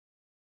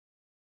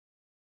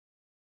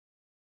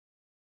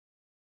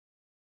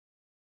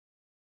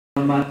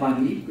Selamat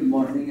pagi, good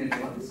morning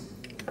everyone.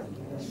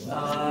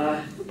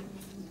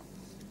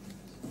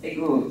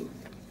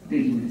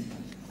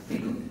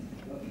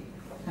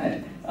 Hi.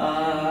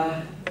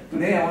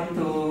 Today I want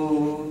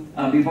to,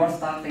 before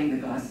starting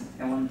the class,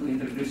 I want to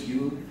introduce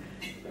you.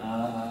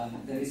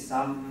 There is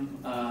some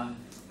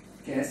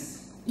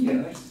guests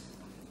here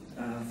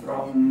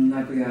from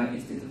Nagoya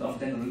Institute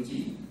of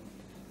Technology,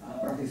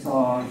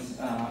 Professor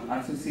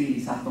Atsushi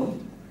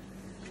SATO.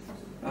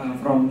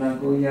 From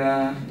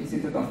Nagoya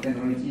Institute of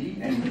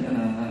Technology, and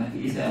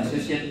he is an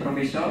associate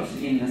professor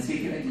in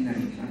civil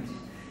engineering.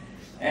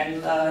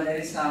 And there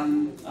is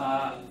some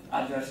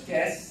other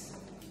guests,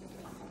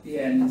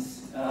 and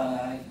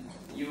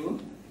you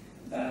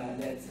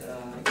that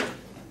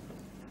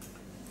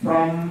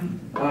from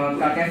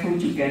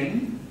Kakefu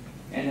Juken,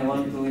 and I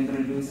want to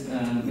introduce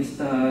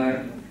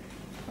Mr.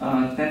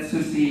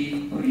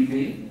 Tetsushi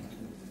Oribe.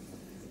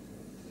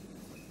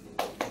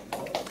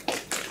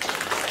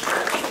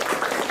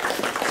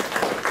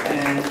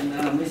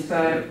 And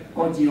Mr.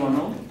 Koji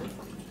Ono,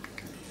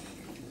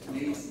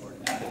 please,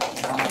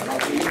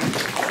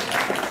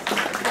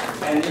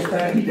 and Mr.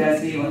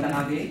 Hidashi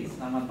Watanabe,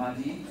 selamat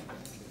pagi,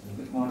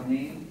 good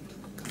morning,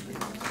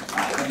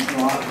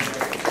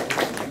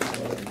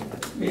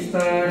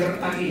 Mr.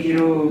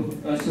 Akihiro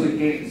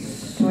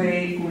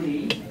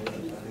Suekuni,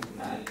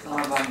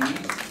 selamat pagi,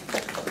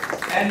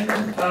 and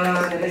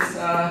there is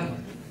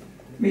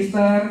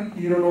Mr.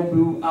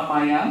 Hironobu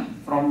Amaya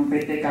from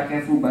PT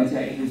Kakefu Baja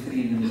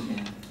Industri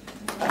Indonesia.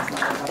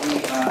 Selamat pagi,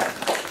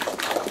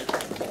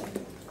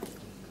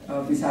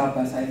 bisa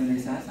bahasa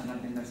Indonesia,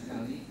 sangat pintar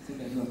sekali.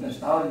 Sudah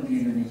 12 tahun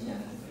di Indonesia.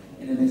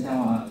 Indonesia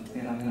mah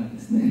terang-terang.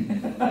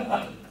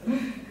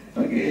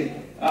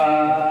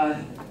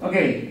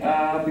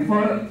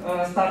 Before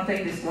starting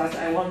this class,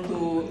 I want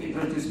to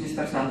introduce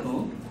Mr.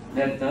 Sato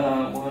that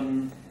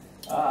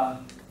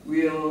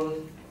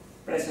will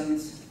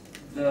present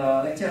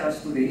the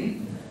lecturers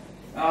today.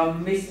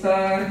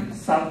 Mr.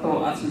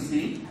 Sato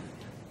Atsushi,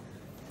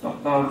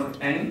 Dr.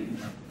 N.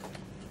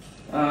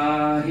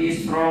 He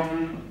is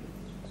from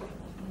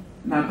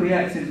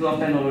Nagoya Institute of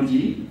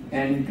Technology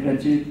and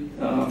graduate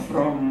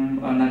from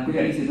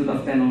Nagoya Institute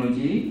of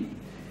Technology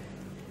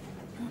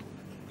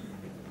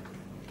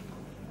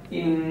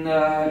in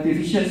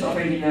divisions of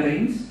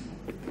engineering,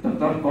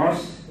 doctor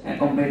course,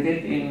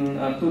 completed in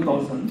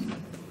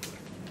 2000.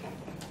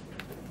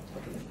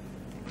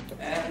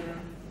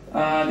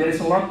 There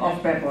is a lot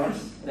of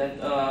papers that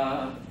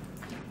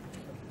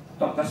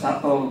Dr.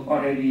 Sato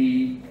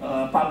already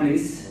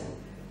published.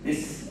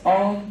 It's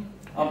all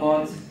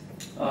about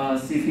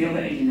civil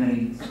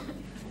engineering.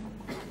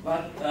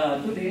 But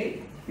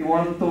today we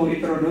want to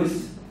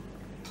introduce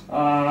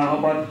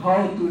about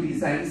how to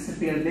design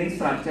building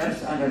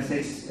structures under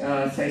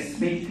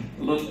seismic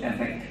load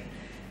effect.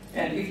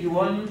 And if you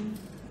want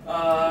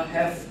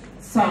have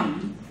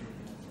some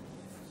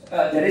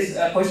there is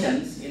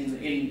questions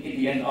in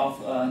the end of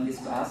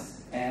this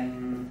class,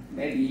 and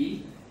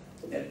maybe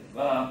that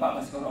Pak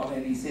Baskoro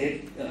already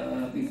said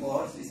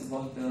before is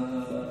about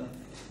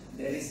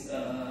there is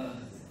a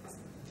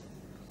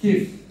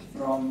gift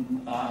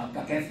from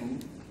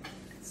Kakefu.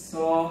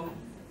 So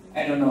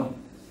I don't know.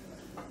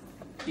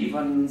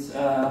 Even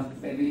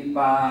maybe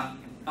Pak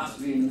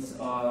Aswin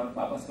or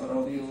Pak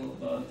Baskoro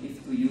will give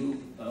to you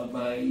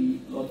by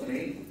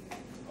lottery,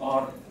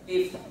 or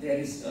if there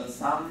is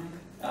some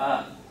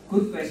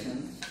good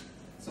questions,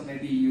 so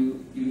maybe you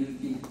will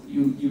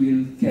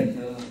get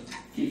the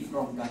gift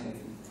from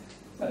Kakefu.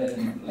 But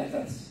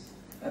later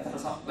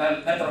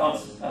on,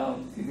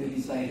 we will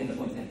decide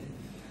about that.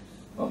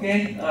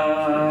 Okay,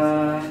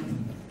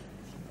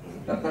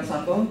 Dr.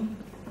 Sato,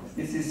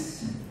 this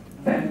is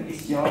time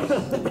is yours.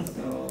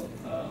 So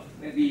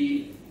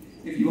maybe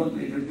if you want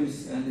to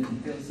introduce the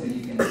details, so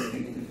you can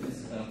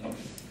introduce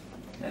first.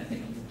 Thank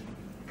you.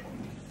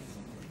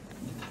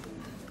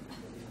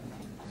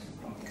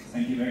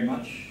 Thank you very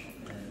much.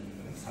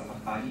 Selamat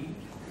pagi.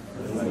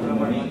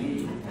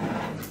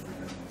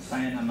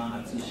 Saya nama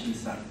Atsushi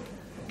Sato.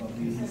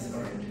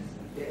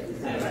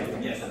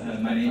 Yes,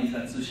 my name is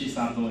Atsushi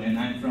Sato, and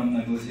I'm from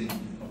Nagoya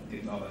Institute of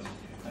Technology,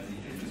 as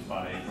introduced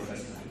by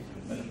Professor.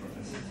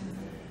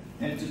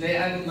 And today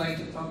I would like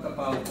to talk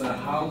about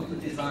how to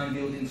design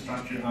building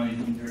structure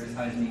under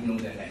seismic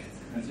load effects.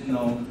 As you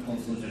know,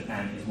 also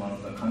Japan is one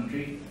of the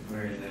countries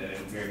where they're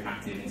very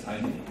active in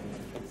seismic.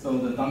 So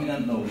the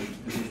dominant load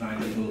to design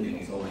the building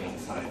is always the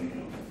seismic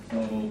load.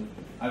 So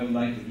I would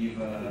like to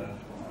give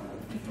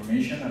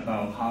information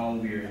about how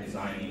we are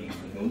designing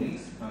the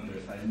buildings under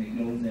seismic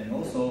loads, and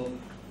also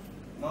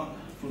not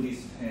fully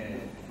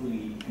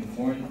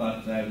informed,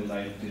 but I would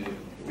like to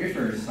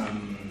refer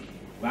some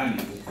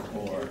values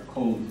or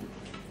code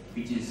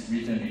which is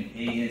written in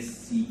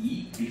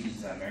ASCE, which is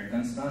the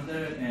American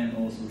standard, and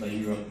also the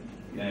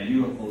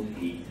Eurocode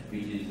 8,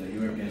 which is the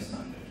European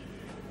standard.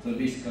 So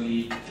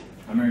basically,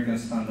 American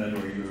standard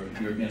or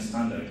European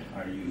standard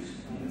are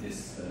used in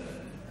this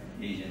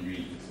Asian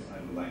region. So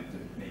I would like to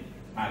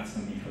add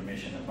some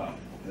information about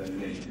the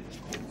related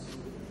codes.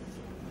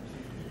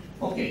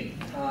 Okay,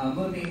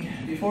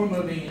 before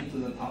moving into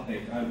the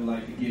topic, I would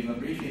like to give a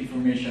brief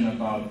information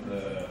about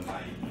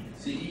my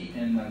city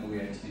and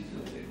Nagoya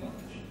Institute of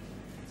Technology.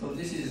 So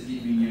this is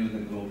giving you the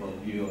global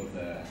view of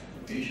the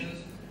locations.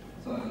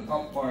 So at the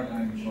top part,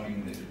 I'm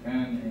showing the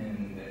Japan,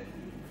 and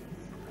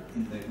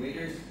in the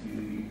equators,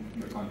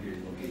 your country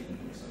is located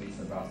here. So it's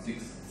about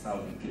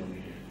 6,000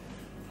 kilometers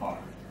far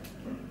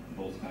from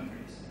both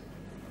countries.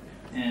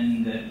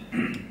 And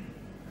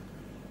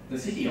the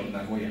city of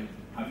Nagoya.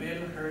 Have you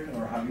ever heard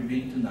or have you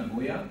been to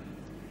Nagoya?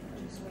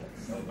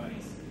 Nobody.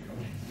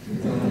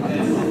 So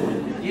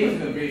let's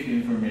give a brief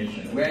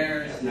information.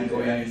 Where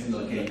Nagoya is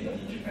located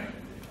in Japan.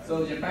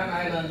 So Japan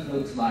Island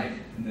looks like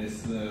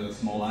this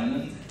small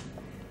island.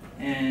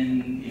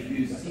 And if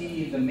you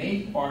see the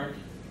main part,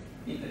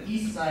 in the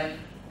east side,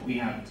 we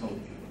have Tokyo.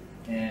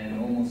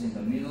 And almost in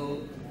the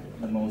middle,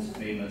 the most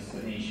famous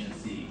ancient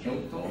city,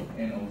 Kyoto,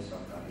 and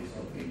Osaka is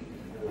located.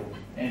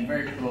 And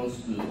very close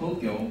to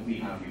Tokyo, we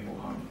have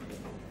Yokohama.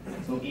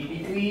 So in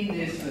between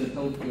this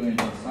Tokyo and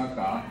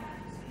Osaka,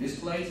 this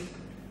place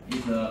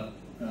is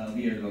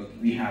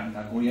we have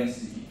Nagoya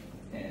City,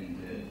 and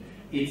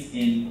it's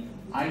in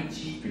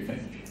Aichi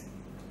Prefecture.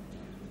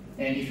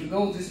 And if you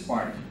go this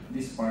part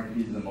is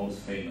the most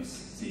famous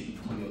city,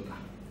 Toyota.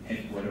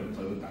 Headquarters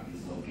of Toyota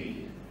is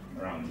located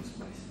around this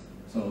place.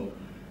 So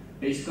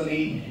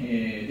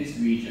basically, this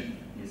region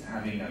is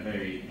having a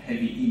very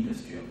heavy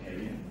industrial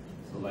area.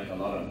 So like a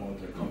lot of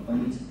motor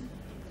companies,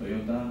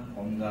 Toyota,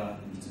 Honda,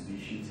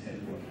 Mitsubishi's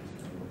headquarters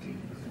are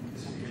located in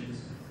this region.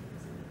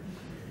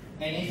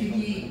 And if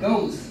he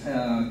goes,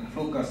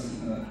 focus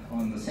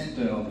on the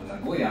center of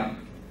Nagoya,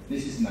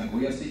 this is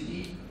Nagoya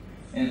City,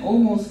 and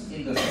almost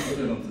in the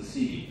center of the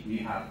city, we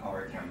have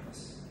our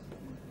campus.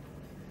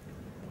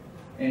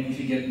 And if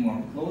you get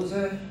more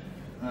closer,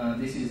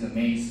 this is the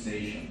main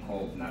station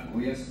called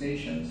Nagoya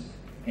Stations,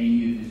 and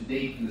you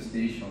take the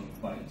station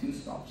by 2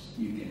 stops,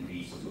 you can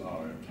reach to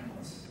our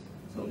campus.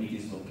 So it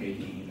is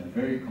located in a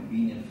very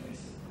convenient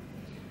place.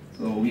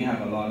 So we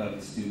have a lot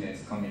of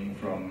students coming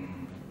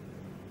from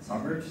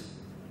suburbs,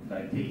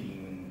 like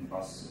taking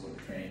bus or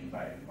train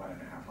by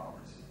 1.5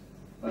 hours.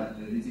 But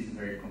this is a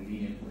very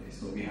convenient place,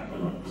 so we have a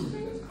lot of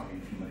students coming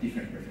from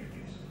different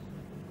prefectures.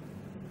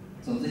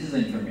 So this is the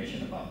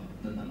information about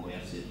the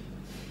Nagoya city.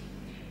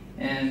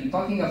 And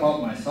talking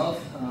about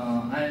myself,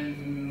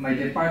 my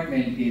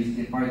department is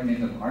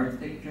Department of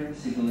Architecture,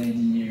 Civil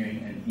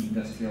Engineering, and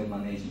Industrial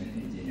Management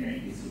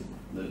Engineering. It's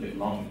a little bit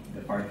long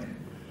department.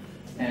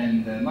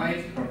 And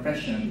my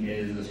profession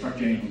is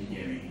structural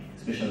engineering,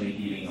 especially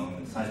dealing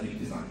on seismic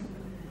design.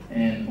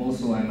 And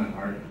also I'm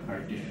a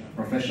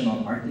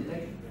professional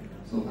architect,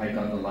 so I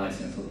got the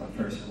license of the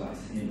first class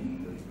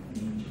in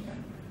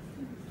Japan.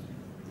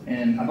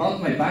 And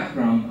about my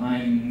background,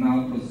 I'm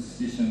now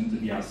positioned to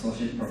be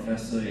associate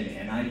professor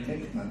in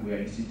NITech, Nagoya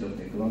Institute of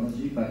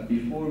Technology. But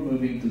before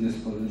moving to this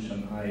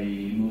position, I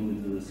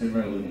moved to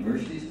several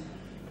universities.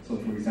 So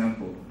for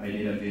example, I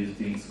did a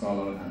visiting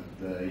scholar at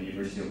the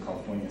University of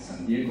California,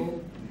 San Diego.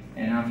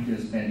 And after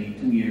spending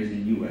 2 years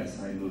in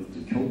US, I moved to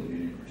Kyoto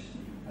University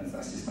as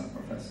assistant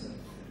professor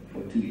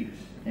for 2 years.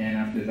 And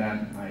after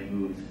that, I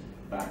moved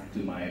back to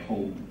my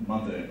home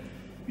mother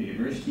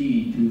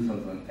university in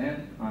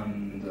 2010,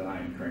 and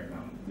I'm currently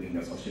now doing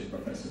associate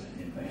professor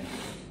in Thailand.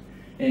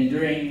 And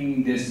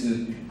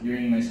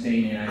during my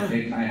stay in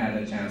NITech, I had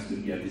a chance to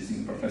be a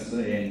visiting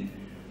professor in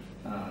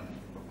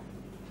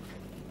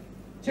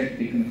Czech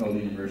Technical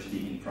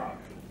University in Prague.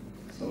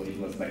 So it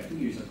was like 2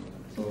 years ago.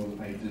 So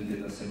I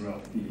visited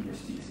several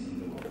universities in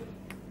the world.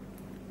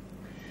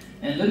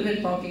 And a little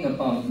bit talking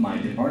about my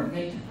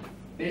department.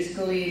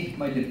 Basically,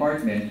 my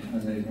department,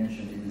 as I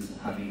mentioned, is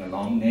having a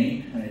long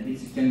name, and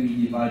it can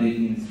be divided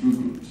in 3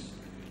 groups.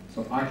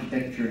 So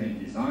architecture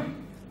and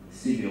design,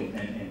 civil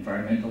and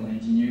environmental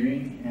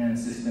engineering, and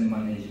system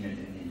management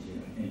and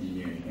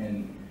engineering.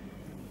 And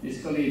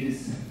basically,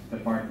 this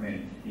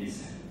department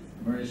is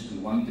merged to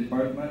one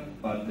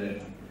department, but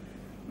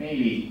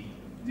mainly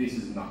this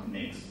is not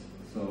mixed.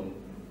 So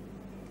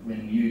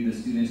when the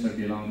students are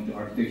belong to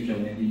architecture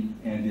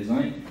and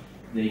design,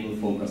 they will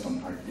focus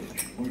on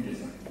architecture or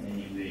design. And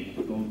if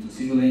they go to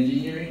civil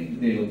engineering,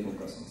 they will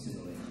focus on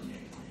civil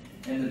engineering.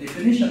 And the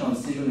definition of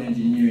civil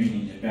engineering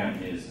in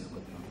Japan is,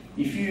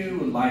 if you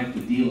would like to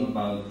deal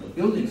about the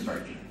building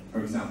structure, for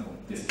example,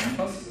 this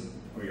campus,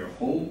 or your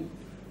home,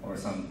 or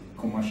some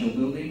commercial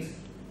buildings,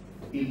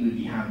 it will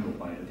be handled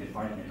by the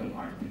Department of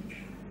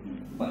Architecture.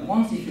 But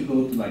once if you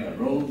go to like a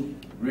road,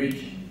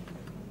 bridge,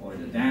 or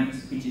the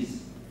dams, which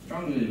is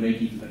strongly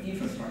related to the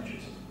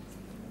infrastructures,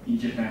 in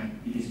Japan,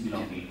 it is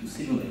belonging to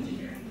civil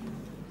engineering.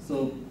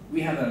 So we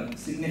have a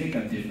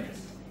significant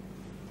difference.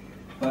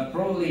 But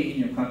probably in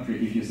your country,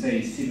 if you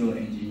say civil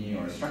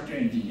engineering or structural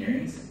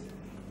engineering,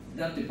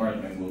 that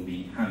department will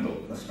be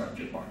handled the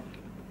structure part.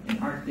 And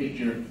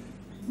architecture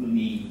will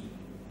mean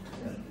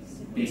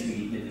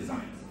basically the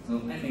design.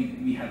 So I think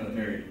we have a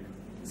very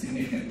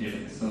significant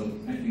difference. So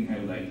I think I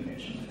would like to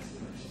mention this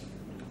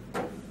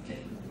first. Okay.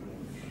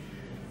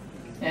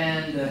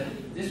 And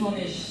this one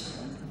is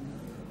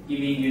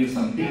giving you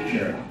some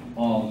picture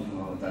of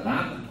the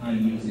lab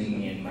I'm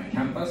using in my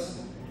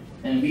campus,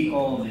 and we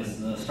call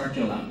this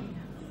structure lab.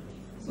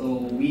 So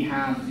we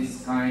have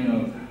this kind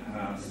of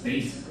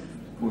space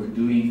for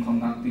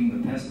conducting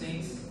the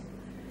testings.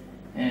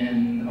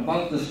 And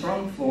about the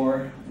strong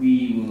floor,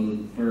 we will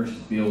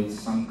first build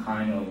some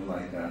kind of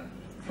like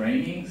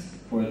framings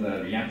for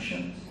the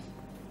reactions.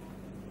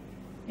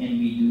 And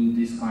we do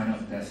this kind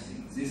of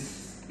testing.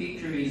 This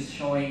picture is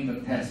showing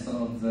the test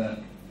of the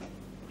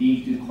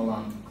beam to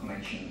column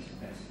connections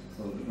test.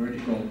 So the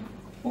vertical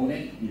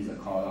component is a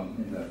column,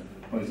 and the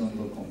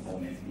horizontal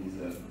component is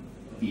a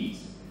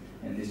beams.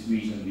 And this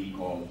region we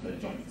call the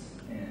joints.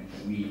 And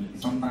we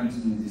sometimes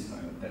do this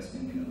kind of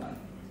testing in the lab.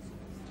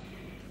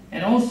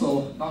 And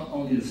also, not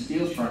only the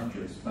steel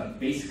structures, but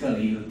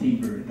basically the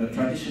timber, the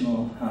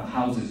traditional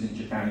houses in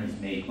Japan is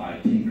made by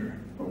timber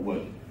or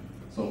wood.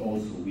 So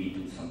also we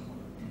do some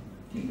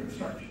timber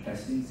structure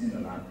testings in the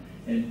lab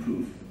and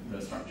improve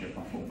the structure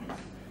performance,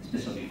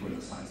 especially for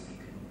the seismic.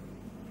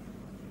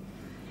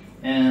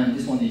 And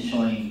this one is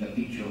showing the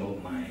picture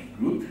of my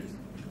group.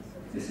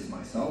 This is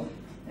myself,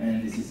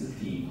 and this is the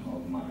team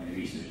of my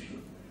research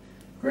group.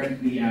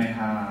 Currently, I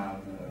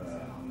have,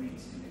 how many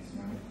students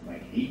now?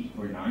 Like 8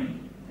 or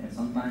 9, and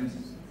sometimes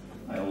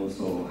I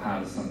also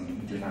have some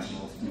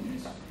international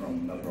students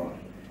from abroad.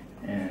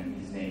 And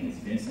his name is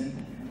Vincent.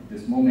 At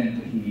this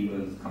moment, he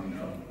was coming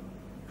from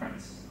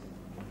France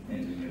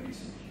and doing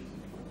research.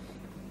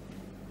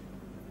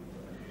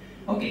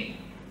 Okay,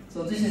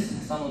 so this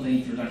is some of the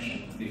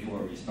introduction before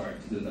we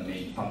start to the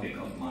main topic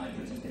of my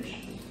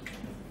presentation.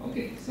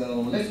 Okay,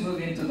 so let's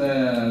move into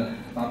the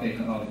topic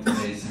of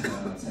today's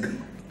seminar,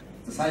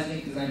 the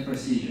seismic design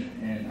procedure,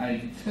 and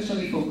I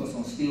especially focus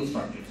on steel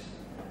structures.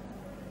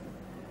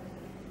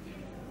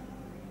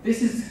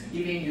 This is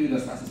giving you the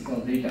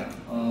statistical data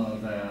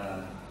of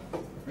the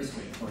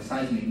earthquake or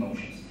seismic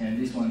motions, and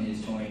this one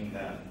is showing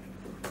the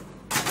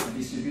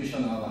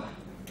distribution of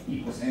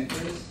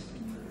epicenters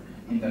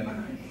in the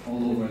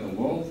all over the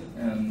world.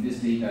 And this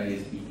data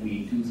is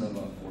between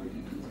 2004 to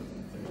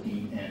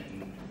 2013, and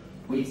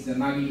which the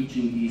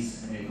magnitude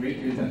is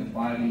greater than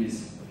 5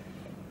 is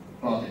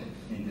plotted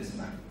in this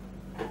map.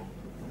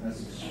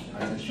 As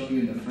I showed you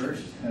in the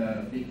first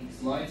big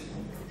slides,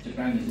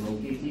 Japan is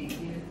located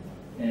here,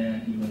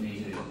 and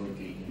Indonesia is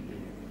located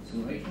here.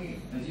 So I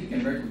think, as you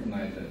can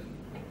recognize, that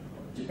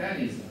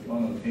Japan is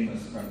one of the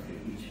famous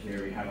countries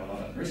where we have a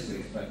lot of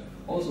earthquakes, but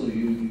also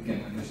you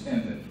can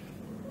understand that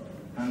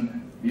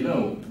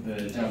below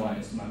the Java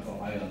and Sumatra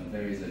Island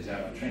there is a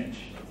Java Trench.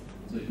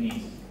 So it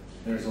means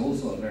there's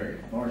also a very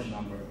large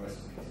number of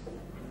earthquakes.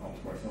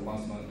 Of course,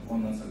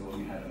 1 month ago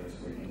we had an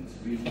earthquake in this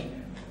region,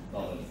 and a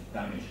lot of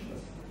damage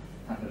was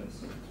happened.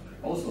 So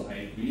also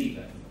I believe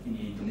that in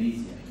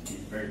Indonesia it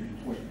is very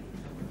important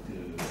to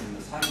do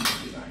the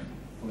seismic design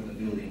for the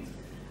buildings,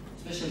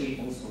 especially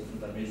also for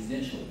the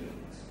residential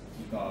buildings,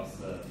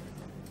 because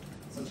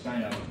such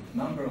kind of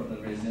number of the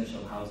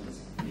residential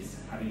houses is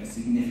having a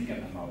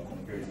significant amount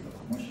compared to the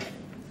commercial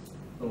buildings.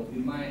 So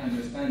in my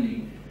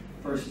understanding,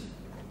 first,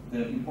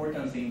 the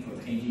important thing for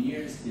the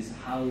engineers is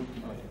how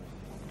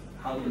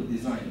to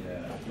design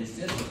the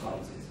residential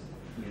houses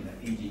in the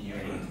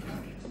engineering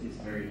context is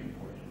very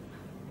important.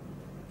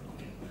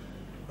 Okay.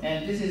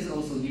 And this is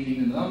also giving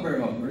the number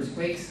of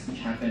earthquakes which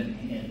happened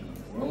in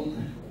the world,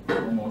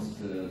 almost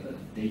the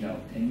data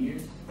of 10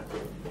 years.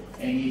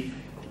 And if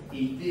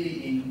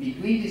in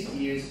between these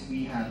years,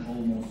 we had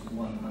almost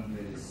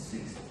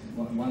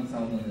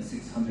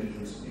 1,600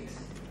 earthquakes,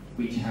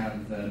 which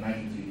have the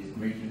magnitude is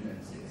greater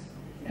than 6.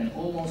 And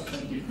almost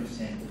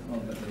 20%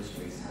 of the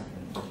earthquakes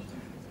happened in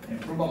Japan.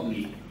 And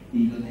probably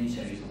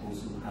Indonesia is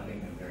also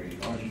having a very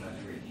large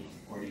majority,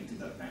 according to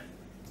that map.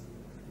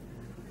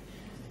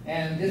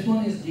 And this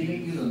one is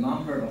giving you the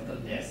number of the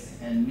deaths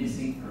and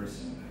missing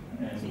person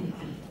and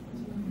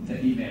the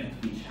event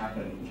which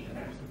happened in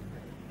Japan.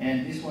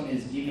 And this one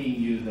is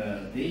giving you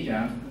the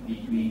data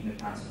between the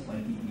past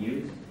 20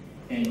 years.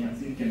 And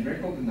as you can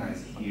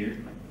recognize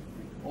here,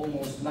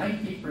 almost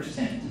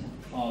 90%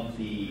 of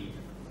the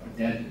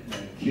dead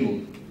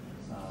killed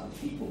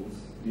people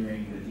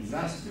during the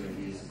disaster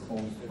is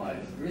caused by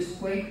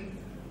earthquake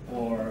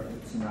or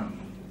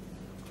tsunami.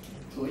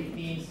 So it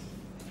means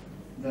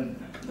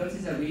that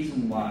is a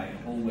reason why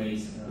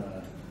always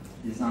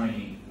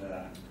designing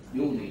the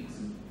buildings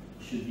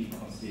should be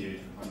considered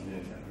under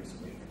the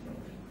earthquake.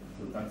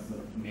 So that's the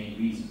main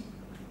reason.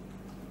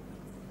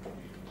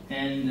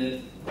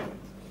 And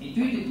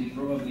intuitively,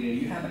 probably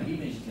you have an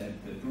image that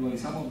probably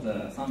some of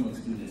the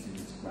students in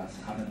this class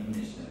have an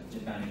image that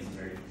Japan is a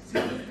very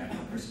significant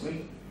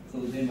earthquake. So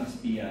there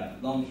must be a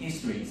long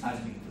history in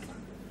seismic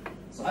design.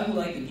 So I would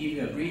like to give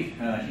you a brief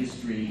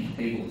history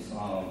tables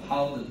of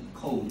how the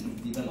code is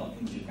developed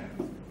in Japan.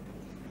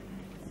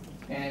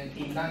 And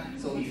in that,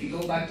 so if you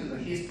go back to the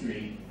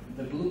history,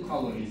 the blue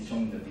color is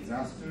showing the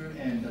disaster,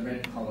 and the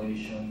red color is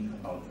showing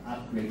about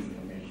upgrade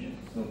information.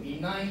 So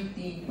in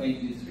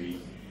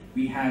 1923,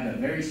 we had a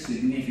very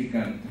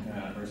significant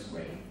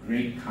earthquake,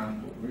 Great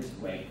Kanto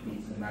earthquake,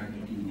 which the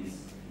magnitude is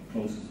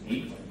close to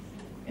 8.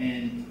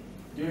 And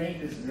during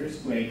this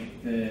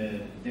earthquake,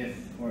 the death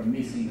or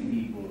missing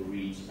people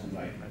reached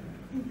like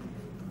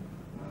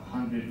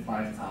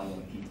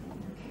 105,000 people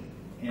were killed.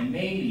 And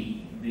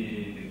mainly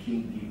the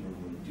killed people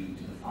were due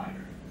to the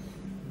fire.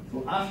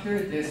 So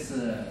after this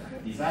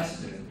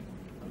disaster,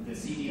 the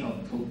city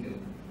of Tokyo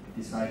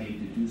decided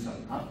to do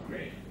some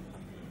upgrade.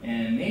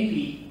 And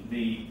mainly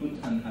they put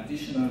an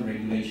additional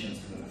regulations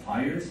for the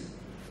fires,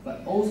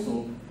 but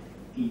also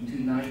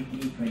into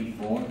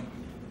 1924,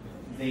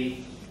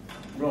 they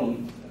wrote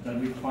the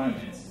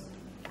requirements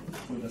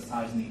for the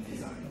seismic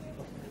design.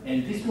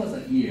 And this was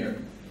a year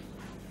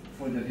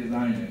for the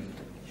designers,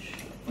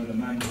 for the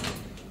management,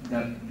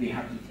 that they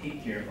have to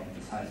take care of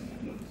the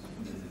seismic loads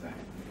for the design.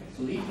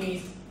 So it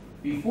means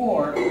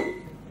before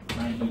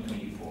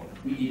 1924,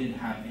 we didn't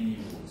have any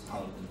rules how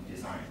to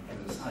design for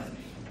the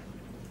seismic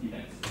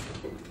events.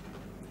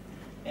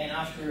 And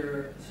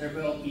after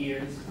several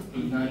years,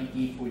 in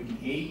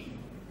 1948,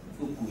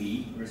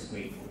 Fukui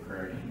earthquake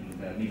occurred in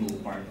the middle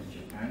part of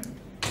Japan,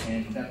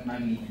 and that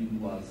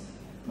magnitude was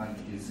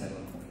magnitude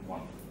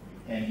 7.1.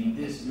 And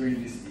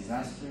during this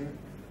disaster,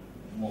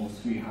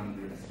 almost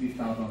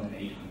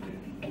 3,800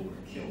 people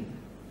were killed.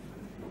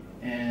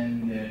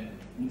 And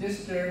in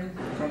this term,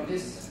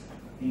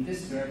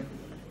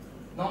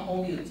 not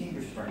only the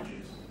timber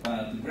structures,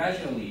 but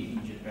gradually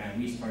in Japan,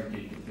 we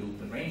started to build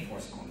the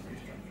reinforced concrete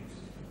structures.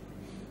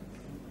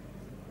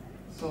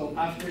 So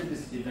after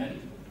this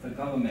event, the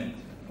government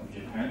of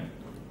Japan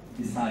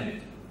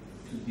decided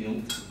to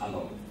build a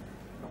law.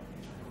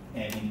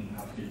 And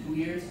after 2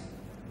 years,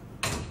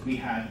 we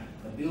had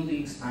a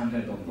building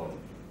standard of law.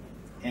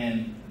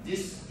 And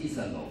this is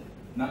a law,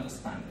 not a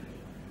standard.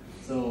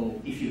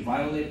 So if you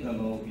violate the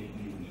law, you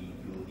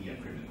will be a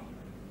criminal.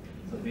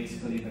 So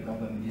basically the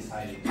government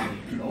decided to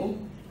make a law,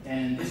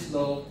 and this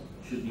law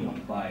should be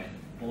applied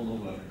all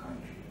over the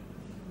country.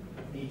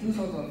 In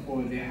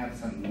 2004, they had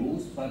some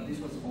rules, but this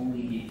was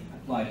only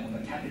applied on the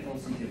capital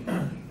city of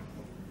Tokyo.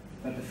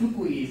 But the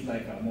Fukui is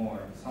like a more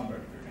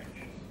suburb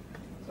prefecture.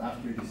 So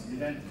after this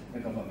event, the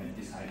government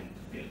decided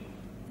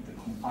to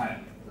compile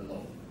the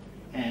law.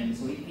 And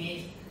so it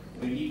means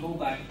when you go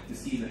back to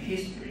see the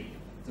history,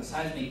 the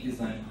seismic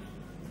design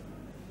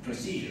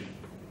procedure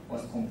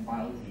was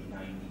compiled in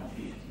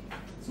 1950.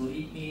 So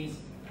it means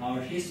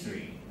our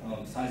history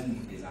of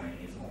seismic design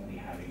is only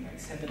having like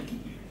 70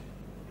 years.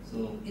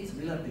 So it's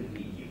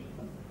relatively new.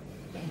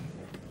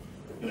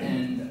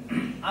 And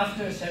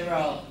after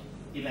several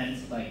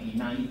events like in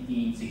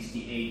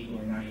 1968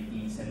 or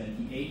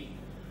 1978,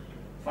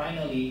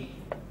 finally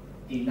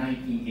in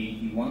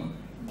 1981,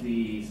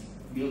 the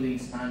building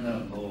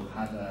standard law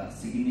had a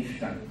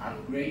significant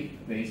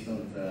upgrade based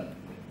on the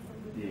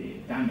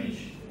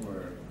damage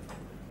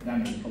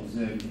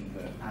observed in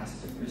the past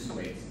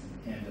earthquakes,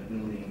 and the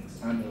building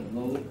standard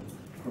law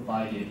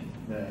provided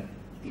the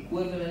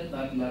equivalent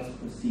Douglas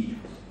procedures.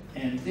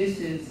 And this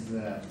is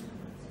the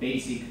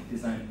basic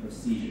design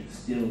procedure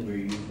still we're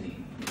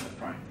using in the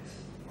practice.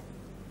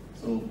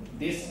 So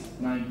this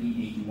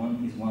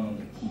 1981 is one of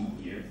the key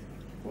years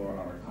for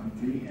our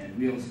country, and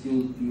we are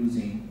still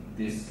using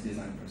this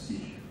design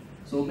procedure.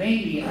 So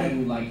mainly I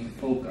would like to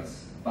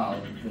focus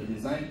about the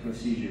design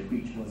procedure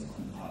which was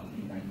compiled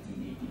in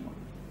 1981.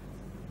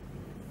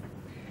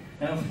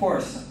 And of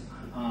course,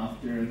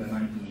 after the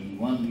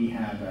 1981, we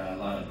had a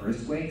lot of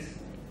earthquakes.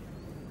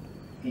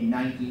 In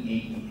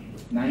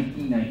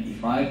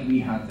 1995, we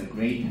had the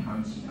Great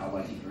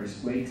Hanshin-Awaji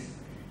earthquakes,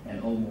 and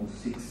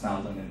almost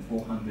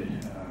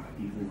 6,400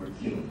 people were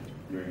killed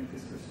during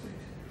this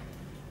earthquake.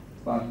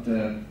 But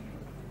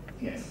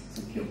yes,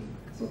 so killed.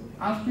 So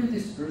after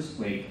this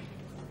earthquake,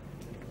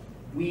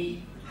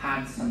 we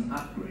had some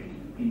upgrade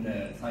in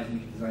the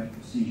seismic design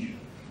procedure,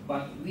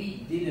 but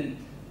we didn't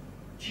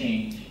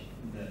change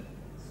the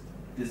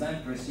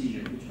design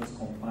procedure which was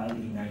compiled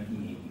in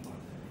 1981,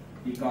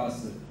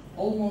 because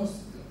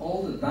almost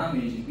all the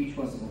damage which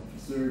was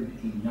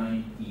observed in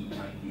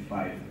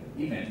 1995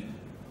 event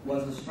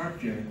was a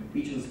structure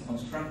which was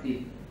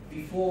constructed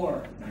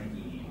before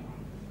 1981.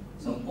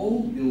 So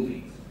all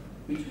buildings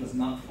which was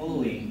not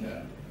following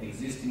the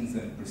existing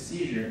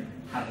procedure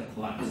had a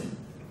collapse.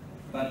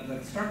 But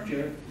the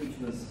structure which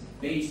was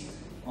based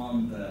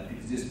on the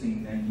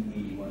existing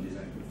 1981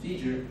 design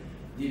procedure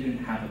didn't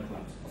have a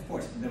collapse. Of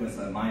course, there was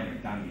a minor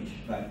damage,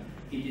 but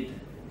it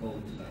didn't go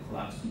to the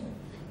collapse mode.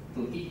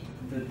 So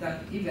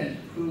that event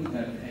proved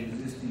that the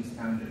existing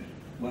standard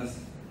was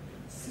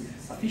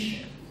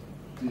sufficient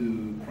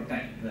to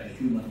protect the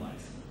human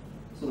lives.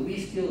 So we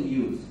still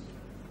use,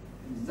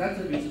 that's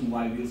the reason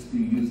why we're still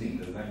using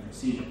the design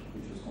procedure,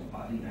 which was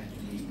compiled in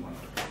 1981.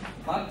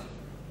 But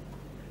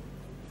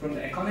from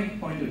the economic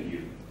point of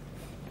view,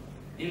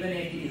 even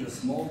if it is a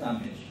small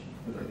damage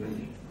to the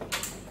building,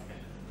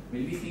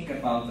 when we think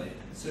about the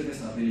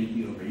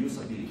serviceability or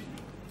reusability,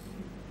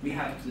 we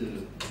have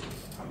to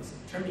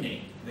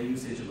terminate the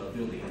usage of the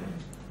building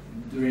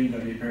during the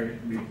repairs.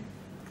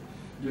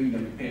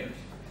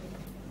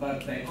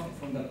 But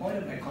from the point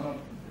of economic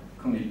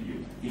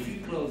view, if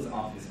you close the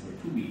office for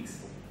 2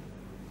 weeks,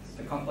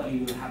 the company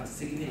will have a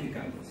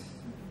significant loss.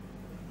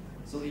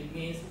 So it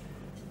means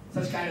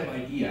such kind of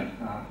idea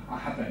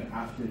happened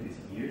after these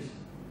years.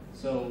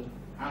 So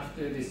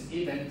after this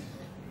event,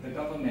 the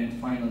government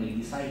finally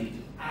decided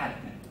to add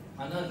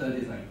another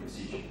design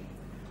procedure.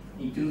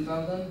 In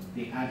 2000,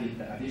 they added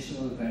the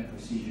additional design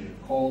procedure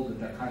called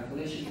the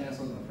calculation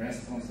method of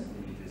response and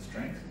limited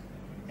strength.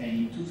 And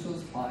in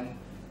 2005,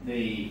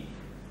 they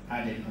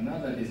added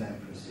another design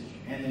procedure,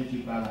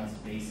 energy balance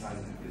based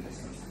seismic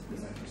resistance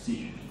design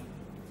procedure.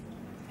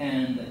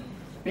 And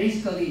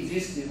basically,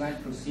 this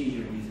design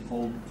procedure is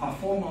called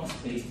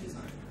performance-based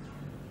design.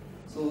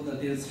 So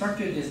the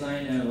structure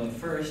designer will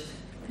first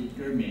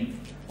determine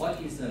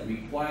what is the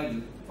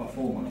required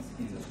performance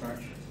in the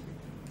structures.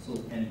 So,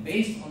 and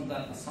based on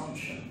that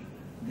assumption,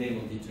 they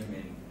will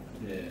determine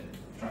the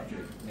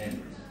structure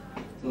members.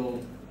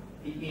 So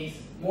it means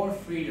more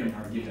freedom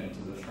are given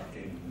to the structure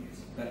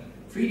engineers. But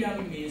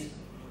freedom means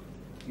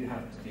you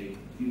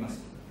must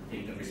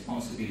take the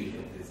responsibility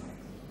of design.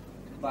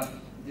 But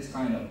this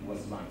kind of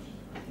was launched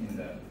in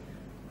the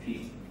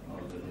field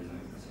of the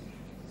design procedure.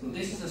 So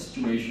this is the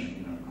situation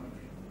in our country.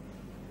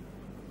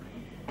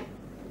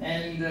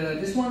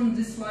 And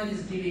this slide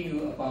is giving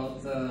you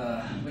about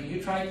when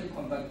you try to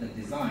conduct the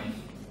design.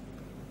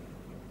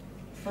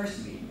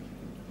 Firstly,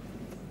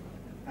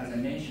 as I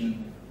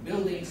mentioned,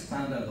 building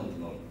standard of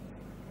law.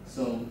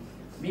 So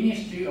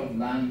Ministry of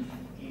Land,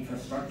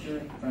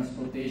 Infrastructure,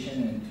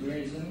 Transportation and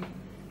Tourism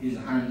is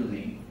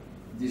handling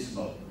this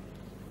law.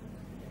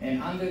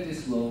 And under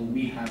this law,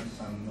 we have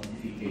some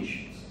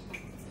notifications.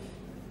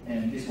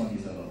 And this one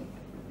is a law.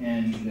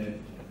 And the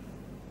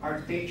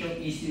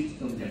Arsitektur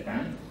Institute of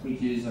Japan,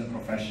 which is a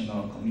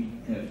professional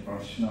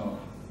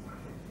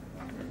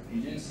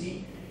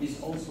agency, is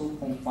also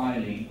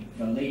compiling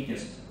the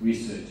latest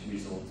research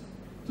results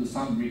to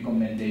some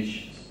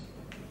recommendations.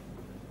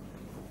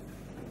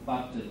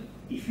 But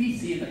if we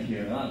see the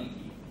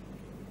hierarchy,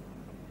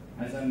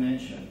 as I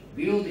mentioned,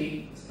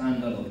 building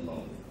standard of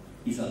law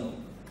is a law.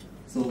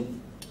 So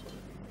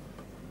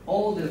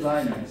all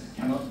designers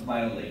cannot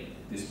violate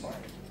this part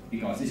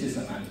because this is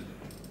a mandate.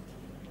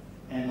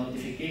 And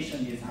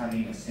notification is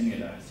having a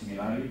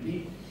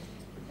similarity.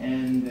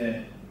 And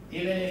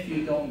even if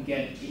you don't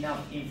get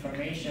enough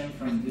information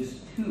from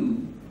these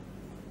two,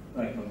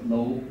 like a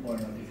law or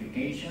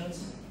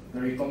notifications,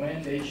 the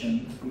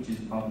recommendation, which is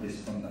published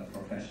from the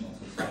professional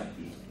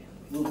society,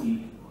 will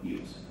be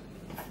used.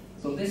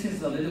 So this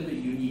is a little bit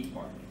unique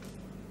part.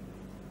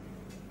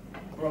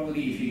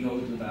 Probably if you go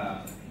to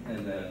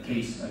the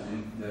case,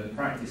 the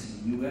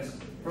practice in US,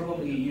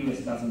 probably US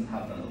doesn't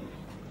have the law.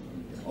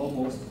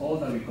 Almost all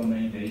the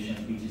recommendations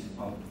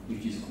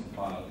which is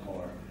compiled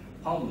or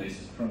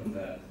published from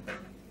the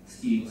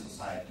steel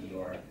society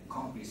or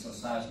concrete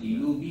society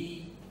will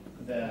be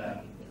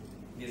the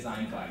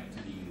design guide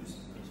to be used.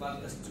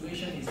 But the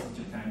situation in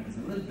Japan is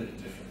a little bit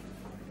different.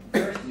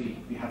 Firstly,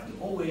 we have to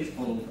always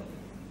follow the law.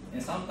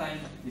 And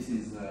sometimes this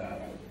is a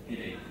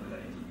headache for the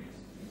engineers.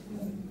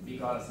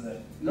 Because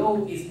the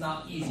law is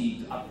not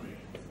easy to upgrade.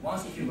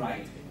 Once if you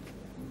write,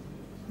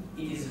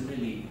 it is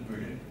really a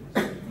burden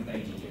for the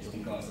engineers.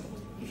 Because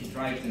if you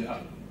try to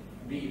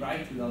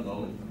rewrite the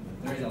law,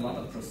 there is a lot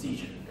of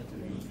procedure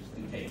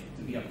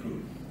to be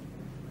approved.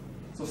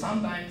 So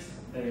sometimes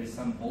there is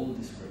some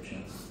old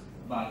descriptions,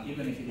 but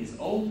even if it is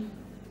old,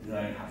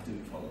 they have to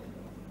follow.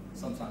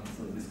 Sometimes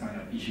so this kind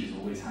of issue is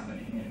always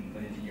happening, and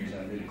the engineers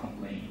are really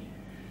complaining.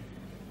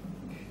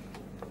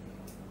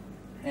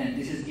 And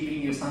this is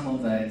giving you some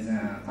of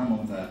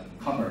the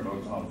cover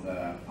book of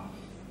the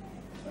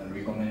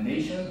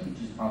recommendation,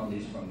 which is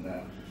published from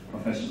the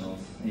professional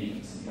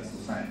agency, the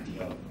Society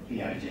of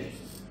AIJ.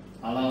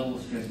 Allowable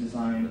stress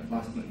design,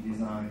 plastic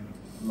design,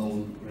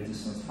 load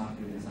resistance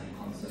factor design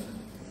concept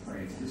are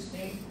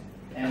existing.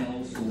 And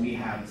also we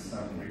have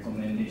some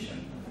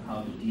recommendation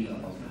how to deal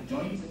about the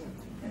joints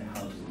and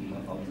how to deal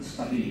about the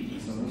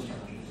stabilities of the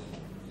structures.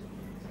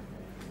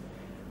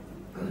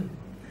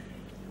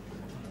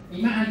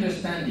 In my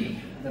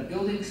understanding, the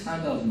building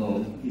standard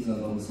law is a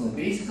law. So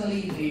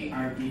basically they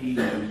are giving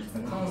you the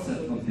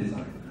concept of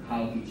design,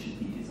 how it should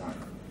be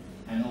designed.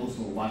 And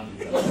also what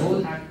is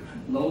the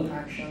load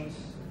actions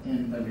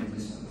and the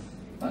resistance.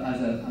 But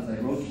as I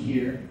wrote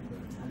here,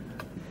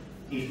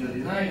 if the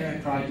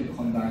designer tries to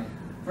conduct,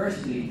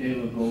 firstly they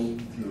will go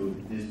through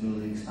this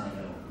building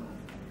standard law.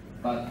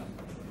 But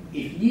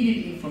if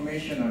needed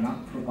information are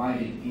not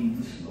provided in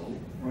this law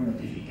or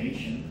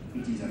notification,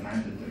 which is a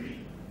mandatory,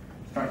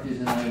 structure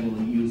designer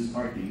will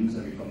start to use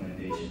a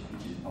recommendation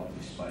which is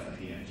published by the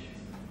AIJ.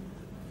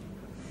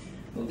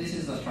 So this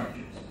is the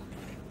structures.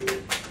 Okay.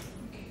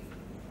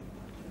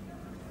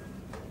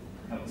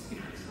 I will skip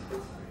this.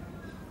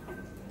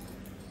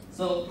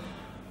 So,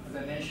 as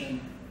I mentioned,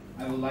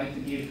 I would like to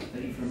give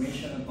the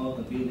information about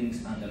the building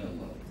standard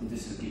of law. So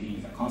this is giving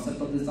you the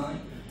concept of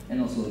design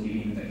and also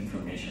giving you the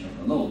information of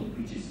the law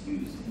which is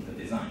used in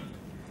the design.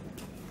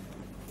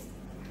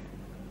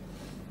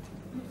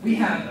 We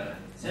have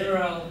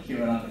several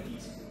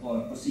hierarchies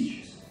or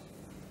procedures.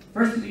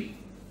 Firstly,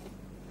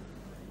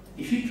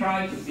 if you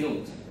try to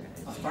build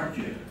a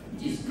structure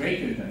which is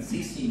greater than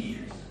 60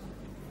 meters,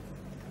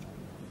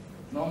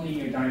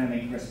 nonlinear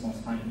dynamic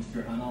response time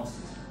history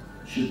analysis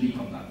should be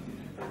conducted.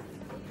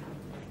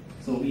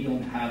 So we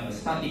don't have a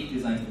static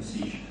design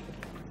procedure.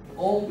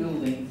 All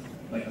buildings,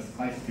 like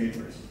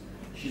skyscrapers,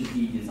 should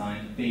be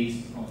designed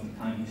based on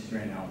time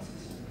history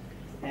analysis.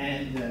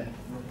 And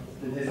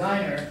the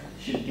designer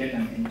should get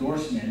an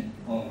endorsement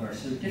or a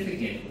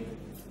certificate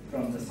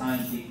from the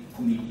scientific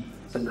committee.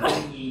 So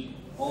we need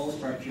all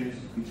structures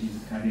which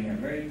is having a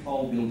very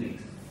tall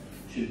buildings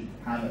should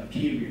have a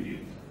peer review.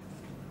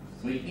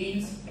 So it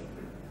means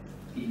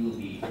it will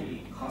be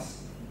really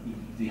cost.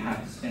 They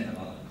have to spend a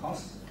lot of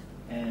cost,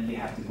 and they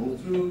have to go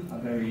through a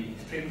very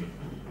strict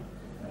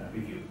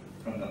review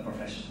from the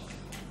professionals,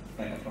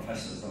 like the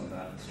professors of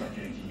the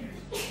structural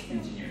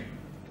engineering.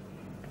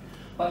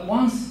 But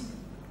once,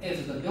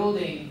 if the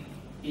building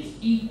is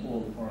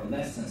equal or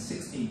less than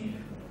 60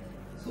 meters,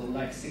 so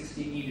like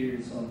 60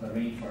 meters of the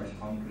rainforest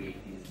concrete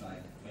is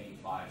like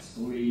 25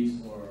 stories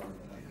or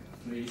like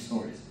 3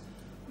 stories.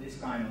 This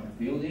kind of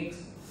buildings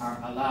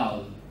are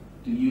allowed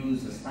to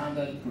use the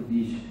standard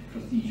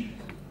procedures.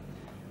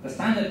 The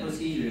standard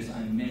procedures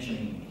I'm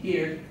mentioning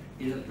here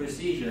is a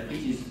procedure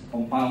which is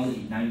compiled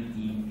in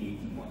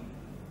 1981.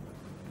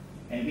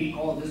 And we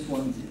call this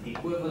one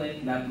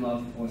equivalent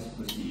lateral force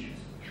procedures.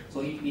 So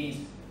it means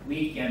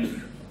we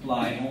can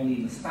apply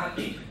only the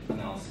static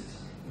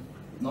analysis,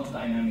 not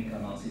dynamic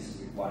analysis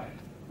required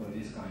for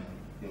this kind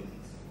of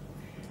buildings.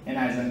 And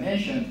as I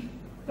mentioned,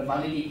 the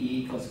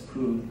validity was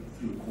proved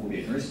through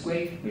Kobe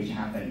earthquake, which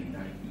happened in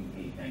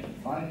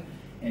 1995,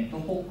 and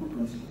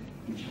Tohoku earthquake,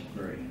 which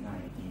occurred in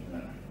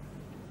 1911.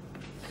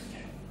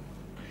 Okay.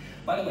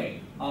 By the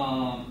way,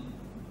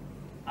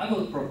 I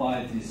will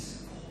provide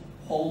this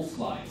whole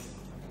slides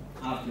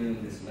after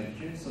this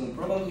lecture, so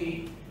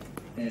probably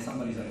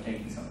somebody's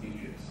taking some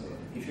pictures. So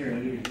if you're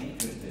really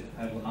interested,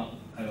 I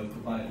will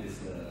provide this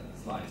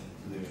slides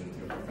to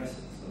your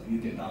professors, so you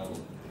can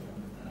download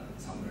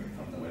somewhere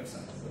from the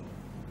website. So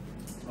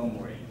don't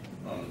worry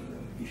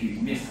if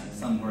you miss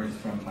some words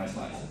from my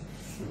slides.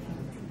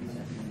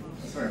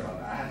 Sorry about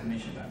that. I have to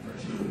mention that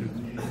first.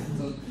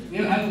 So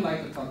I would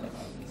like to talk about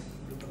this.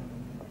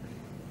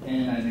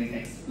 And as I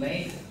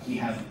explained, we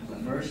have the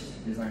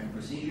first design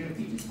procedure,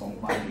 which is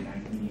compiled in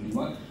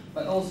 1981.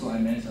 But also, as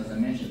I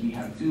mentioned, we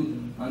have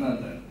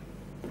another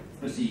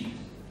procedures,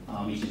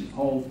 which is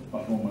called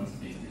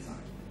performance-based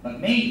design. But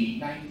maybe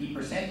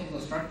 90% of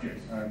the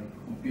structures are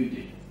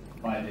computed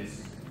by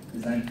this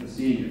design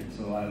procedure.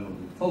 So I will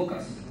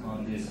focus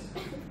on this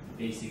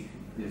basic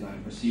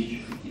design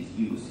procedure, which is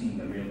used in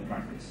the real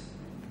practice.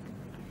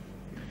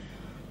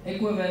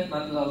 Equivalent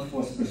lateral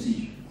force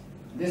procedure.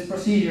 This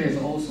procedure is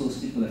also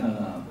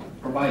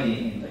provided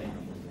in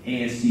the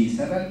ASC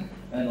 7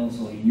 and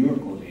also in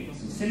Eurocode 8.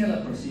 So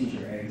similar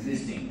procedure are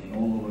existing in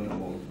all over the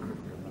world.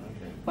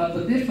 But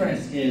the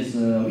difference is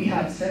we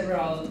have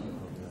several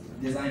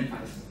design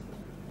paths.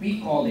 We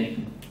call it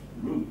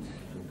route,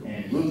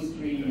 and route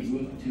 3,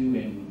 route 2,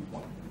 and route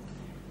 1.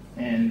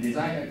 And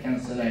designer can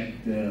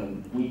select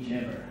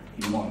whichever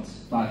he wants,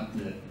 but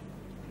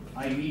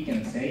we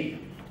can say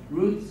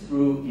route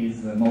through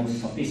is the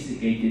most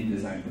sophisticated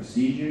design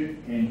procedure,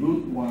 and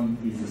route 1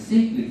 is a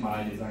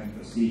simplified design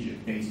procedure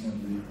based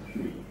on route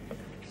 3.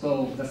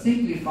 So the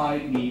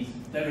simplified means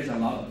there is a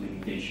lot of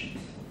limitations.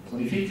 So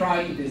if you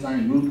try to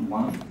design route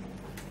 1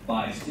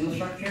 by steel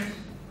structures,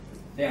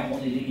 they are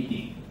only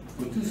limiting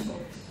for 2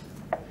 stories.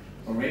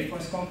 For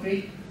reinforced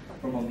concrete,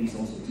 probably is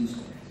also 2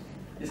 stories.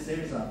 There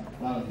is a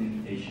lot of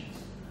limitations.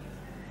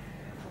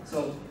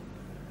 So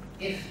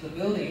if the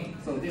building,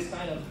 so this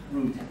kind of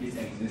route is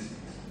existing.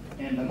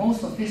 And the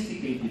most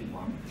sophisticated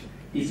one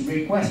is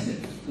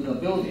requested to the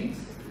buildings,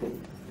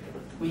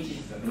 which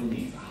is the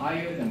buildings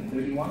higher than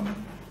 31,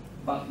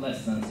 but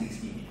less than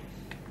 60 meters.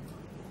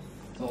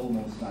 So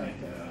almost like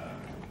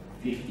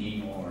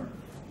 15 or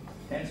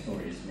 10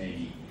 stories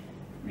maybe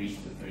reach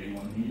the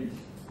 31 meters.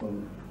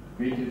 So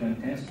greater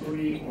than 10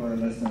 story or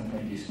less than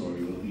 20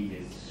 story will be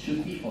this,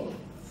 should be followed,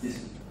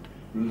 this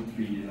route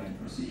 3 design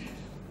procedures.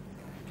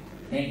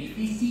 And if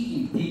we see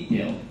in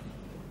detail,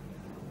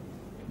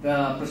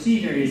 the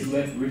procedure is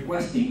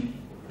requesting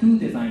 2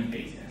 design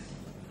phases: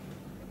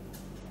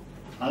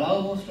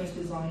 allowable stress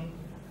design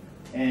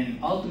and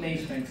ultimate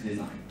strength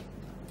design.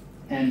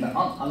 And the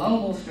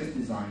allowable stress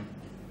design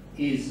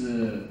is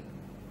the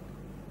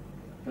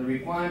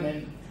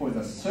requirement for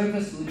the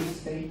service limit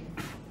state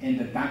and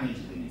the damage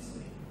limit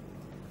state.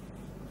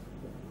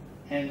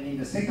 And in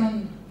the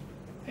second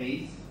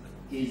phase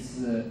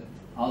is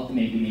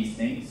ultimate limit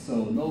state,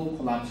 so no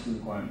collapse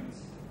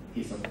requirements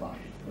is applied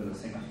for the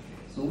second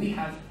phase. So we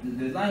have,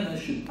 the designer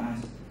should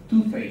pass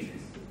 2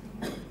 phases.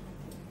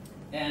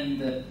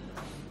 And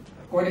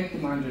according to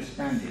my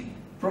understanding,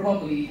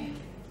 probably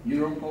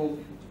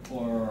Eurocode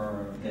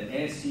or the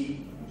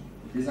ASC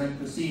design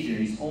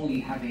procedure is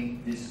only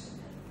having this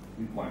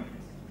requirement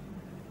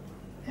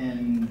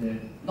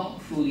and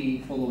not fully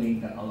following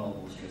the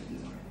allowable stress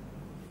design.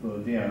 So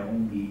they are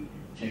only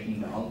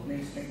checking the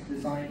ultimate strength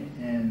design,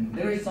 and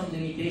there is some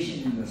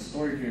limitation in the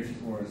storage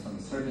or some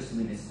service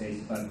limit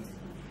states, but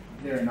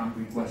they are not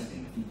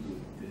requesting to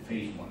do the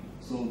phase one.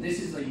 So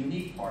this is a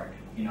unique part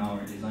in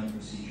our design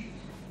procedures.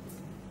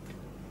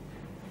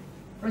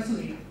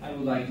 Firstly, I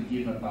would like to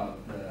give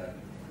about the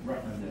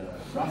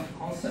rough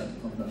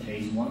concept of the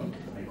phase one.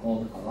 I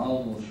call it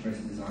allowable stress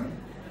design,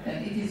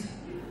 and it is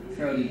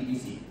fairly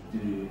easy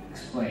to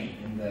explain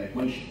in the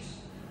equations.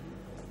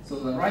 So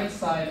the right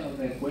side of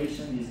the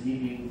equation is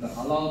giving the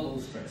allowable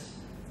stress,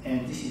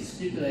 and this is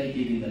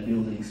stipulated in the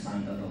building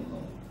standard of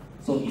law.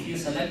 So if you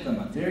select a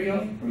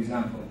material, for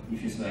example,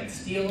 if you select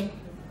steel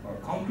or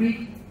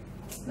concrete,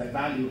 the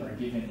value are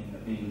given in the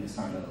building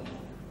standard of law.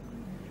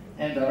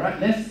 And the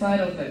left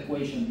side of the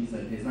equation is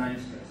the design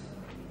stress.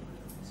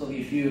 So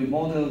if you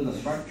model the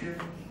structure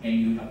and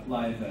you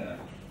apply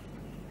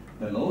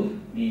the load,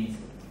 means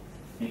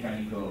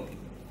mechanical.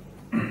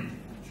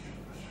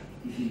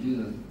 If you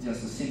do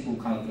just a simple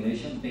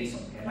calculation based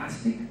on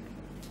elastic,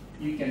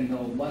 you can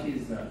know what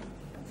is the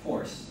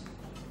force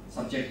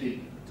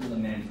subjected to the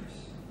members.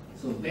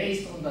 So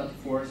based on that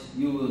force,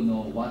 you will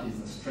know what is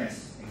the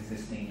stress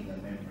existing in the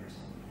members.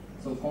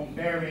 So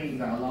comparing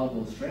the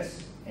allowable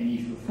stress, and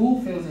if you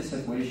fulfill this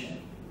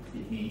equation,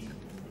 it means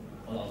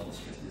allowable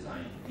stress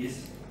design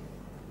is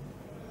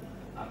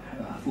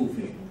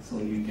fulfilled. So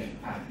you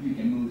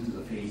can move to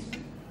the phase two.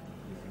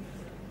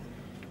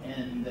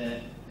 And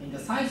in the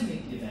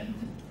seismic event,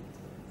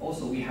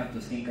 also we have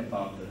to think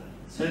about the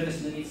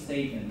service limit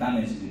state and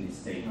damage limit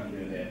state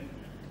under the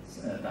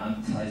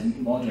seismic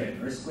moderate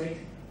earthquake.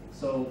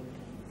 So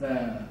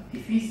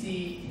if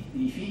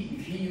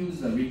you use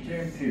the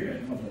return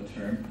period of the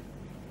term,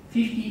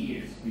 50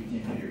 years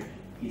return period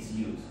is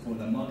used for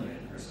the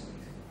moderate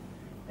earthquake.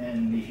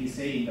 And if you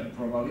say in the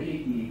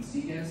probability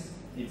exceedance,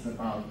 it's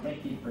about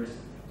 20%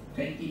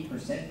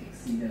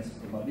 exceedance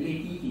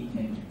probability in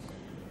 10 years.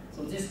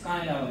 So this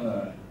kind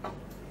of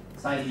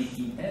seismic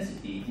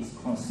intensity is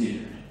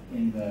considered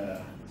in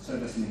the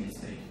service limit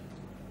state.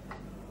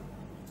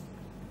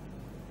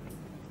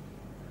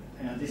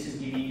 And this is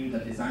giving you the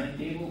design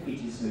table,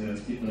 which is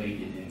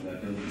stipulated in the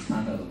building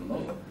standard of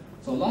law.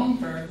 So long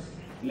terms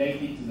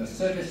related to the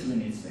service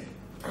limit state.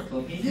 So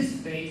in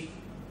this phase,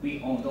 we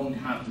don't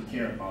have to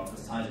care about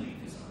the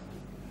seismic design.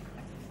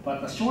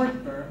 But the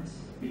short terms,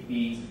 it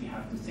means we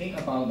have to think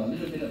about a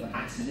little bit of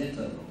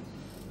accidental loads,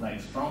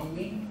 like strong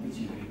wind, which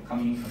is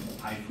coming from the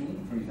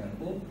typhoon, for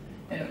example,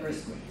 and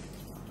earthquakes.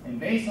 And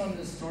based on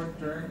this short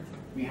term,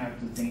 we have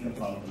to think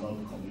about the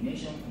load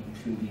combination,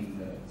 including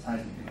the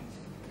seismic loads.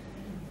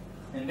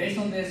 And based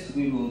on this,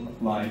 we will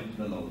apply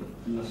the load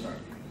to the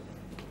structure.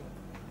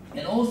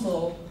 And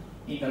also,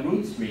 in the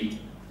root 3,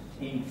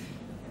 in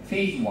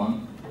phase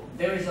 1,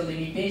 there is a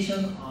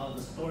limitation of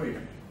the story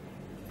drift.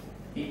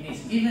 It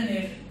means even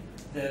if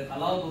the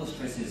allowable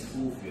stress is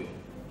fulfilled,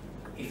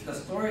 if the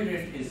story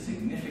drift is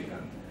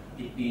significant,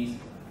 it means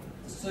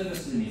the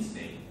service limit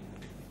state,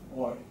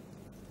 or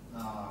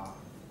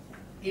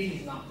if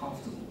it's not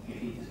comfortable, if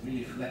it is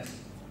really flexible.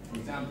 For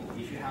example,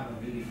 if you have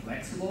a really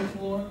flexible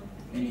floor,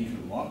 and if you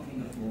walk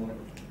in the floor,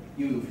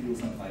 you will feel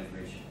some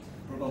vibrations.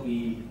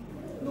 Probably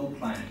no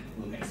client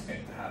will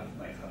expect to have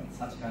like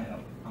such kind of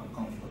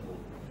uncomfortable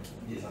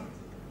design.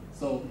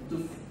 So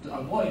to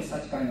avoid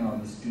such kind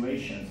of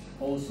situations,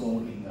 also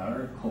in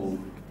our code,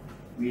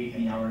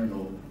 in our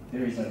law,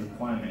 there is a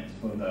requirement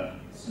for the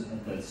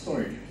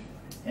storage drift.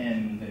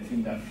 And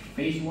in the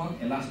phase 1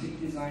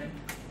 elastic design,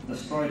 the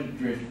storage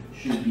drift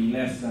should be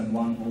less than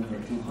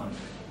 1/200.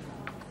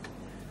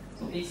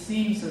 So it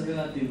seems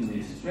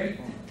relatively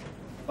strict,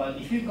 but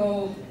if you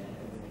go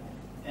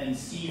and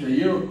see the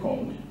Euro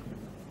code,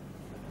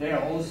 they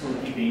are also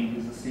giving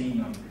you the same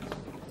numbers.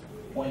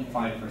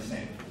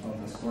 0.5% of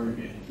the storage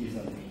drift is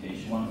a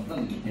limitation, one of the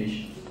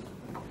limitations.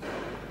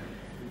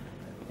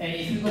 And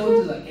if you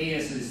go to the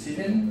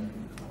AS7,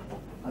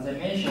 as I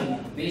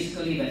mentioned,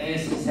 basically the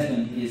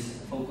AS7 is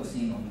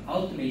focusing on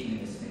ultimate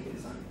limit state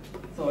design.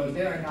 So if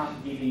they are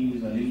not giving you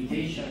the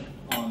limitation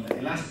on the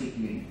elastic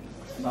limit,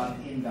 but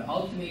in the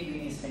ultimate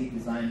limit state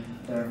design,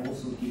 they're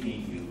also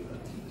giving you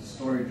the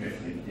storage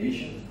drift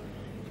limitation.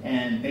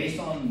 And based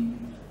on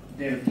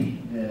the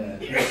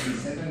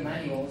AS7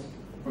 manuals,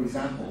 for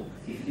example,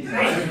 if it is a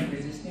very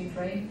resisting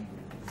frame,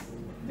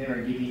 they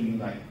are giving you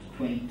like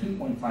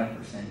 2.5%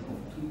 or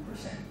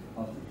 2%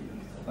 of the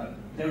limit. But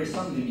there is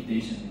some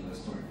limitation in the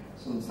story.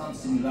 So some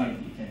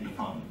similarity can be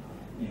found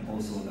in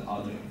also the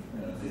other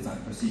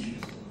design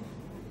procedures.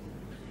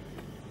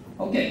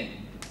 Okay,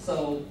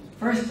 so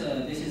first,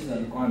 this is the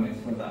requirement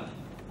for the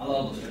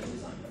allowable stress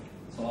design.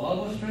 So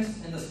allowable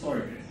stress and the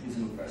storage drift is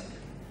requested.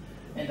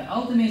 And the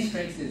ultimate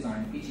stress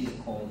design, which is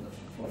called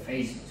for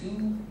phase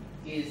 2,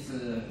 is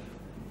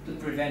to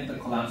prevent the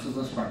collapse of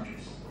the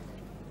structures.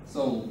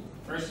 So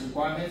first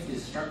requirement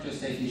is structure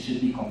safety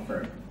should be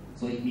confirmed.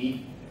 So it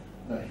means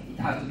it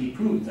has to be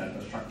proved that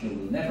the structure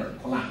will never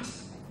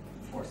collapse.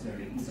 Of course, there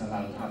is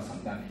allowed to have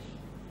some damage.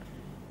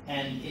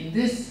 And in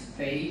this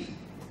phase,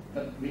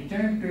 the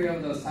return period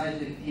of the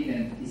seismic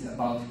event is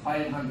about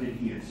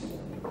 500 years.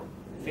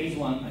 Phase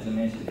 1, as I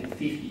mentioned, is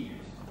 50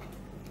 years.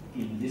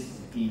 In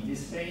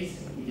this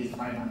phase, it is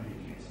 500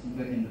 years.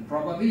 In the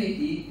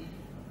probability,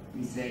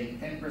 we say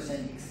 10%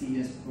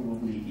 exceedance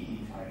probability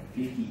in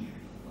 50 years.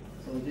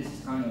 So this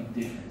is kind of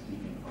difference we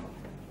can find.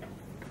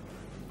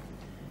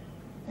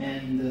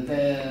 And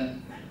the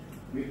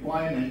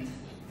requirement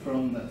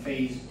from the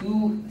phase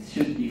 2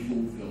 should be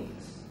fulfilled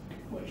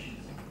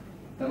equations.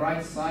 The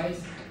right side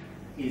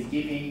is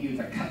giving you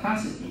the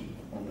capacity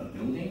of the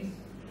buildings,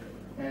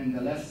 and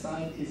the left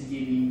side is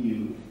giving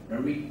you the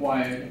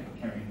required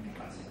carrying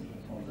capacity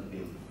of the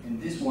building.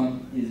 And this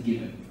one is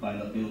given by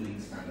the building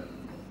standard law.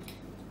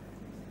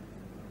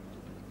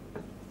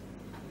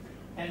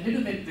 And a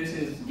little bit, this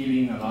is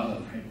giving a lot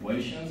of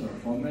equations or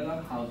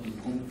formula how to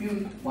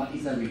compute what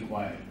is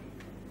required.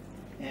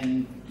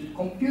 And to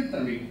compute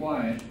the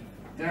required,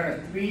 there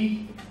are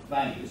 3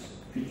 values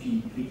which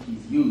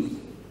is used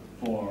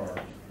for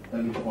the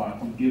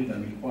compute the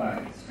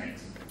required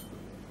strength.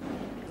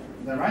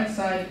 The right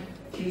side,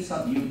 Q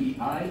sub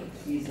UDI,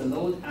 is the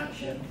load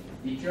action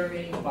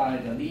determined by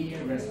the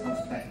linear response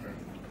spectrum.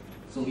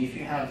 So if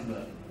you have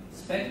the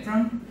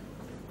spectrum,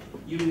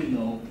 you will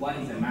know what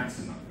is the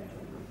maximum.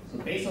 So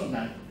based on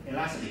that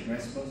elastic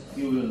response,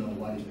 you will know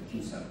what is the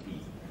Q sub B.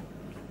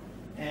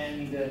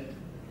 And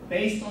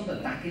based on the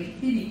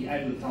ductility,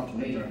 I will talk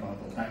later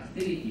about the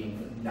ductility of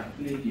the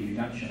ductility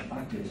reduction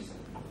factors.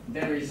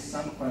 There is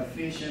some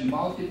coefficient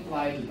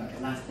multiplied to the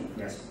elastic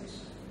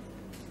response.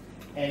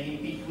 And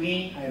in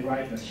between, I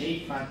write the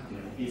shape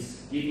factor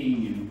is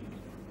giving you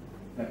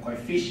the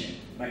coefficient,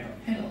 like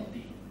a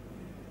penalty.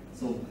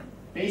 So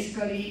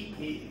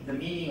basically, the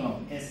meaning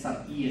of S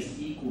sub E is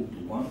equal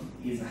to 1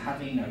 is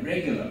having a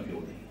regular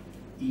building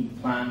in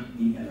plan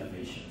in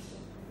elevations.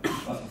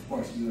 But of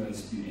course, you are a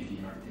student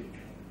in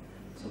architecture,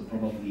 so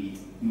probably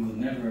you will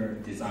never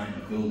design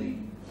a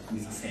building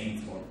with the same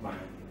floor plan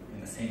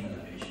and the same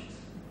elevations.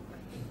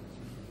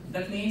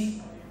 That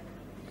means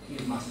you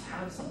must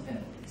have some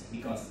penalties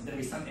because there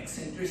is some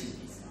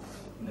eccentricities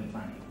in the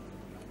planning.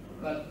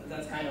 But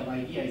that kind of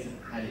idea is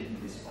added in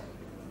this part.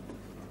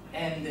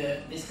 And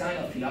this kind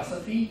of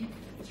philosophy,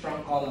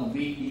 strong column,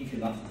 weak beam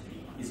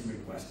philosophy, is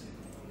requested.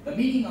 The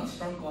meaning of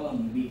strong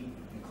column,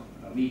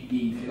 weak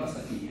beam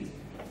philosophy is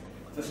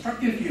the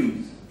structure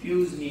fuse.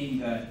 Fuse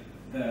means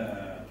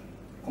the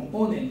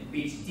component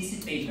which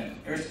dissipates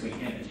the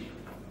earthquake energy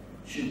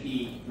should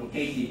be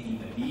located in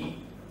the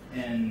beam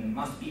and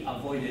must be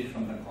avoided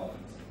from the columns.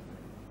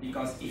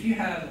 Because if you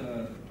have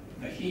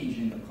the hinge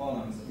in the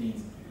columns, it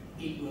means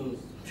it will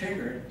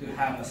trigger to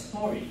have a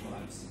story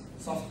collapse,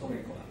 soft story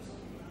collapse.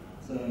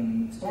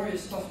 So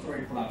soft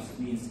story collapse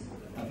means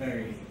a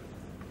very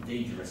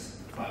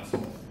dangerous collapse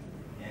mode.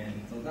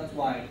 And so that's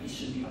why it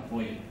should be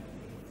avoided.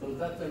 So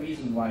that's the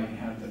reason why we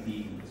have the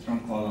beam, strong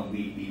column,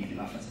 weak beam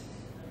philosophy.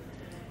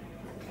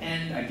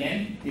 And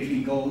again, if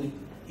we go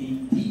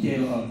in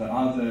detail of the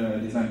other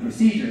design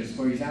procedures,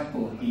 for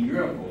example, in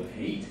Eurocode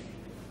 8,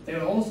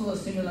 there are also a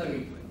similar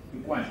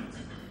requirement.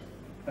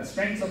 The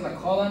strength of the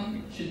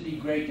column should be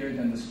greater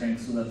than the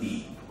strength of the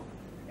beam.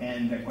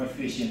 And the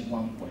coefficient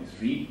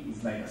 1.3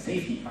 is like a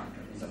safety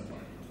factor is applied.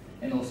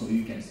 And also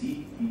you can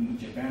see in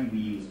Japan we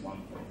use 1.4.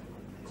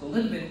 So a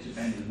little bit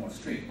Japan is more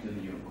strict than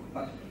Eurocode,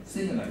 but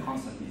similar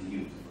concept is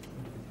used.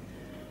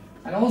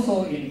 And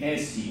also in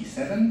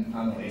ASC7,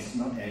 not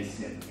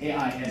ASC7,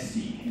 AISC,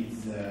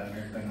 it's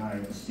American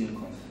Iron Steel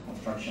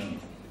Construction,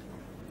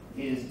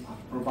 is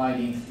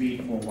providing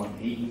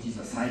 3418, which is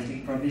a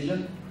seismic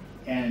provision.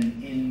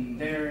 And in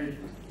their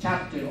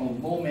chapter of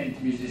moment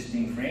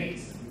resisting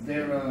frames,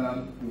 there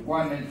are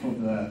requirement for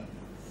the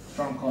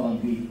strong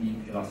column weak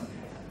beam philosophy.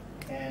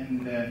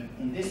 And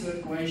in these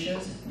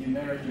equations,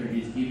 numerator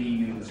is giving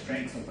you the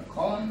strength of the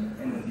column,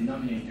 and the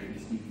denominator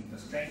is giving the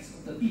strength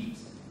of the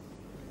beams.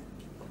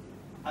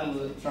 I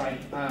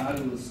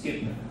will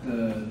skip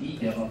the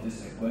detail of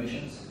these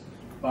equations,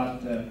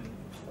 but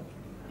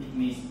it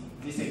means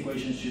this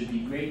equation should be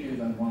greater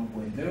than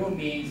 1.0,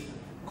 means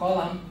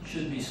column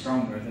should be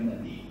stronger than the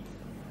beam.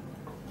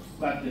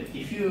 But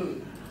if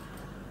you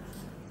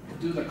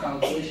do the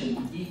calculation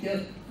in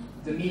detail,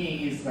 the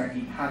meaning is like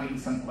having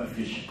some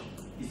coefficient.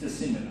 It's a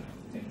similar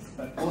things.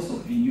 But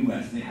also in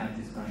US, they have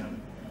this kind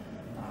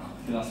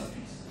of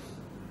philosophies.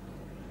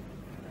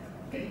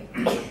 Okay.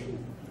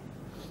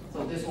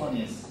 So this one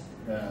is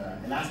the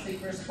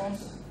elastic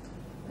response,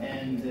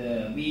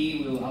 and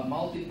we will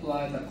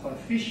multiply the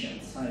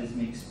coefficient,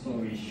 seismic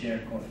story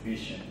share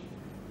coefficient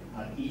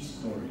at each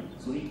story.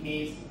 So it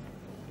means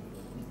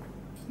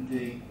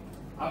the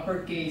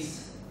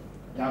uppercase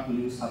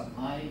W sub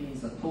I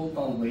means the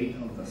total weight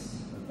of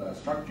the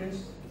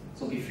structures.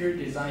 So if you're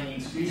designing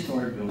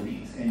 3-story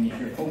buildings and if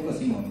you're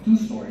focusing on 2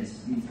 stories,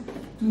 means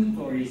 2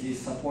 stories is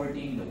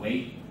supporting the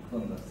weight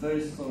from the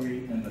 3rd story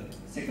and the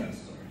 2nd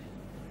story.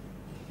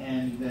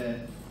 And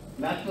the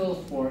lateral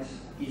force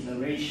is a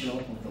ratio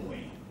of the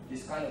weight.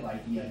 This kind of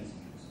idea is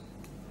used.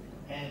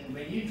 And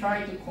when you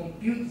try to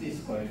compute this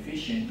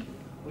coefficient,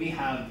 we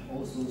have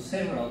also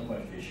several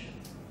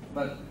coefficients.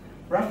 But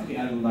roughly,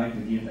 I would like to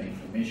give the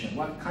information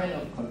what kind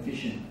of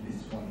coefficient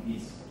this one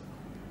is.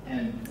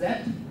 And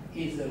that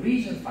is the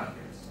region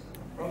factors.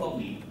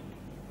 Probably,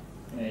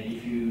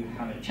 if you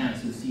have a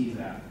chance to see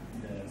the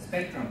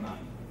spectrum map,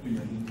 in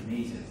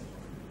Indonesia.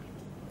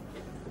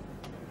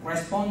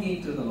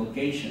 Corresponding to the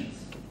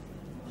locations,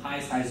 high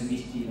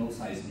seismicity, low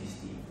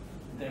seismicity,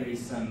 there is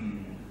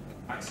some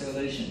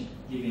acceleration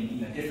given in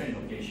the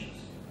different locations.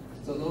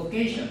 So the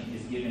location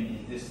is given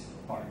in this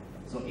part.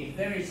 So if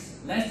there is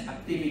less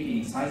activity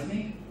in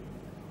seismic,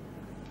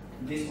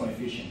 this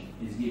coefficient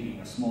is giving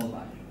a small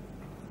value.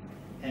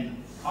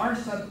 And R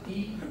sub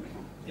T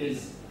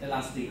is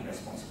elastic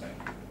response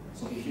spectrum.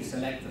 So if you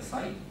select the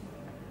site,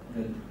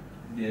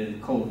 the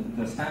code,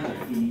 the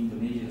standard in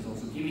Indonesia is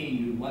also giving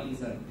you what is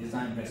the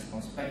design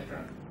response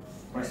spectrum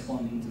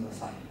corresponding to the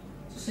site.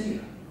 So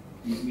similar,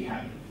 we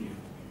have it here.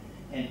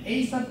 And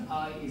A sub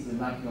I is the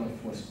lateral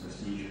force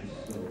procedure.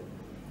 So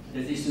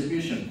the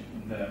distribution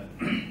in the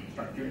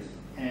structures,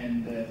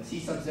 and C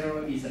sub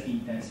 0 is the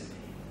intensity.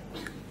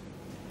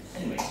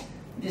 Anyway,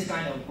 this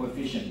kind of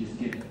coefficient is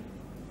given.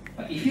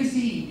 But if you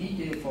see in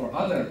detail for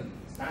other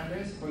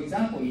standards, for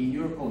example, in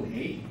Eurocode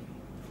 8,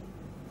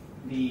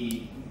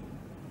 the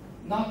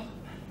not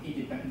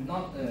independent,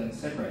 not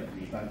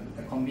separately, but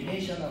the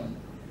combination of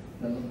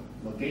the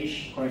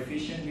location,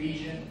 coefficient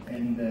region,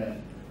 and the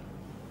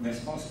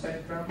response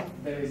spectrum,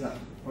 there is a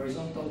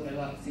horizontal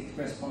elastic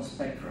response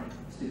spectrum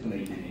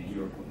stipulated in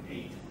Eurocode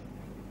 8.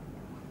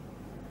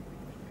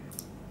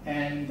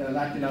 And the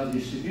lateral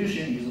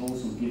distribution is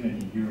also given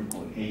in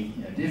Eurocode 8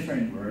 in a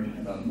different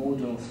word, the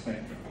modal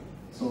spectrum.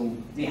 So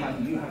you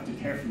have to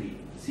carefully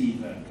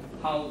see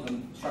how the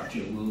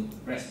structure will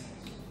respond.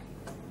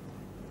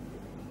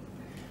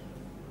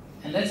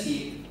 And let's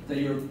see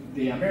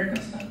the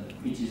American standard,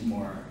 which is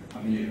more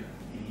familiar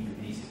in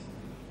Indonesia.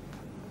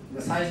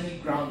 The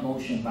seismic ground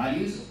motion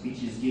values,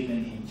 which is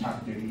given in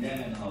chapter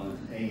 11 of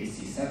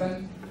ASC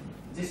 7,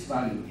 this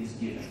value is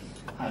given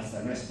as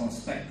a response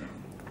spectrum.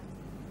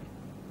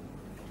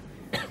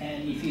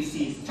 And if you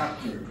see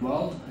chapter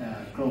 12,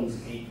 clause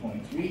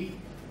 8.3,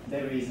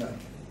 there is a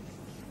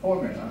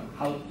formula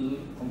how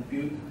to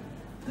compute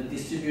the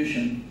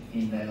distribution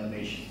in the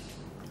elevations.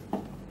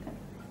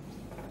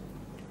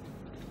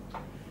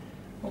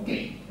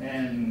 Okay,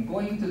 and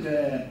going to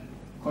the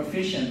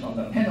coefficient of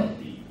the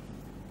penalty,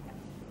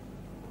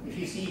 if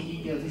you see in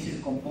detail, this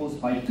is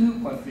composed by two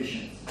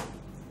coefficients.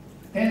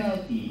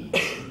 Penalty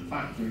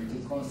factor to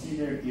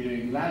consider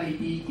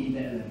irregularity in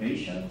the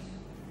elevations,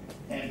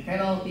 and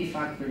penalty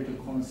factor to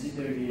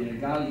consider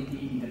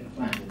irregularity in the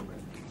plan.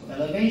 So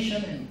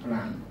elevation and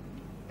plan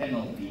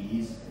penalty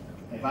is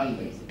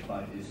evaluated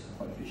by this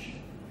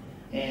coefficient.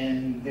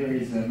 And there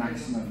is a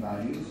maximum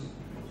values.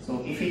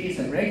 So if it is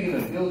a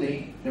regular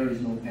building, there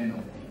is no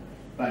penalty.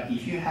 But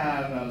if you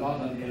have a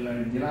lot of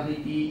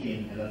irregularity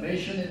in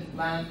elevation and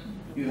plan,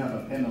 you have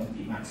a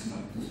penalty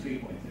maximum to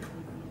 3.0.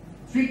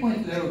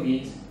 3.0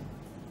 means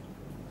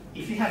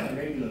if you have a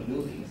regular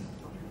buildings,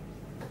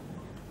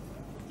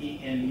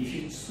 and if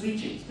you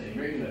switch it to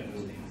irregular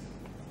buildings,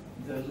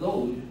 the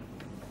load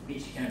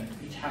which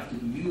have to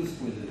be used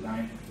for the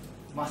design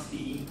must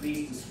be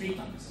increased to 3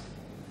 times.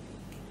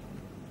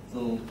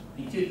 So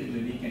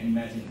intuitively, we can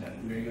imagine that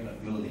irregular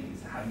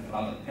buildings having a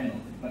lot of penalty,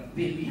 but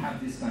we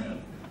have this kind of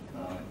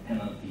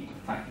penalty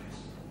factors.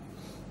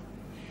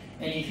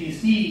 And if you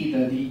see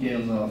the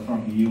details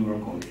from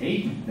Eurocode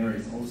 8, there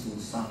is also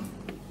some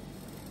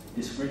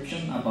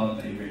description about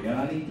the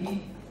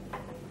irregularity,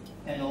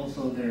 and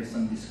also there is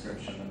some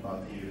description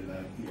about the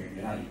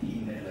irregularity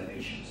in the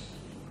elevations.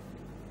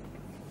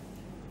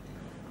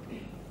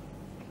 Okay.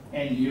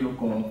 And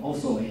Eurocode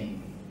also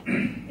in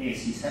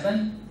ASC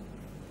 7,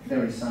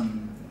 there is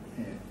some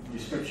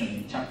description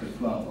in chapter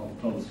 12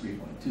 of clause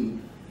 3.2,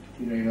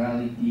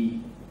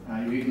 irregularity,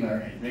 irregular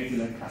and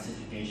regular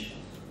classifications.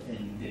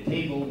 And the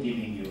table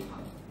giving you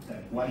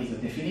what is the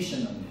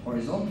definition of the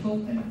horizontal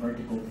and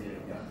vertical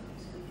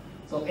irregularities.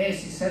 So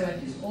ASC 7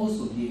 is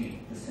also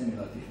giving the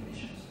similar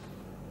definitions.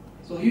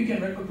 So you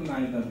can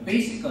recognize that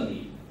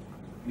basically,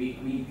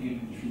 if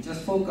you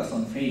just focus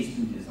on phase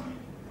 2 design,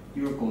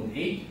 Eurocode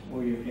 8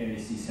 or your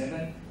ASC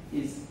 7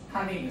 is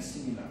having a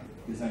similar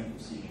design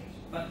procedures.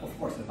 But of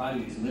course, the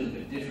value is a little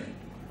bit different.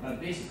 But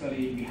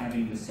basically, we're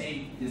having the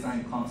same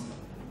design concept.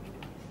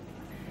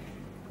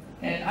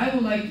 And I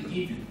would like to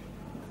give you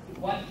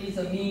what is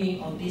the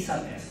meaning of D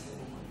sub S.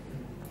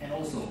 And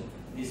also,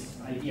 this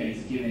idea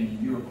is given in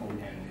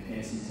Eurocode and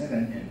ASC 7.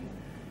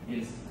 And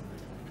is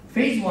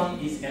phase 1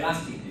 is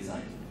elastic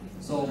design.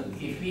 So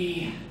if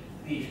the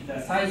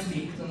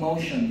seismic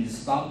motion is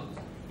stopped,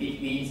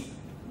 it means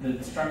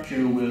the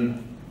structure will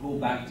go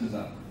back to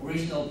the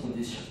original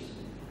position.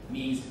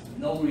 Means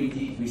no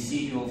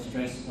residual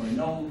stress or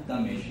no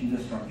damage in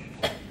the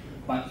structure.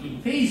 But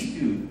in phase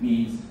 2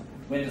 means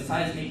when the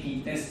seismic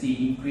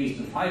intensity increased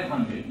to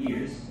 500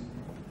 years,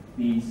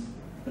 means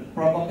the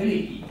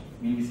probability,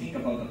 when you think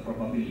about the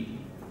probability,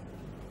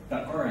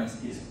 the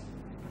occurrence is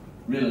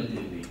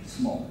relatively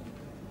small.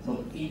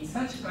 So in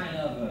such kind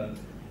of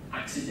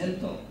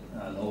accidental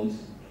loads,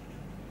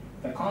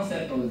 the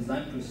concept of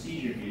design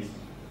procedure is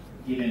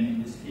given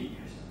in these figures.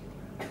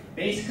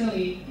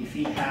 Basically, if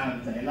we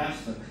have the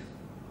elastic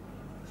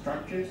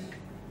structures,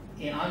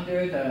 and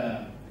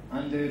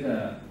under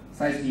the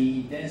seismic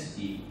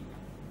intensity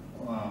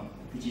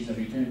which is a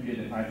return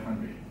period of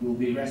 500, will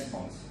be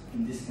response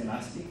in this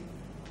elastic.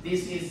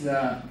 This is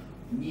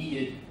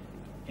needed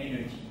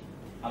energy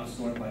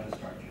absorbed by the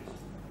structures.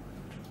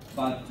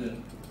 But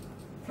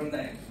from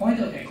the point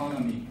of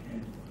economy,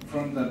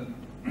 from the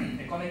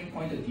economic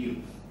point of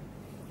view,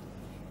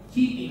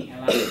 keeping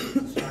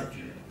elastic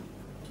structure,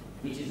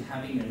 which is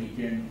having a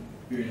return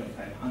period of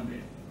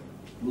 500,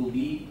 will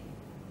be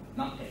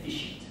not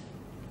efficient,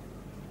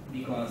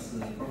 because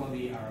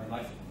probably our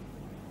life,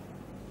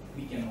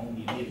 we can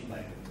only live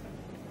like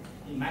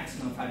in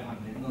maximum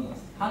 500, no,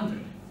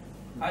 100.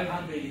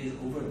 500 is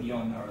over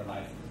beyond our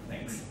life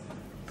length.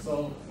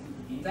 So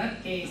in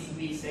that case,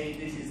 we say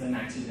this is an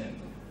accident.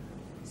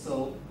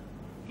 So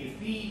if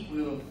we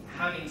will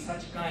having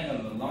such kind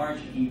of a large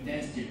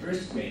intensity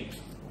earthquake,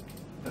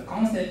 the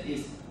concept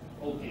is,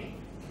 okay,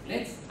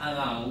 let's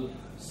allow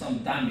some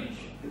damage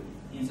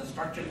in the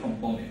structural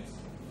components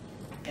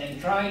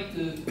and try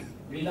to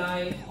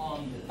rely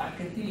on the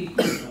ductility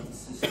of the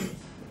systems.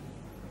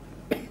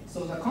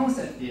 So the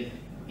concept is,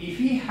 if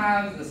we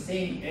have the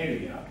same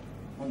area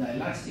on the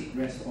elastic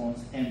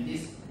response and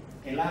this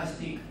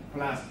elastic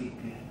plastic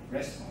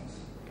response,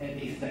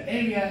 and if the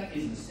area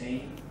is the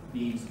same,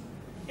 means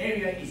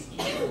area is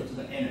equal to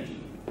the energy.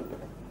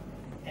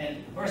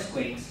 And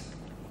earthquakes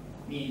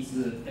means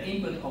the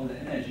input of the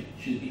energy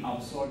should be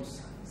absorbed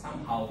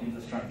somehow in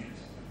the structures.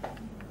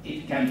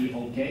 It can be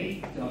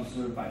okay to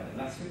absorb by the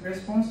elastic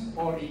response,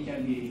 or it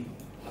can be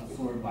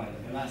absorbed by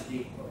the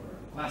elastic or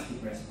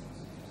plastic response.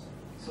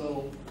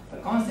 So the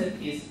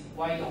concept is,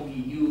 why don't we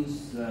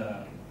use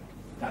the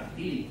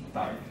ductility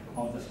part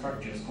of the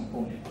structure's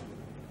component?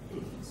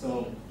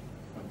 So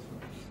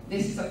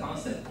this is the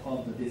concept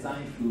of the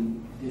design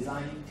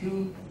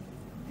to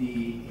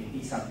the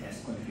D sub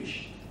S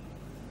coefficient.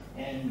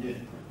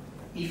 And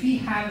if we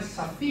have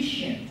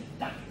sufficient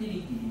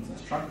ductility in the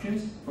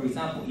structures, for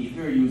example, if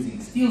we're using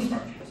steel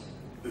structures,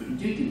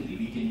 intuitively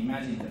we can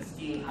imagine that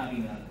steel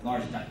having a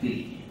large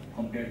ductility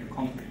compared to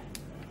concrete.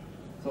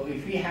 So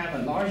if we have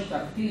a large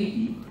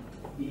ductility,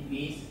 it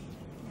means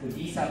the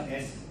D sub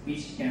S,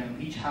 which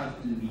has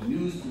to be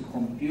used to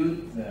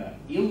compute the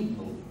yield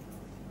load,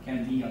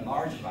 can be a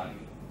large value.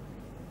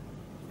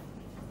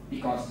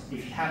 Because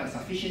if you have a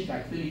sufficient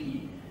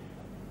ductility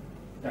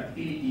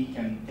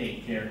can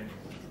take care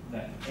of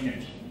the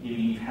energy, even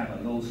if you have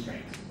a low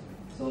strength.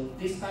 So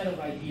this kind of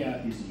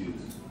idea is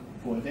used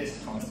for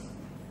this concept.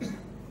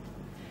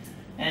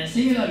 And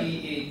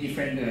similarly, a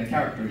different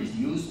character is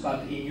used,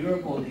 but in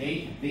Eurocode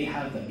 8, they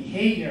have the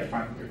behavior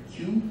factor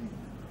Q,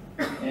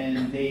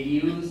 and they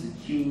use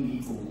Q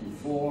equal to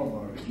 4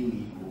 or Q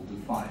equal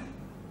to 5.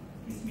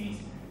 This means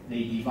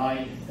they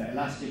divide the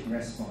elastic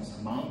response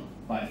amount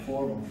by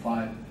 4 or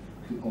 5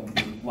 to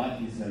compute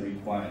what is the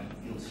required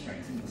yield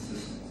strength in the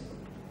systems.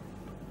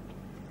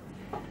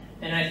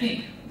 And I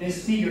think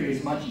this figure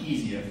is much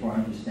easier for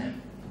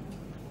understanding.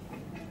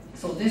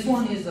 So this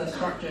one is the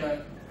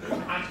structure,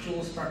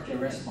 actual structure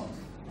response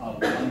of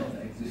one of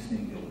the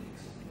existing buildings.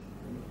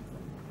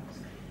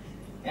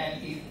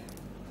 And if,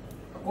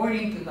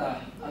 according to the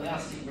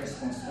elastic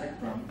response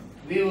spectrum,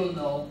 we will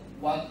know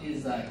what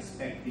is the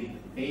expected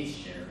phase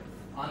share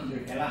under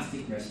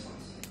elastic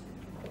response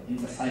in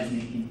the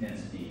seismic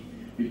intensity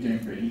return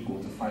period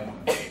equal to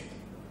 500.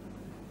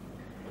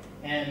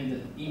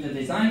 And in the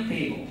design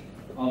table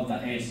of the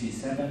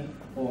ASC7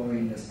 or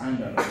in the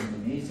standard of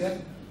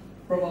Indonesia,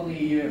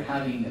 probably you're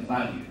having the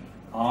value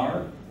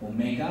R,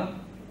 omega,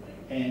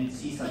 and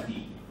C sub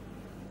D.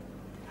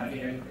 Have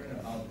you ever heard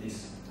about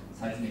this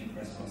seismic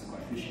response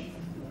coefficient?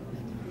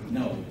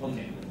 No,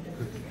 okay.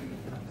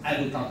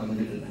 I will talk a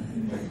little bit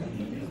more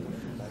detail.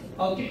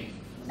 Okay,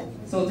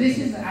 so this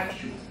is the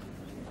actual.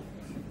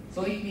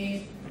 So it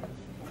means,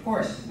 of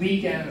course,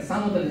 we can,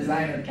 some of the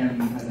designer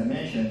can, as I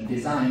mentioned,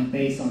 design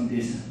based on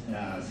this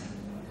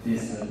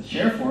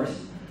shear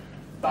force,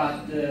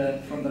 but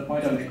from the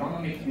point of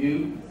economic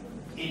view,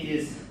 it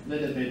is a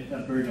little bit a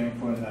burden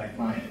for the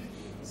client.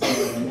 So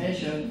as I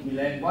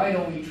mentioned, why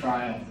don't we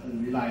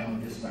rely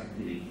on this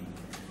ductility?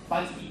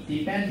 But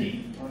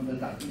depending on the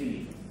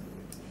ductility.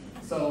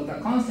 So the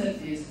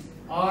concept is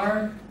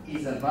R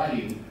is a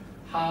value,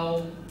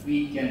 how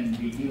we can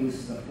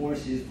reduce the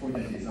forces for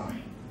the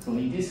design. So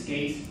in this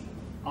case,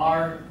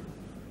 R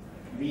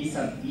V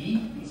sub E,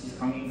 which is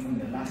coming from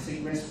the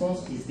elastic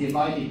response, is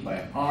divided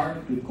by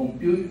R to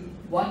compute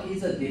what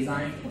is the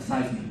design for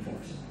seismic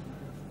force.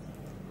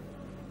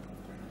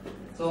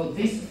 So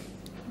this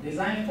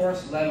design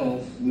force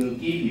levels will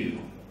give you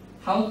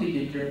how to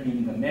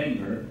determine the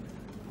member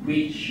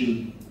which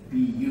should be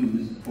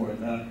used for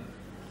the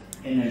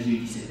energy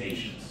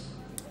dissipations.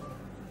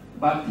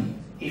 But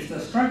if the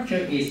structure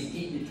is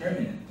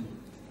indeterminate,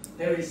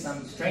 there is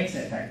some strength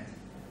effect.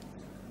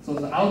 So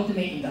in the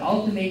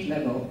ultimate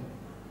level,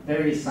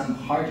 there is some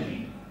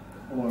hardening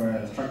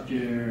or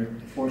structure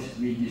force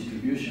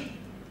redistribution.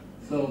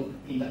 So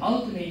in the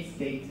ultimate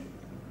state,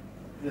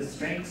 the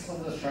strength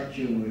of the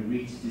structure will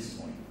reach this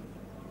point.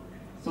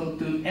 So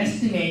to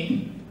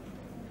estimate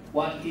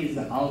what is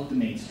the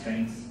ultimate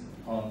strength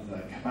of the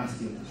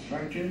capacity of the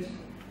structures,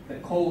 the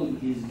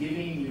code is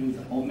giving you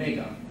the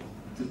omega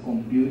to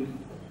compute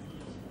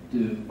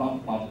to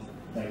bump up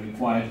the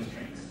required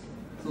strength.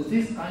 So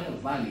these kind of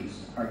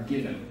values are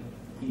given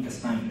in the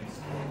standards.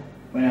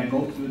 When I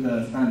go through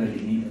the standard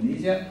in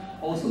Indonesia,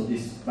 also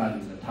these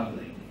values are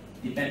tabulated,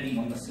 depending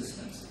on the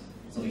systems.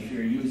 So if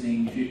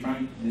you're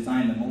trying to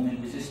design a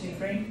moment resisting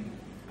frame,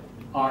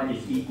 R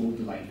is equal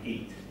to like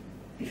 8.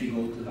 If you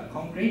go to the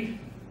concrete,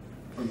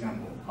 for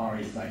example, R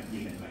is like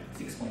given like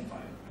 6.5.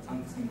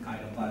 Some kind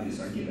of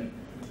values are given.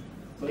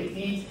 So it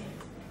means,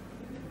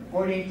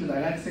 according to the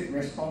elastic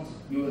response,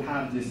 you will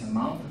have this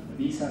amount,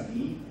 V sub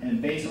E,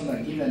 and based on the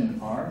given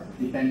R,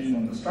 depending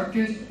on the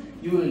structures,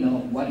 you will know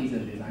what is the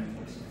design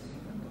forces.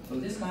 So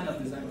this kind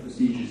of design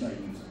procedures are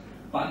used.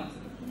 But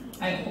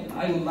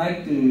I would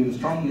like to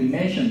strongly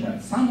mention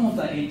that some of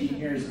the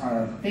engineers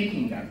are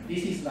thinking that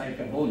this is like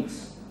a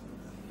bonus.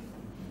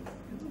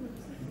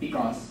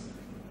 Because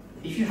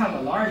if you have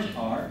a large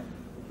R,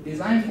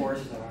 design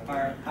force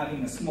are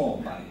having a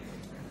small value.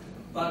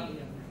 But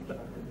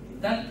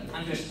that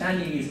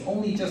understanding is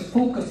only just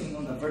focusing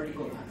on the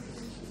vertical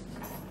axis.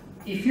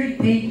 If you're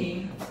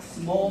taking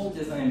small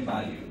design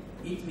value,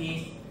 it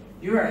means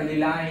you are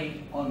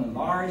relying on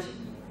large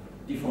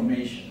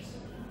deformations.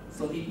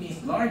 So it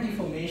means large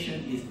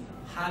deformation is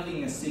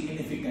having a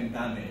significant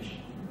damage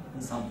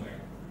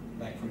somewhere.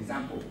 Like for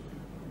example,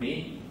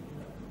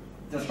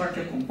 the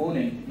structure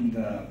component in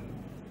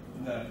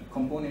the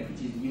component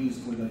which is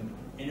used for the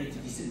energy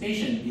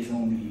dissipation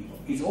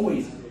is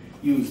always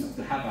used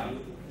to have a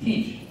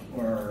hinge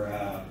or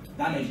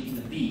damage in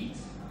the beams.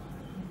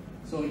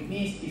 So it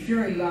means if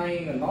you're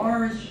relying on a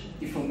large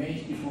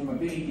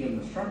deformability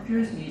of the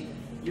structures, means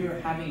you're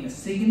having a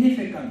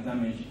significant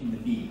damage in the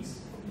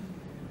beams.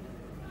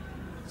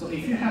 So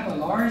if you have a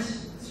large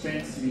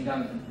strength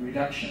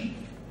reduction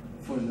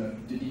to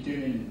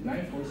determine the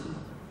design forces,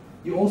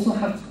 you also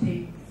have to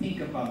think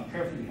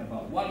carefully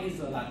about what is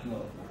the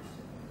lateral force,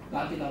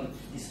 lateral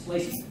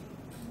displacement,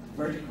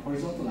 vertical,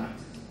 horizontal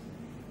axis.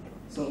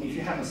 So if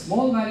you have a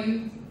small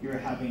value, you're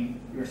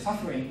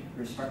suffering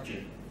your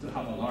structure to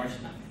have a large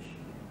damage,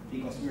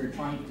 because we're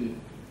trying to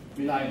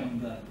rely on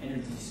the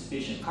energy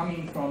dissipation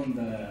coming from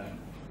the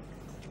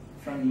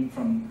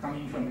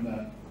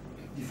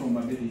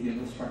deformability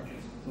of the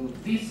structures. So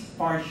this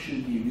part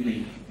should be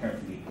really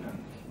carefully done.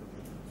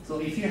 So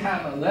if you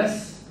have a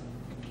less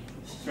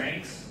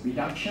strength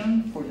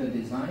reduction for the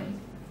design,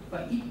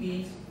 but it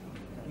means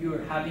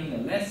you're having a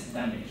less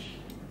damage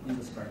in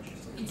the structure.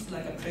 So it's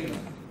like a trade-off.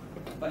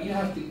 But you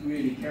have to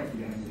really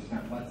carefully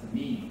understand what's the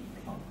meaning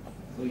of it.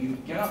 So you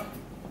cannot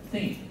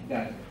think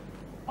that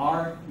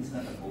R is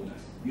not a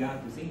bonus. You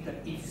have to think that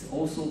it's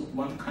also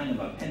one kind of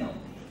a penalty.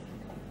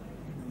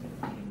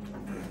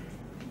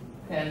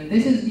 And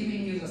this is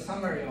giving you the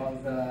summary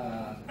of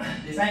the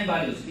design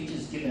values which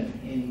is given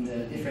in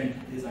the different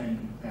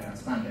design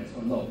standards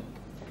or law.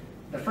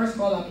 The first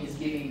column is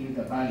giving you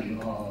the value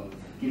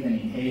given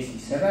in ASC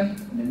 7.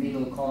 And the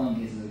middle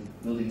column is the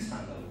building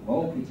standard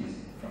law, which is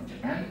from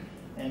Japan,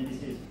 and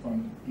this is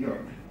from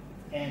Europe.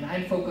 And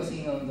I'm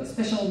focusing on the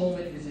special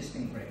moment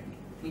resisting frame,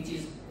 which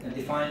is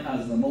defined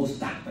as the most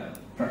ductile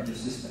structure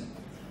system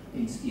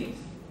in steels.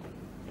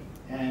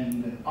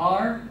 And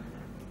R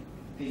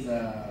is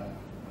a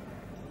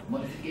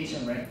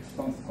modification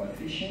response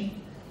coefficient.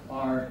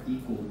 R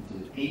equal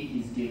to 8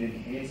 is given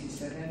in ASC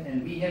 7,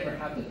 and we never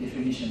have the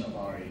definition of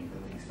R in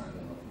building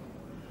standard law.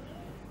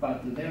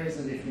 But there is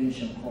a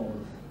definition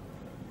called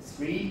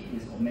 3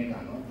 is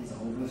omega naught, is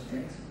over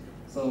strength.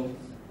 So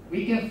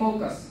we can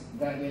focus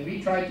that when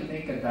we try to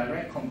make a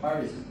direct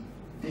comparison,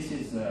 this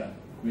is a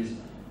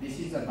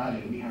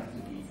value we have to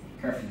be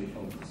carefully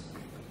focused.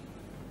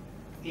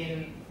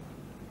 In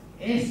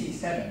ASC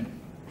 7,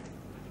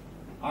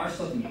 R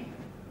sub mu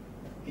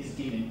is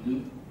given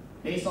to,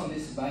 based on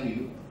this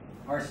value,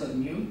 R sub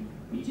mu,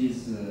 which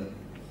is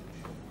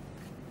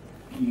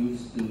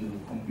used to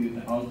compute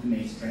the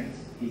ultimate strength,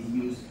 is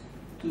used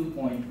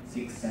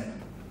 2.67.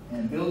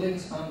 And building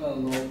standard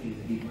law is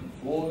given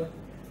 4,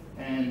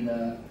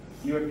 and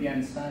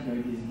European standard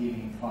is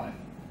giving 5.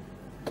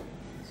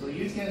 So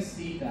you can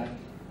see that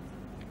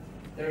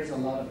there is a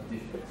lot of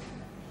difference.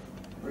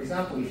 For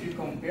example, if you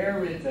compare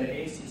with the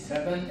AC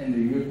 7 and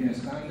the European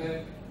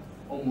standard,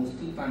 almost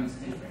 2 times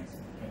difference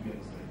can be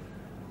observed.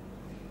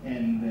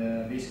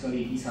 And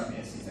basically, E sub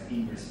S is the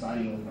inverse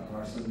value of the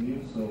R sub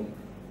mu, so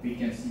we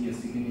can see a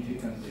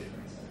significant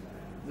difference.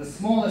 The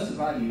smallest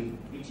value,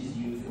 which is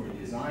used for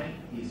design,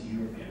 is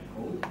European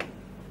code.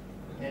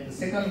 And the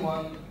second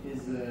one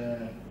is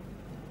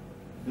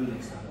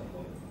building standard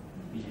law,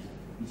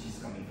 which is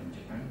coming from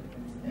Japan.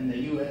 And the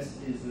US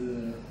is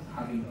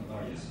having the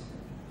largest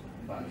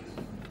values.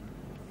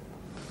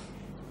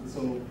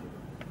 So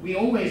we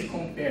always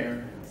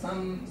compare,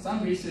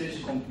 some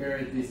research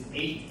compare this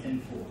 8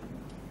 and 4.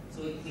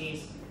 So it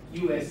means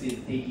US is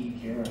taking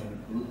care of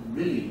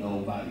really low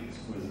values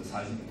for the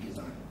seismic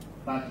design.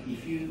 But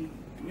if you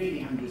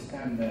really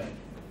understand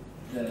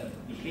the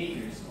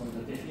behaviors or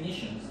the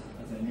definitions,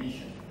 as I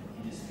mentioned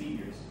in these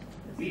figures,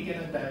 we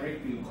cannot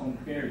directly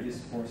compare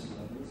these force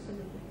levels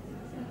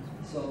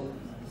So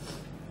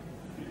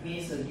it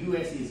means the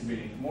US is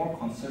really more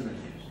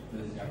conservative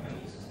with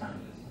Japanese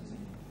standards.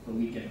 So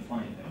we can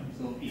find them.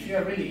 So if you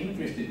are really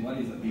interested what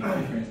is the big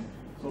difference,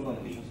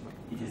 probably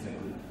it is a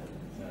good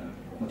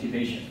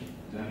motivation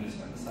to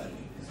understand the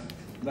seismic design.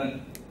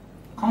 But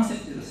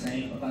concept is the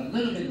same, but a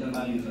little bit the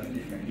values are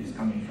different. It's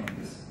coming from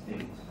this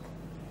table.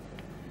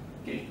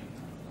 Okay.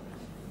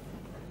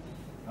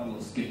 I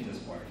will skip this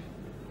part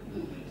a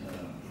little bit,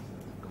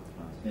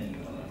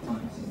 spending a lot of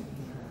time. So.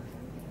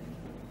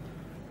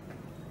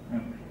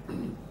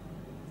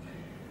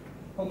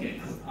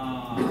 Okay.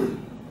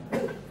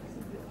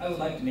 I would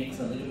like to make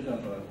a little bit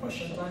of a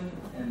question time,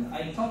 and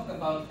I talked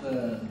about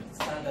the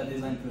standard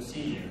design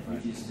procedure,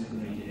 which is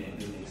stipulated in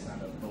building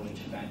standard law in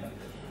Japan.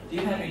 Do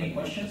you have any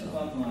questions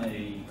about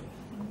my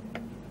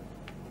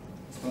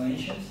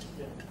explanations?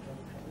 Yeah.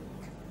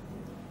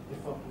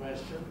 Before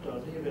question,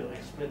 Tony will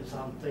explain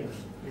something.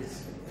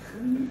 Please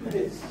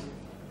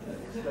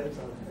explain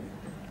something.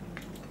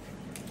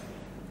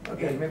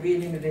 Okay, maybe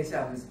in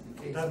Indonesia.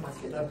 Kita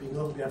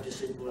bingung biar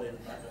disimpulin.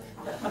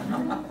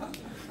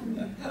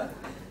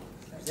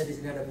 Harusnya di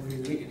sini ada Bu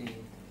Lili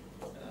ini,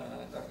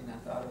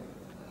 koordinator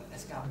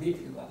SKB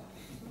gitu Pak.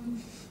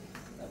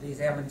 Tapi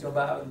saya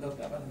mencoba untuk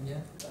apa namanya?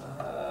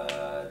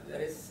 There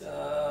is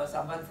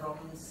someone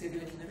from civil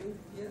engineering,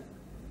 yeah?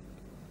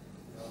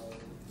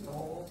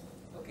 No,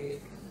 oke.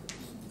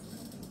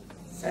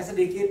 Saya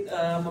sedikit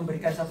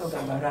memberikan satu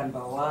gambaran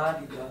bahwa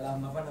di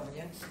dalam apa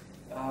namanya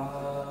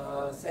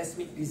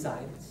seismic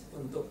design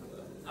untuk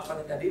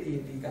apa tadi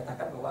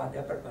dikatakan bahwa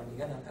ada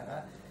perbandingan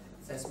antara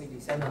seismic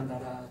design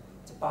antara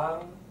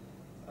Jepang,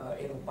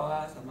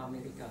 Eropa sama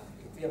Amerika.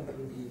 Itu yang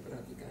perlu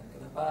diperhatikan.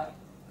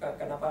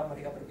 Kenapa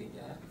mereka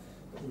berbeda?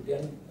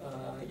 Kemudian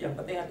yang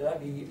penting adalah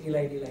di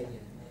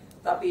nilai-nilainya.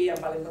 Tapi yang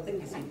paling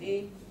penting di sini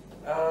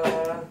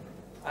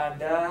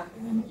ada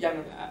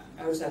yang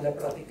harus Anda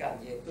perhatikan,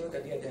 yaitu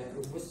tadi ada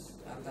rumus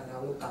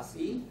antara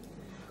lokasi,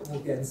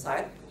 kemudian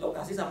site.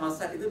 Lokasi sama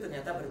site itu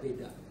ternyata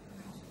berbeda.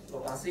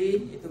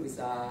 Lokasi itu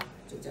bisa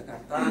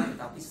Yogyakarta,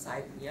 tapi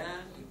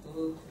site-nya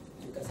itu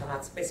juga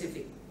sangat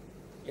spesifik,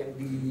 yang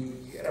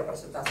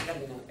direpresentasikan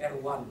dengan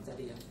R1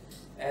 tadi ya,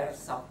 R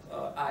sub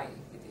I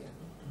gitu ya.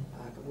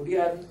 Nah,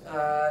 kemudian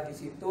di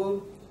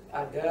situ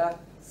ada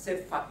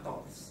shape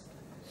factors.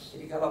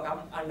 Jadi kalau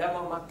Anda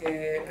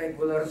memakai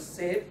regular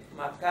shape,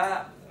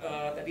 maka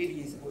tadi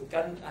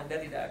disebutkan Anda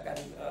tidak akan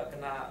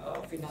kena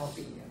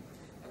penalty ya.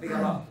 Tapi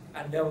kalau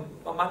Anda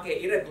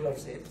memakai irregular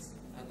shapes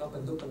atau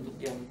bentuk-bentuk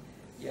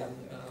yang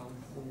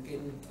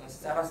mungkin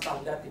secara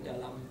standar di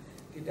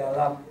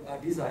dalam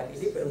desain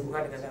ini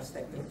berhubungan dengan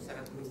arsitektur,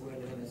 sangat berhubungan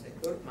dengan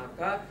arsitektur,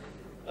 maka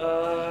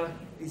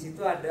di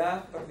situ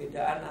ada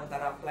perbedaan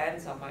antara plan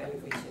sama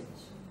elevation.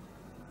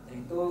 Nah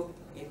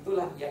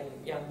itulah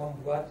yang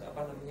membuat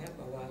apa namanya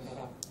bahwa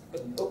antara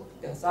bentuk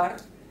dasar,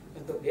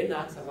 bentuk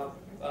denah sama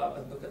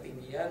bentuk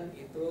ketinggian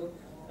itu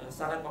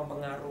sangat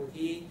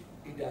mempengaruhi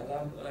di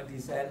dalam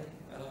desain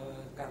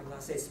karena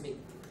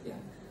seismik. Ya.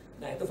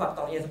 Nah itu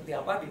faktornya seperti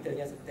apa,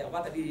 detailnya seperti apa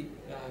tadi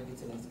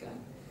dijelaskan.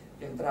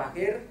 Yang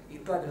terakhir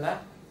itu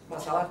adalah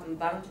masalah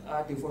tentang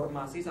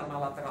deformasi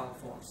sama lateral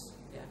force.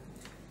 Ya.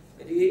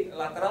 Jadi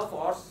lateral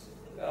force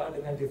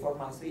dengan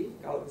deformasi,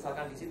 kalau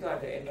misalkan di situ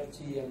ada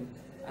energi yang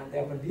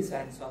Anda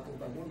mendesain suatu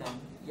bangunan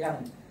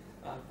yang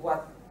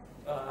kuat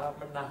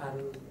menahan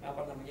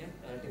apa namanya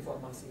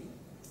deformasi,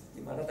 di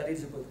mana tadi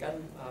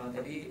disebutkan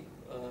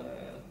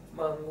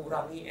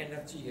mengurangi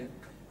energi ya.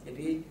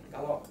 Jadi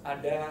kalau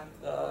ada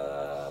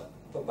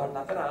beban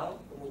lateral,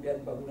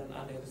 kemudian bangunan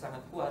Anda itu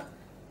sangat kuat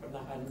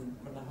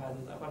menahan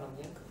apa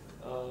namanya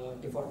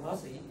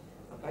deformasi,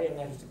 maka yang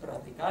harus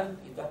diperhatikan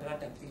itu adalah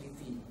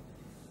ductility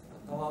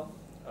atau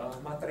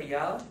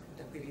material.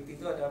 Ductility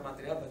itu adalah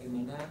material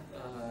bagaimana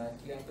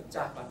dia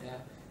pecah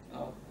pada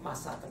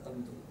massa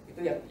tertentu.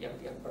 Itu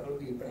yang perlu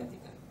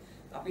diperhatikan.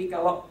 Tapi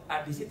kalau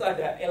di situ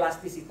ada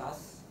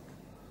elastisitas,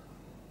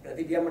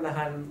 berarti dia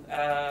menahan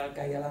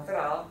gaya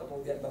lateral,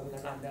 kemudian bangunan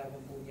Anda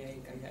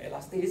mempunyai gaya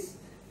elastis,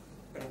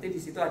 berarti di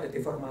situ ada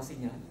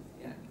deformasinya.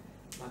 Ya.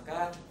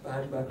 Maka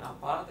bahan-bahan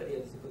apa tadi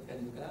yang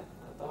disebutkan juga,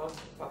 atau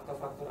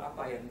faktor-faktor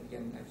apa yang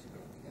harus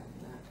diperhatikan.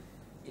 Nah,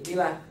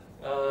 inilah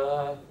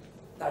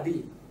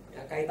tadi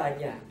ya,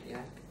 kaitannya.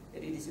 Ya.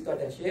 Jadi di situ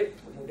ada shape,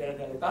 kemudian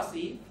ada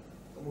lokasi,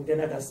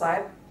 kemudian ada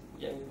site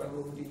yang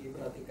perlu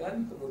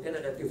diperhatikan, kemudian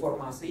ada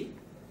deformasi.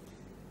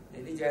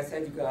 Jadi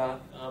saya juga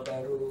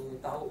baru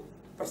tahu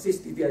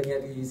persis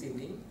detailnya di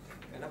sini,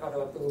 karena pada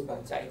waktu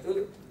baca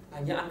itu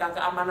hanya angka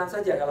keamanan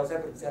saja kalau saya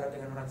berbicara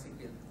dengan orang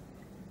sipil.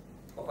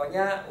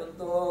 Pokoknya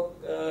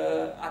untuk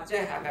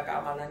Aceh angka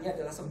keamanannya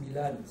adalah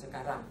 9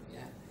 sekarang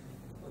ya.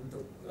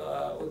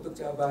 Untuk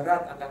Jawa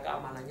Barat angka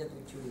keamanannya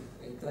 7.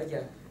 Ya, itu aja.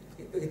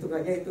 Itu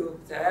hitungannya itu.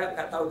 Saya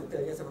nggak tahu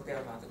detailnya seperti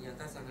apa.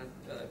 Ternyata sangat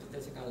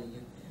detail sekali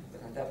ya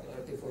terhadap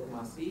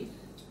deformasi,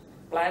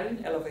 plan,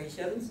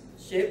 elevation,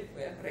 shape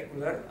ya,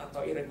 regular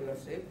atau irregular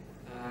shape.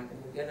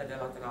 Kemudian ada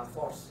lateral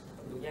force.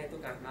 Tentunya itu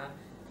karena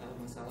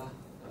masalah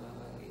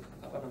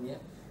apa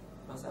namanya?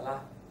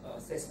 Masalah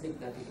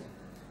seismik tadi ya.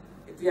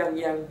 Itu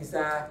yang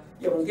bisa,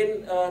 ya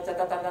mungkin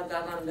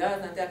catatan-catatan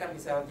Anda nanti akan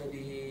bisa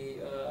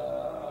menjadi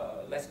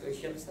last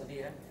questions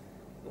tadi ya.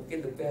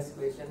 Mungkin the best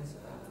questions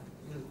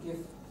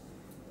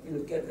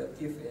you'll get the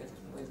gift ya,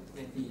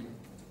 maybe.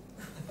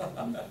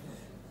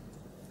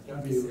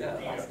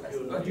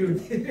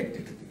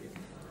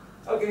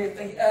 Oke,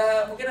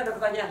 mungkin ada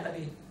pertanyaan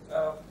tadi,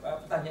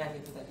 pertanyaan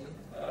itu tadi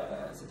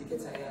sedikit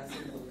saya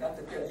simpulkan,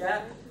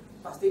 tentunya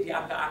pasti di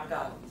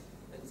angka-angka,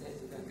 dan saya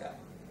juga agak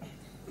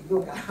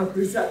bingung kalau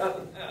bisa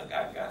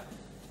angka-angka.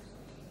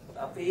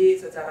 Tapi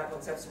secara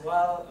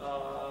konseptual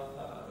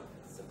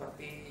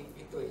seperti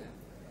itu ya,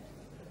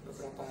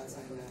 beberapa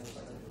saya.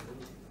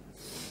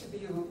 Tapi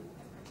you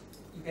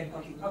can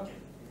continue. Okay.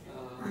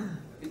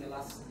 In the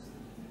last.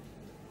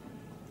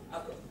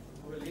 Aku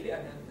boleh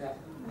ada.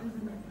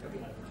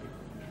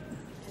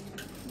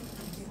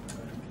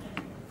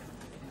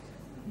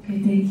 Okay,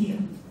 thank you.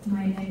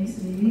 My name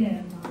is Lily.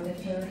 I'm a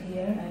lecturer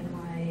here, and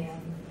my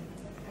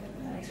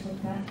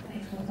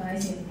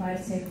expertise in fire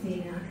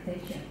safety and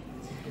architecture.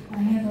 I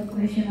have a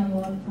question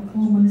about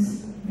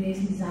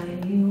performance-based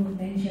design. You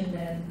mentioned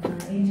that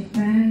in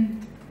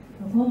Japan,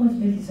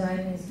 performance-based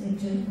design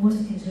was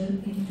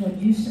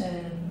introduced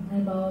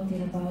about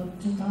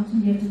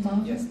 2000, year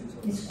 2000. Yes.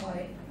 It's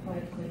quite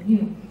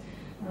new.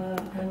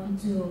 I want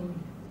to,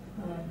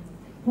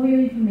 for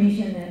your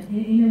information, that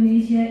in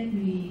Indonesia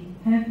we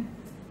have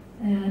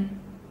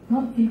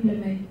not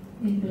implement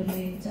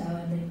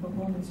the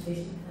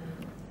performance-based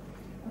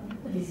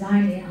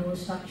design in our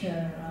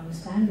structure, our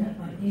standard,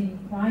 but in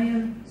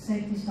prior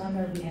safety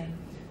standard we have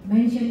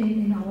mentioned it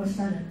in our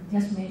standard,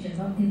 just mentioned,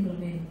 not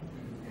implement.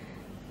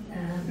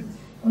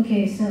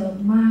 Okay, so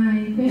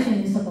my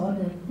question is about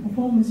the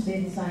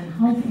performance-based design.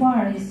 How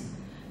far is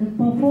the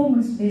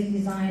performance-based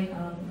design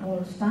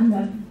or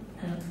standard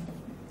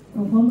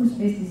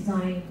performance-based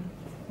design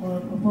or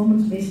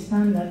performance-based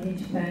standard in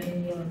Japan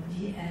in your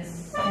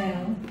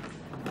GSL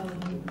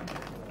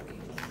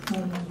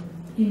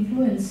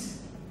influence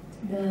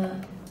the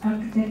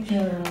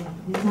architecture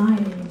design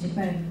in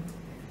Japan,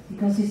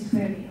 because it's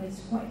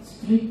quite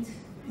strict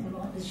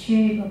about the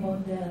shape,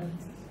 about the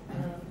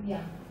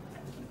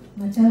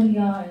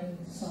material and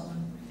so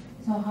on.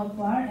 So how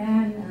far?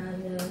 And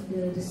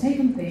the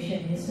second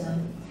question is,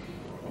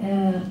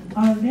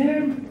 are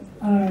there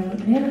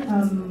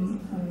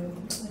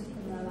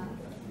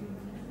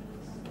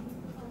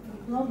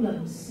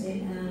problems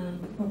in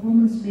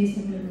performance-based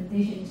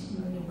implementations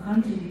in your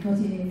country? Because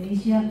in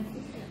Indonesia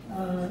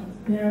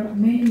there are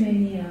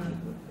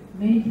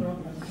many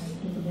problems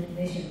in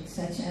implementation,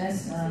 such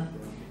as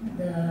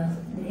the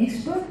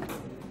expert.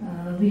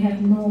 We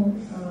have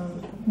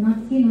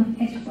not enough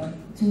expert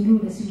to do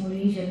the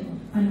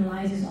simulation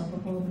analysis or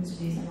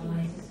performance-based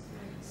analysis,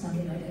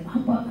 something like that.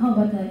 How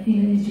about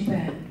in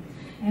Japan?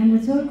 And the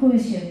third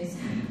question is,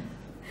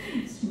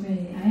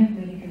 I have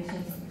many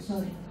questions.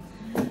 Sorry.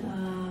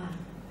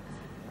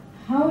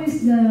 How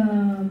is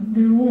the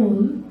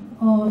role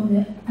of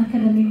the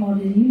academic or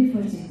the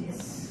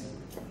universities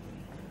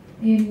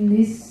in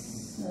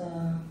this,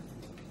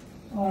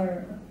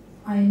 or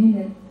I mean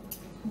that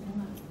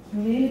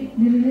the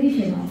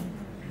relation of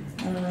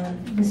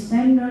the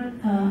standard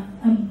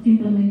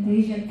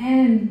implementation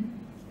and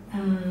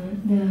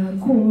the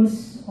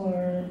course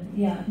or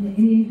the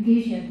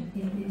education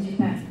in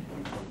Japan,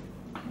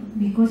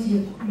 because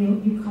you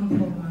come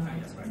from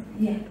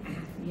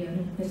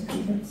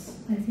university.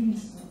 I think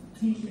so.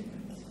 Thank you.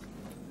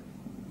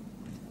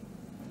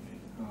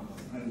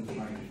 I will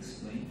try to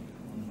explain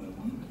one by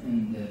one.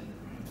 And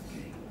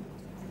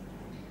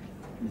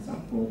for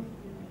example,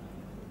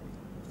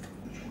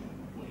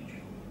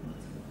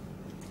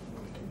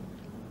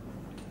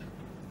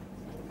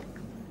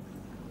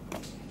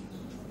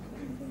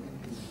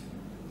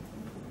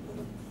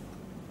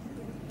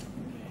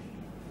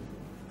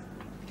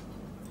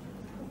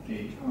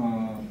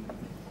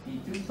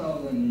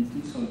 in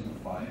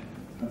 2005,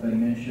 as I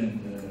mentioned,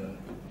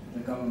 the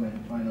government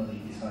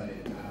finally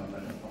decided to have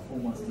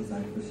performance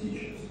design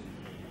procedures.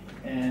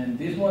 And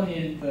this one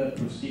is the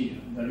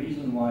procedure. The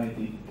reason why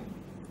they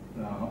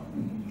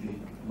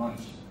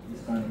launched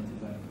this kind of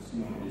design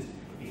procedure is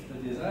if the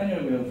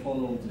designer will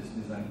follow this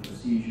design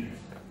procedures,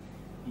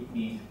 it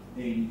means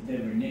they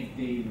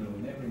will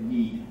never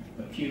need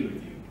a peer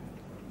review.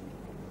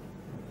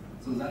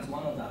 So that's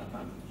one of the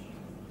advantages.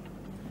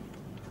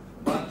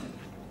 But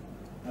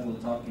I will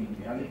talk in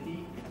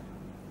reality.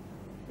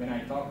 When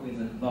I talk with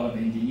a lot of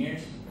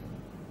engineers,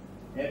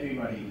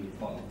 everybody will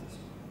follow this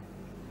one,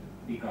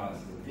 because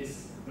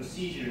this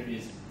procedure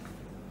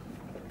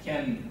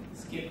can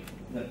skip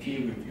the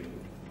peer review.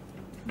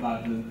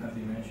 But as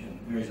you mentioned,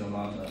 there is a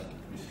lot of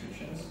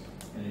restrictions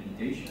and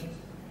limitations,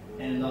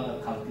 and a lot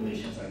of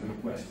calculations are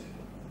requested.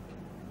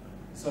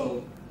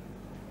 So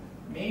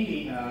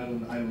mainly, I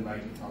would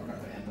like to talk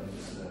at the end of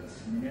this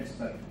seminars,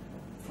 but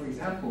for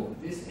example,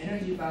 this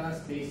energy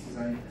balance-based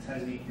design,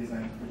 seismic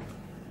design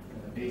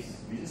based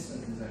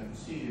resistance design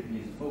procedure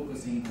is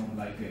focusing on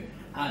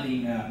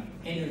adding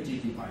energy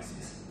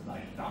devices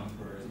like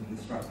dampers and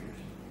disruptors.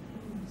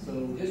 So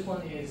this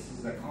one is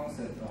the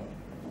concept of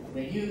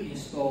when you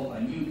install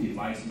a new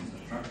device in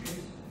the structures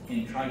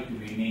and try to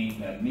remain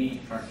the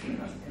main structure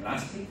as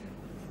elastic,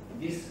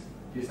 this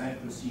design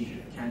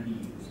procedure can be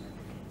used.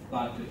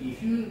 But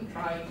if you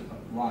try to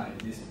apply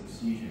these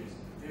procedures,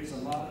 there's a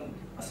lot of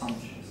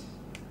assumptions.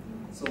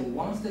 So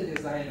once the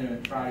designer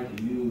tries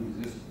to use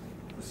this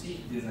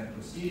design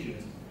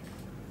procedures,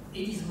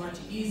 it is much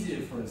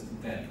easier for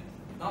them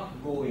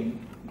not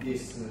going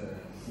these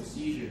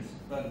procedures,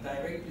 but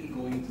directly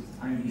going to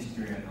time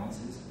history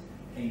analysis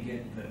and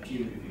get the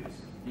peer reviews.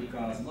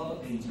 Because a lot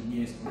of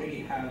engineers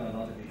already have a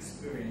lot of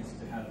experience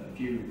to have the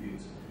peer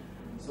reviews.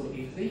 So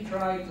if they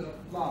try to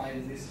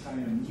apply this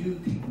kind of new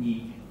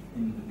technique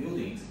in the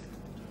buildings,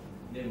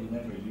 they will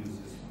never use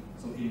this one.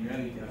 So in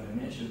reality, as I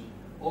mentioned,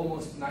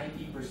 almost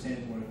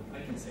 90%, or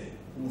I can say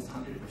almost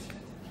 100%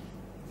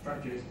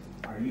 structures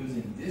are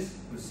using this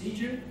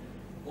procedure,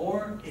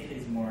 or it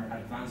is more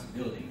advanced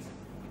buildings.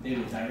 They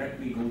will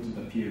directly go to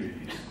the peer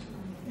reviews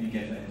and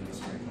get the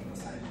endorsement from the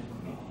scientific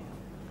committee.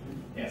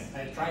 Yes,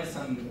 I tried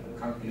some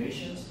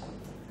calculations.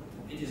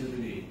 It is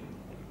really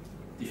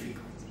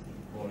difficult,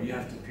 or you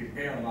have to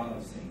prepare a lot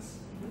of things.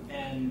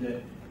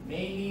 And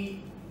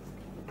mainly,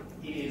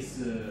 it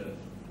is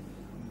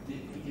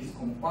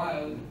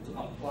compiled to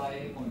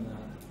apply on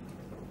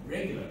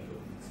regular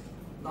buildings,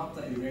 not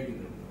the irregular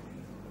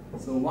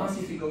buildings. So once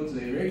if you go to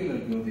the irregular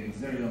buildings,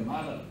 there are a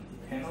lot of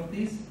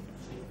penalties.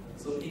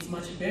 So it's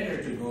much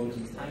better to go to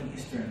time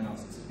history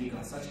analysis,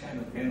 because such kind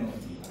of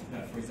penalty,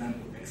 for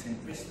example,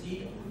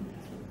 eccentricity,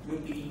 will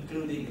be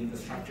included in the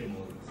structure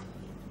models.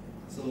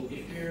 So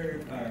if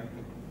you're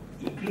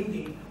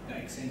including the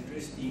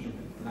eccentricity in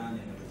the plan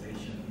and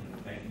elevation,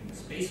 like in the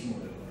space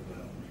model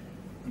or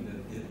in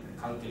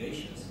the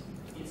calculations,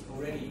 it's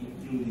already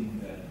including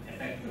the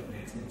effect of the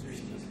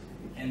eccentricities.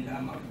 And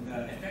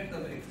the effect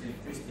of the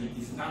eccentricity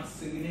is not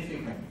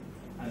significant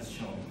as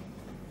shown,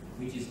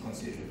 which is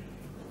considered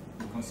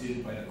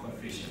by the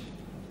coefficient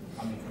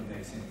coming from the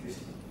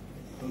eccentricity.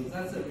 So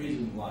that's the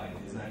reason why the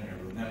designer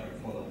will never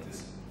follow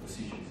this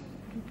procedures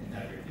and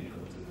directly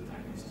go to the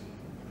time history.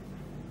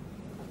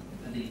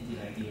 Did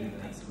I give you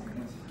the answer?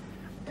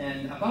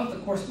 And about the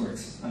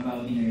courseworks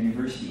about in a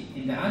university,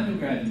 in the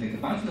undergrad, the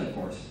bachelor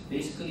course,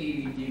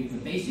 basically we give the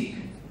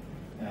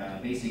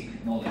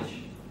basic knowledge.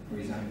 For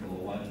example,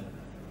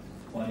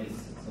 what is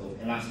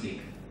elastic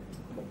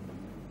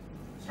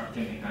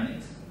structure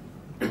mechanics,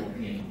 or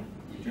in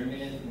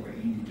determinate or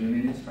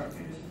indeterminate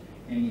structures.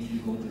 And if you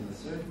go to the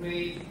third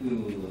grade, we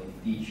will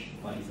teach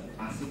what is a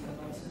plastic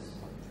analysis.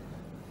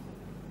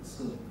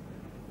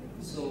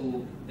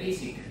 So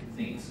basic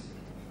things,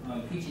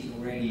 which is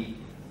already,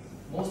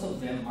 most of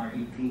them are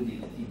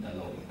included in the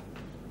law,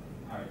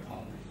 are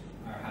taught,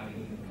 are having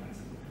in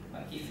class.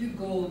 But if you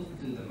go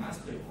to the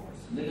master course,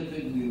 little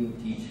bit we will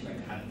teach like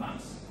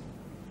advanced.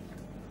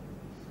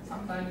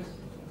 Sometimes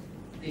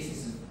this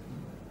is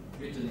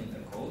written in the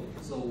code,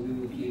 so we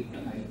will give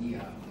an idea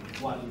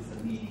of what is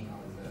the meaning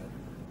of the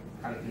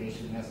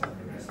calculation method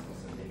of the rest of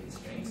the David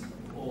strengths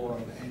or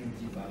the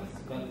energy balance.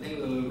 But they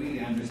will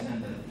really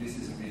understand that this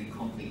is a really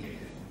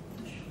complicated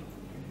issue.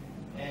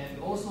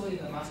 And also in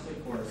the master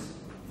course,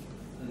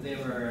 there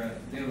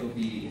will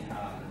be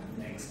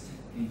next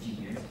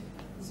engineers.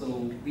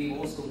 So we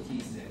also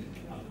teach them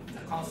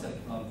the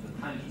concept of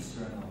the time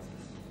history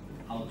analysis,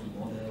 how to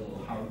model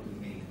or how to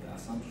make the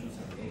assumptions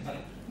are made, but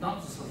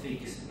not the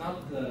sophisticated,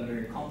 not the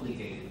very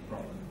complicated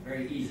problem,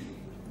 very easy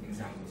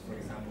examples. For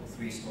example,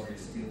 3-story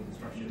steel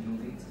structured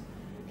buildings,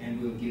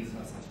 and we'll give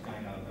such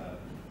kind of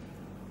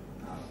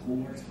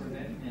homeworks for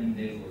them, and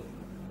they will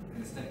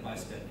step by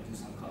step do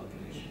some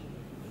calculation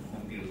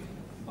on building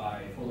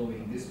by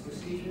following these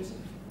procedures.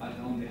 But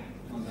on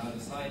the other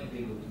side,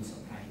 they will do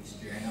some kind of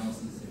history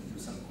analysis and do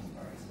some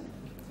comparison.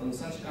 So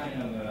such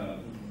kind of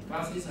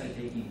classes are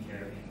taken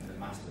care of in the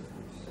master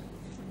course.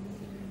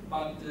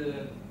 But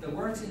the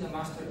works in the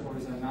master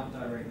course are not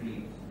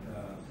directly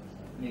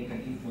make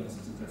an influence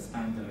to the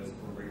standards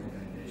or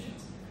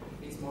recommendations.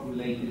 It's more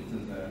related to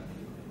the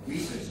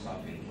research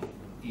topic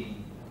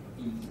in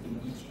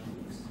each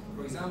group.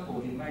 For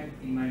example,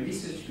 in my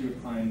research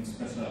group, I'm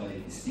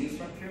specialized in steel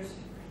structures.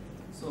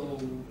 So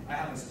I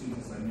have a student,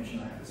 as I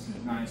mentioned, I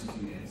have 9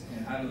 students,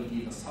 and I will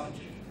give a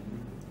subject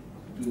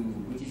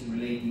which is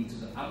relating to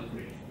the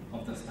upgrade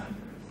of the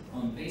standards.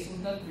 Based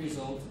on that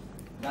result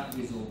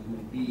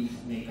will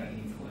make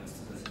an influence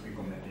to the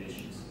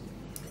recommendations.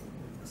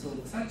 So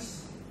the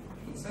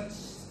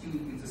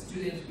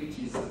students which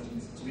is in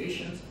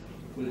situations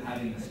will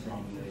having a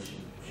strong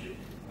relationship,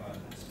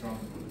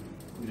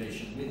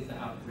 with the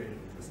upgrade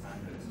of the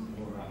standards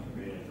or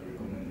upgrade of the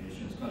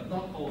recommendations, but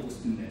not all the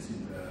students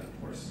in the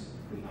course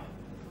will not.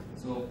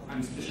 So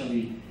I'm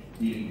especially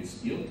dealing with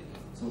steel,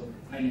 so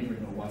I never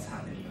know what's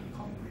happening on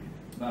concrete.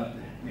 But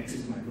next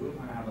to my group,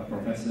 I have a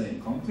professor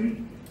in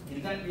concrete.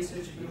 In that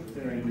research group,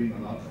 they are doing a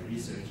lot of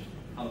research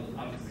how to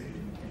upgrade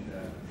in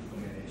the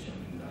recommendation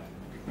in the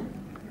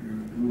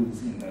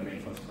rules in the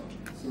reinforced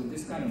concrete. So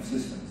this kind of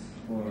systems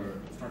or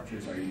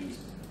structures are used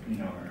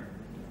in our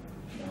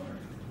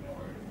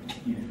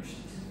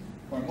universities.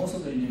 For most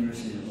of the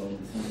universities, will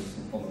be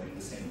following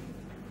the same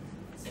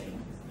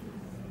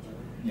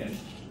Yes.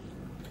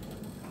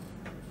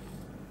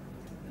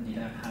 Did I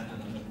have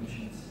another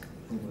questions?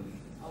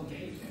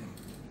 Okay.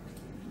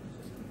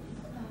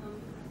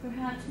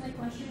 Perhaps my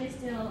question is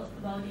still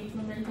about the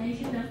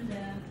implementation of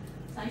the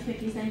seismic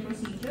design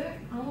procedure.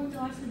 I want to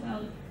ask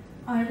about,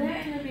 are there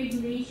any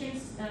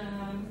regulations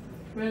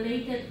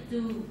related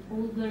to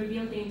older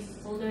buildings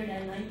older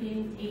than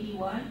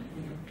 1981?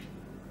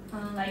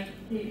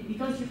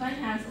 Because Japan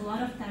has a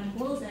lot of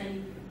temples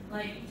and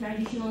like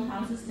traditional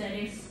houses that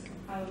is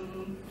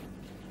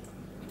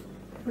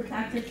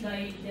protected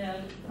by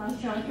the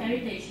cultural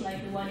heritage,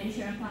 like the one in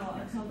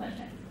Shirakawa or something like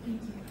that.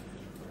 Thank you.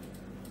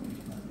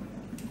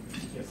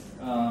 Yes,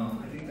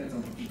 I think that's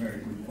a very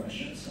good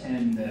question.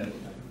 And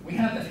we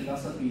have the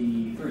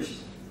philosophy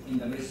first in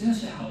the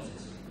residential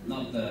houses,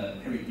 not the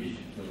heritage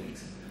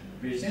buildings.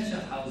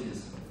 Residential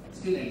houses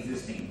still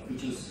existing,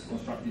 which was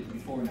constructed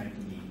before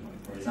 1981.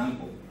 For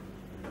example,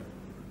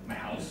 my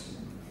house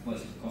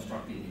was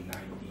constructed in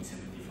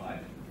 1975,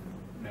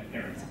 my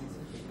parents' house.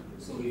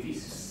 So if you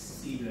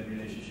see the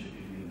relationship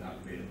between the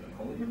upgrade of the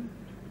quality,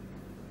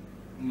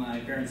 my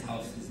parents'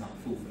 house is not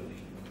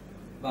fulfilling.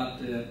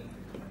 But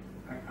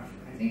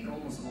I think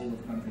almost all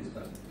of countries,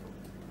 but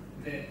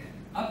the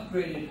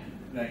upgraded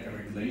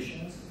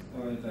regulations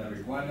or the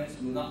requirements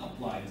will not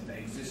apply to the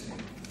existing.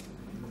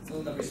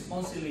 So the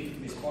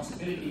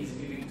responsibility is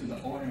given to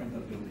the owner of the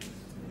building.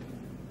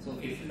 So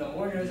if the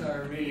owners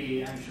are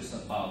really anxious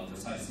about the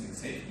seismic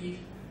safety,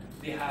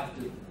 they have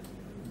to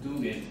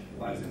do it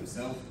by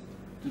themselves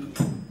to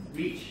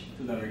reach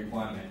to the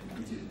requirement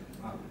which is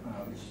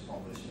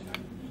published in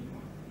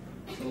 1981.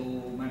 So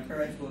my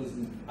parents was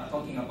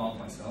talking about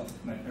myself.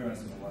 My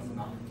parents was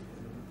not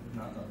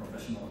a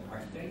professional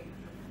architect,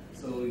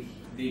 so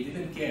they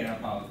didn't care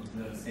about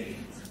the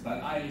safety.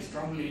 But I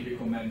strongly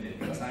recommend it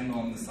because I'm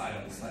on the side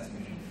of the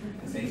seismic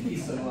safety.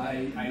 So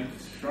I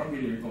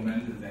strongly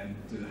recommended them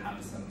to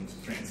have some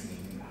strengthening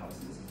in the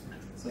houses.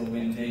 So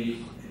when they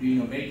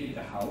renovated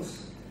the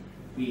house,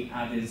 we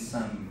added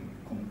some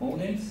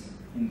components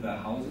in the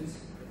houses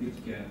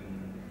which can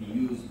be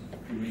used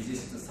to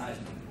resist the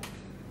seismic force.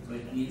 So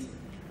it means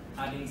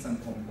adding some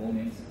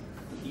components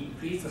to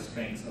increase the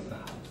strength of the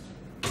house.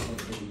 So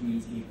it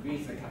means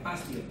increase the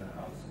capacity of the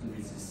house to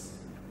resist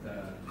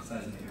the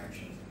seismic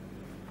actions.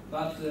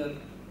 But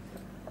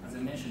as I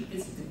mentioned,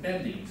 it's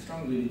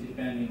strongly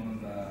depending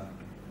on the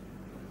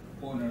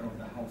owner of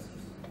the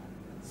houses.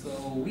 So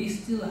we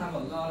still have a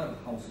lot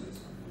of houses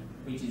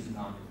which is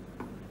not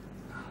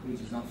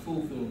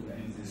fulfill the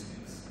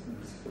existence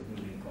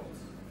building codes.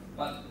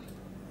 But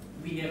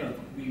we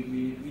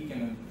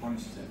cannot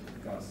punish them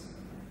because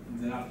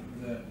the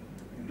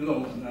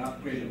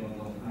upgradable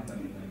law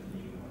happened in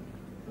 1981.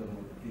 So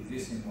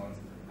existing ones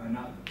are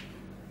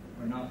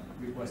not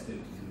requested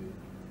to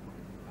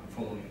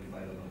following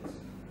by the laws.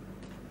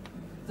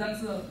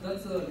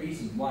 That's the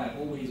reason why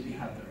always we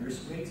have the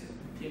earthquakes.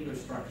 Timber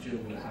structure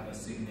will have a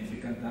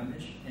significant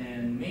damage,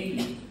 and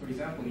mainly, for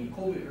example, in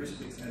Kobe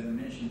earthquakes, as I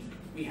mentioned,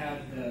 we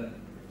had the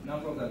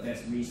number of the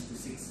deaths reached to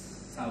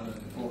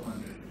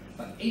 6,400,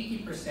 but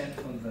 80%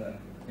 of the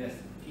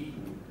death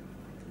people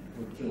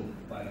were killed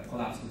by the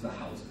collapse of the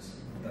houses,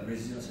 the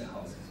residential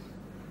houses,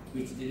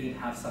 which didn't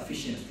have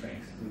sufficient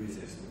strength to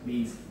resist. It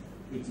means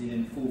which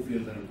didn't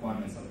fulfill the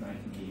requirements of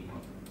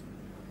 1981.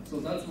 So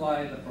that's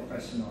why the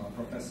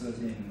professors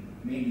in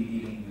mainly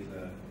dealing with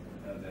the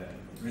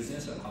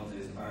residential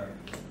houses are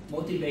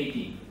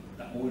motivating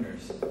the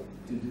owners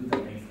to do the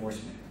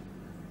reinforcement.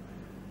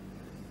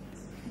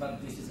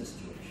 But this is a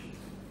situation.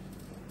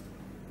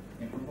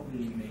 And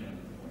probably you made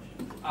another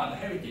question. The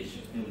heritage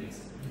buildings.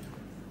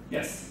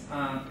 Yes.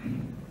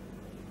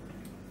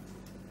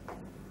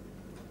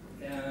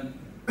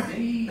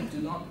 They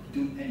do not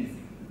do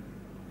anything.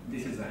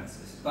 This is the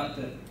answer. But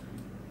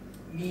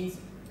means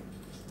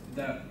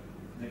the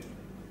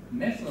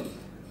method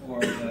or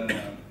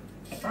the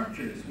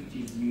structures which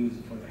is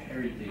used for the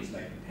heritage,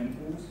 like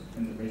temples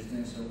and the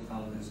residential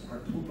houses, are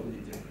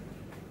totally different.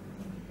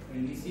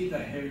 When you see the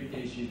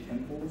heritage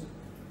temples,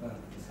 the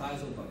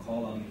size of the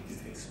column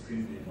is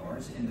extremely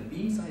large, and the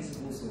beam size is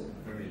also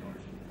very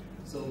large.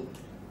 So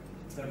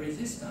the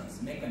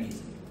resistance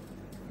mechanism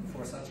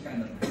for such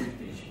kind of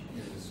heritage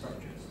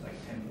structures, like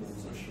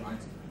temples or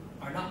shrines,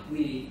 are not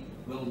really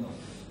well known.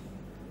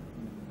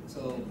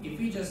 So if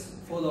we just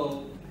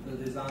follow the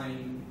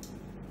design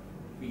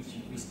which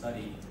we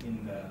studied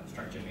in the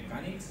structure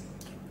mechanics,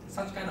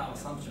 such kind of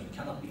assumption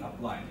cannot be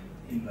applied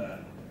in the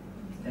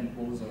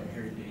temples or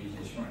heritage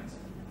shrines.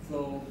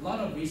 So a lot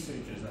of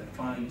researchers are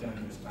trying to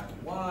understand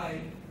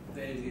why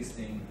the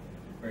existing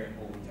very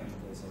old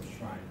temples or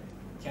shrine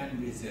can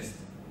resist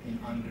in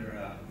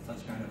under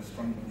such kind of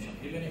strong motion.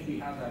 Even if we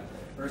have an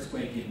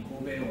earthquake in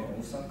Kobe or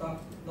Osaka,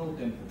 no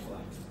temple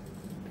collapsed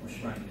or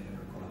shrine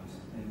never collapsed,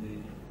 and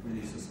they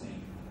really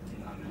sustain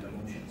in under the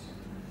motions.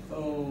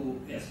 So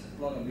yes,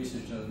 a lot of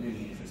researchers are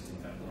really interested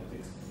in that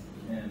topics,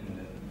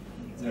 and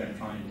they're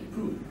trying to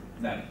prove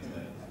that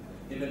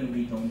even if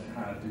we don't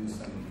do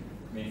some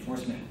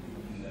reinforcement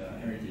in the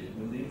heritage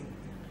buildings,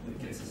 it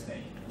can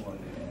sustain or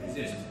they can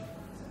resist.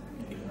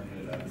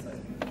 under the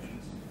seismic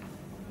conditions.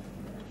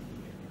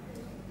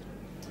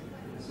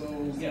 So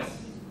yes,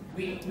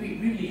 we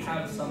really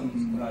have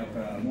some like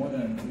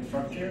modern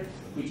structure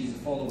which is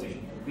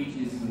following, which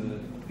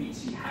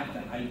have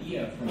the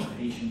idea from the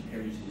ancient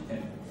heritage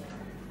temples.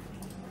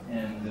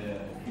 And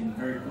in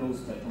very close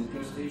to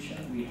Tokyo Station,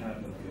 we have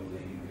a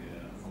building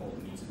called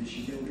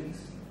Mitsubishi buildings,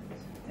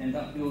 and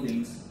that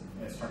building's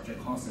structure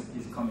concept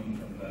is coming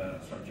from the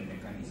structure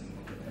mechanism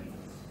of the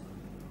temples,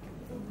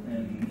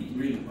 and it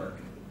really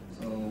worked.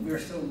 So we're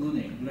still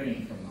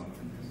learning from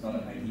a lot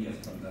of ideas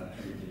from the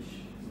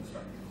heritage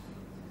structures.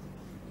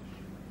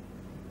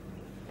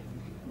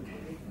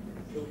 Okay.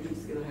 So we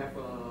still have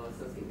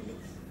 30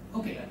 minutes.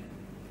 Okay.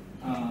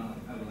 I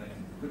would like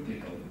to quickly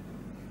go,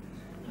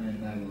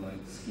 and I would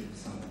like to skip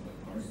some of the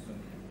parts, but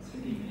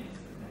 30 minutes.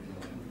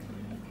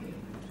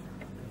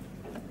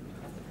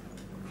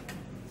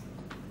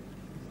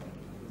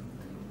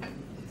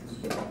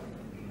 Okay.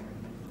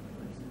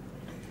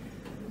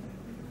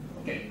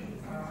 Okay.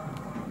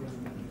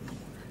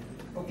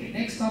 Okay.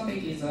 Next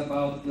topic is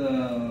about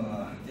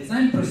the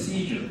design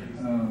procedure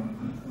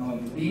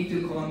of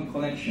beam-to-column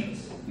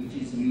connections, which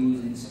is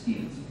used in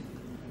steels.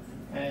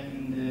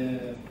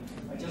 And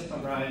I just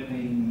arrived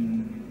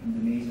in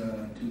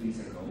Indonesia 2 days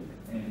ago,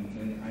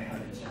 and I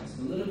had a chance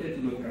to a little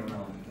bit look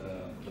around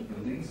the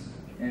buildings.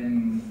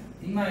 And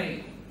in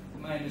my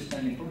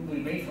understanding,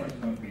 probably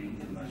rainforest concrete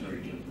is the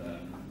majority of the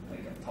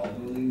tall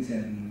buildings,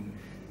 and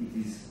it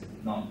is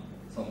not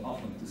so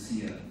often to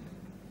see a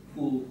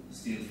full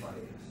steel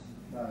structures.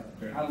 But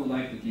I would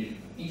like to give,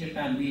 in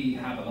Japan we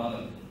have a lot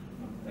of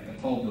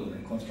a tall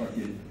building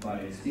constructed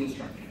by steel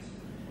structures.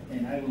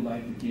 And I would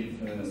like to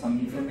give some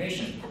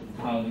information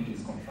how it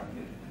is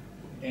constructed.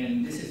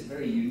 And this is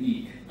very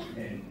unique,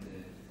 and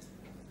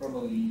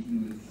probably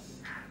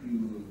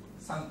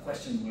some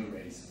questions will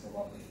raise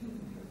probably.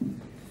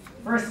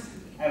 First,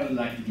 I would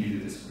like to give you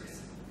this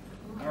first.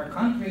 Our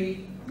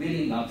country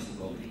really loves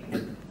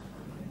welding.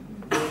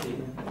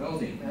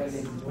 Welding.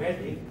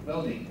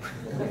 Welding.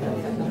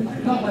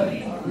 Not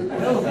welding.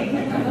 Welding.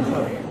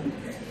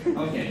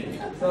 Okay.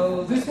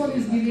 So this one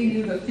is giving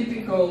you the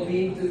typical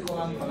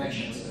beam-to-column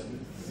connections.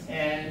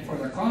 And for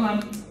the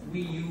column,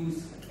 we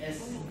use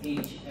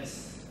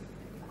SHS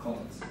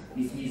columns.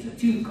 This means the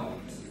tube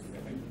columns.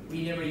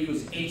 We never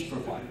use H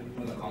profile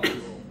for the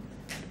columns.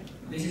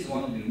 This is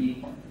one of the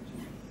unique parts.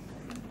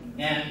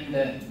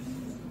 And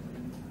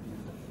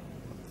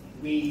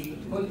we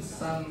put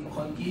some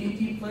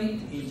continuity plate,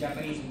 in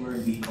Japanese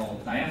word we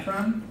call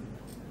diaphragm,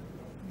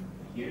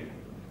 here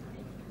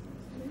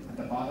at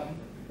the bottom.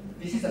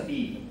 This is a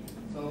beam.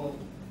 So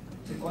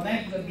to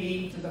connect the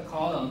beam to the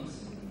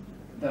columns,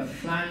 the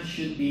flange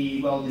should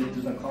be welded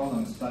to the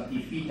columns, but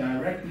if we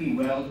directly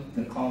weld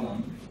the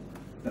column,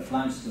 the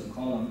flange to the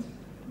columns,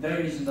 there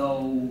is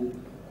no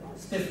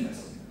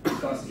stiffness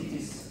because it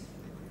is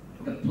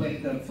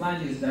the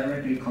flange is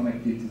directly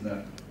connected to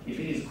the. If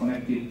it is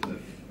connected to the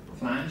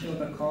flange of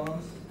the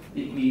columns,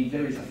 it means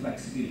there is a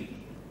flexibility.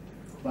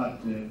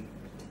 But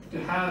to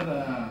have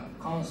a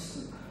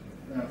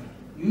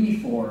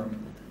uniform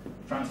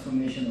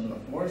transformation of the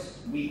force,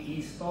 we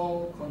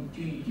install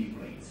continuity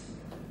plates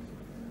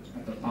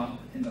at the top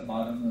and the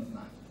bottom of the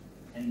flange,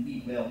 and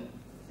we weld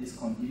this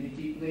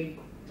continuity plate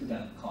to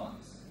the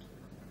columns.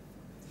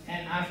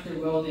 And after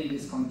welding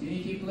this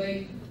continuity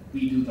plate,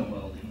 we do the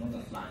welding of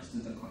the flange to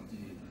the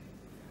continuity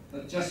plate.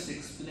 But just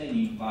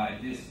explaining by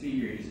this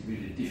figure is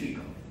really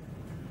difficult.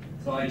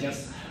 So I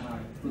just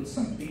put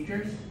some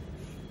pictures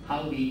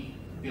how we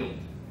build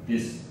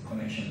these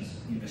connections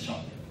in the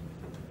shop.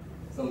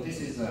 So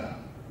this is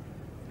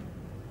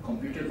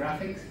computer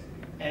graphics.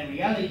 And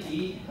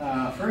reality,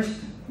 first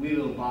we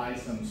will buy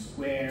some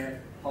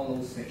square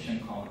hollow section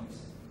columns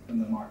from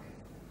the market.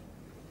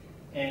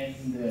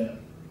 And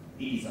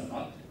it is a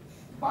lot.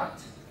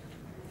 But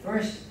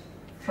first,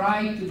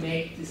 try to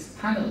make this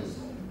panel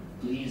zone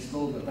to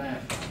install the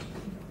diaphragm.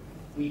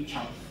 We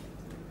chop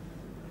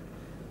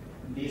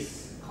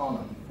this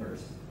column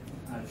first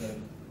at the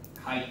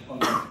height of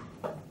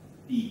the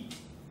beam.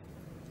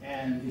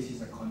 And this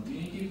is a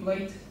continuity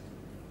plate.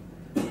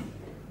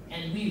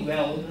 And we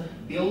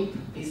build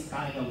this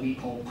kind of we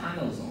call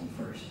panel zone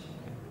first.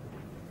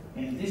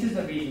 And this is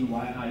the reason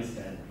why I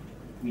said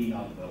we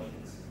not weld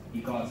this.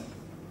 Because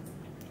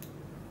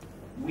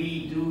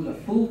we do the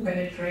full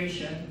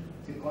penetration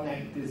to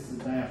connect this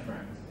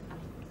diaphragm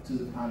to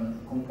the panel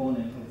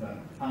component of the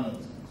panel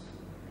zones.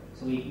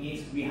 So it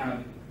means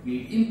we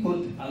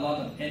input a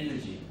lot of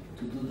energy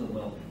to do the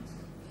weldings.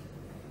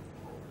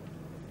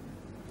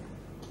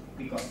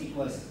 Because it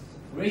was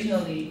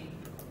originally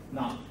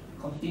not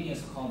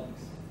continuous columns.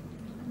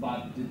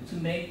 But to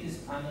make this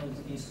panel,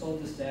 install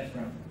this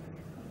diaphragm,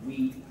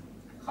 we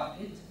cut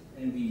it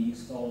and we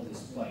install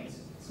this plates.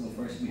 So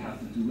first we have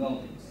to do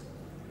weldings.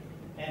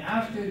 And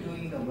after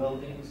doing the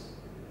weldings,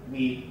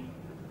 we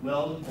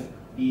weld the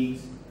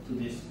beams to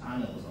these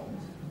panel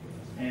zones.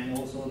 And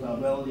also the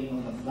welding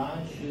on the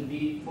flange should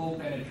be full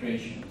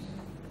penetrations.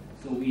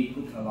 So we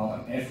put a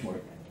lot of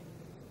effort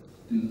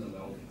to do the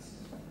weldings.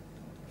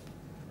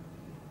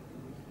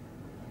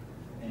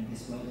 and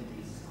this welded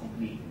is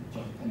complete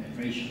joint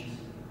penetrations.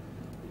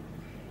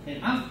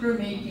 And after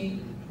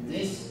making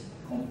this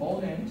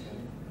component,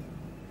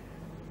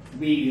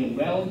 we will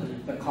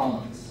weld the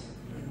columns.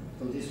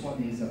 So this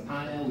one is a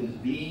panel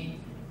with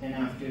beam, and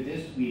after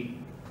this we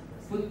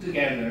put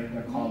together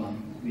the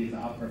column with the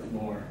upper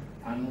floor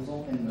panel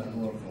zone and the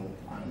lower floor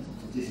panel zone.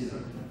 So this is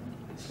a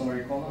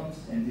story columns,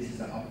 and this is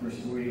the upper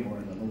story or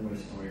the lower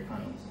story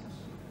panel zones.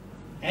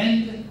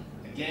 And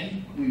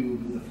again, we will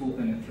do the full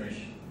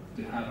penetration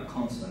to have a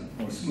constant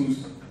or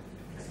smooth,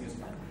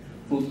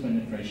 full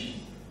penetration.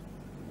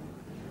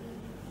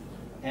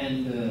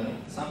 And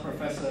some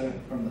professor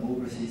from the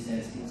overseas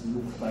says it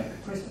looks like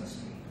a Christmas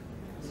tree.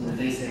 So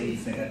they say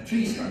it's like a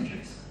tree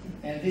structures.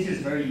 And this is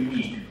very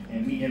unique,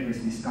 and we never see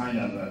this kind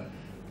of a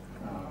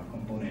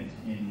component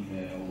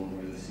all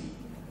over the sea.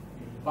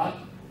 But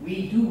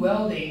we do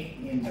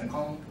welding in the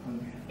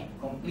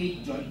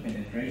complete joint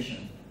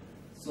penetration.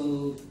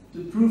 So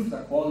to prove the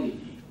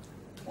quality,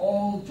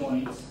 all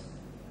joints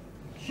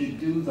should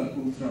do the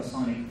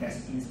ultrasonic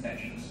test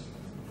inspections.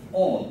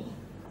 All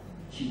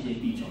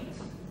CJP joints.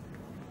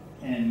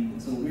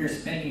 And so we're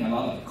spending a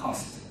lot of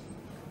cost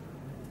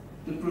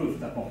to prove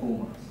the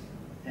performance.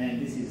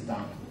 And this is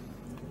done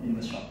in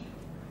the shop.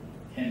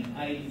 And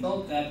I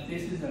thought that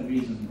this is the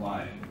reason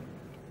why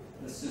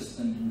the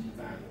system in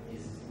Japan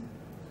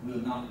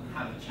will not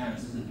have a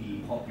chance to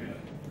be popular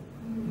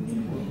in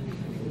the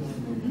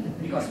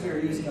world. Because we are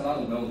using a lot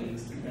of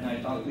weldings. And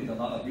I talked with a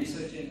lot of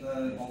research in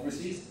the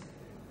overseas.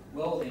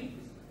 Welding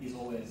is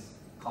always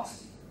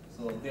costly.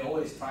 So they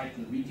always try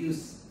to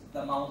reduce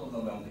the amount of the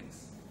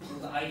weldings. So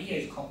the idea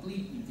is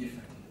completely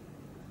different.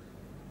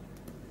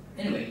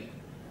 Anyway,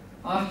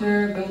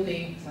 after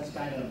building such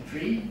kind of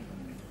tree,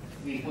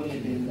 we put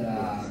it in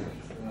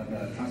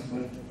the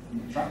transport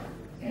truck,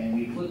 and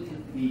we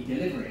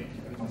deliver it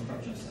to the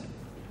construction site.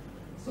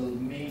 So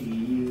maybe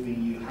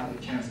when you have a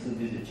chance to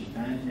visit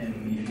Japan,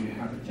 and if you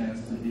have a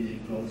chance to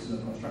visit close to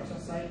the construction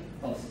site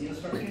of steel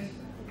structures,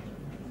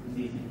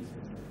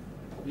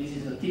 this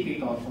is a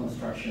typical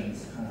construction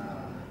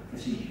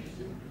procedure.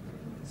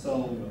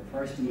 So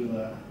first we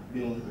will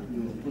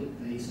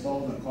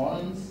install the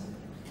columns,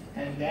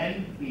 and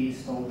then we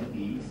install the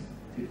beams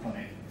to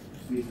connect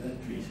with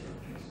the tree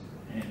structures.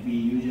 And we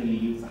usually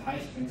use a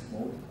high-strength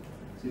bolt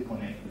to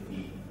connect the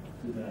beam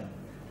to the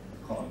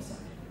column side.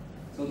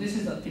 So this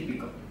is a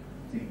typical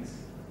things.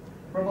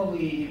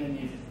 Probably even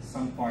if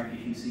some part,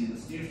 if you see the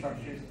steel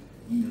structures,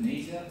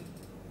 Indonesia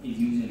is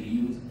usually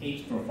use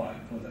H profile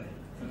for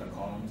the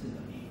columns and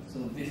the beam. So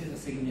this is a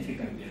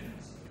significant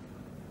difference.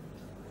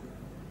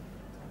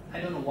 I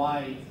don't know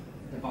why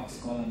the box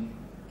column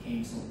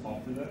became so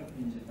popular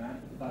in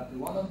Japan, but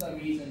one of the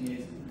reasons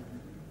is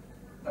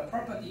the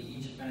property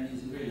in Japan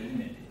is really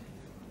limited.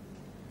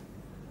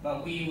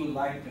 But we would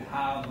like to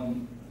have a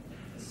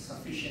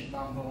sufficient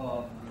number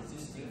of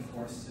existing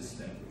force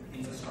system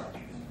in the structure.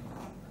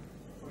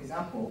 For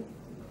example,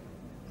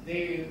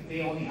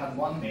 they only have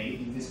one bay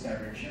in this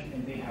direction,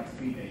 and they have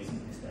 3 bays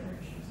in this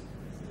direction.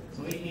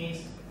 So it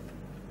means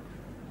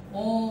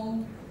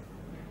all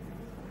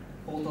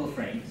auto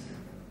frames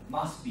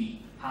must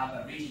have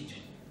a rigid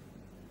joint,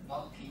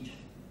 not pin joint.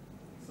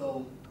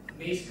 So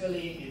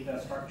basically, the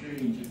structure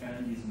in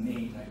Japan is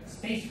made like a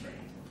space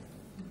frame.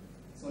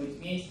 So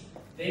it means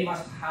they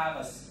must have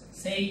a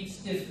same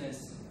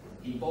stiffness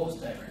in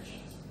both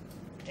directions.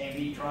 And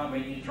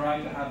when you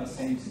try to have the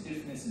same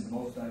stiffness in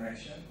both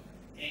directions,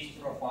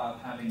 H profile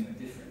having a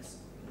difference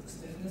in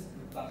stiffness,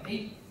 but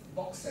a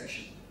box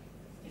section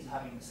is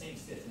having the same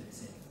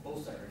stiffness in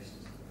both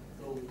directions.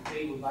 So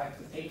they would like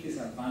to take this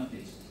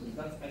advantage.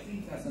 So I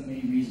think that's the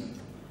main reason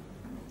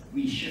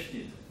we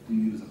shifted to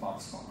use the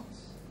box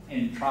columns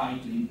and try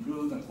to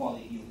improve the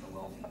quality of the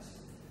weldings.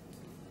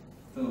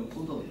 So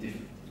totally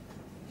different.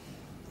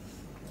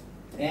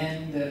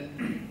 And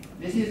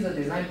this is the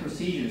design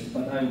procedures,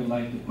 but I would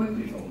like to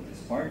quickly go over this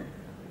part.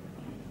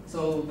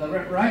 So the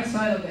right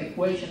side of the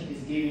equation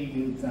is giving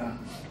you the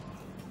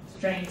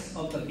strength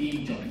of the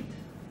beam joint,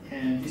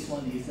 and this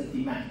one is the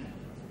demand.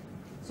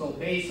 So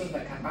based on the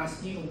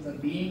capacity of the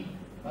beam,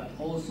 but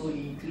also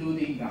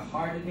including the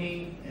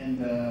hardening and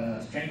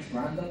the strength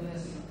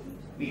randomness,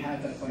 we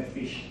have the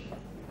coefficient.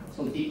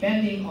 So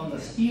depending on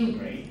the steel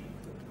grade,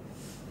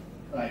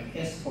 like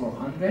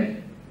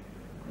S400,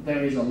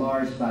 there is a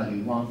large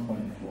value,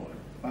 1.4.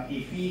 But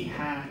if we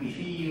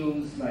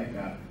use like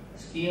a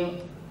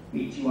steel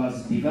which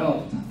was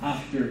developed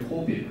after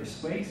COVID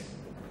earthquakes,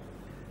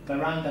 the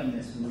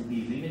randomness will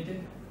be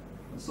limited,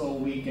 so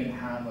we can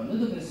have a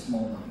little bit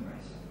small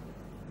numbers.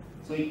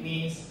 So it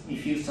means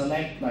if you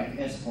select like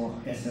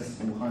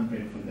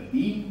SS400 for the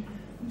beam,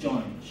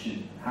 joint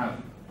should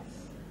have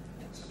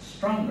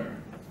stronger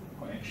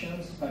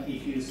connections, but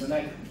if you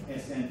select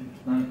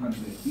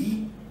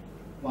SN900B,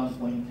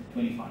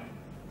 1.25.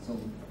 So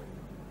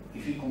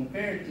if you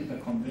compare it to the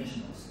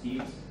conventional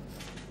steels,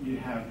 you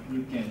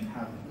can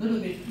have a little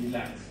bit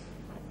relaxed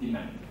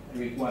demand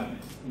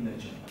requirement in the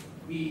joint.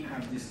 We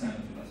have this kind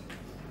of philosophy.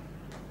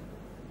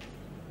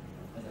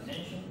 As I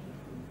mentioned,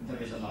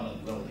 there is a lot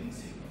of welding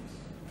signals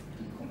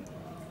to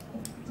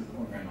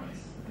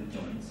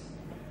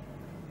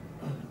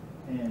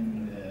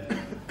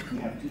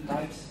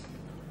types.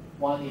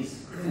 One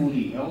is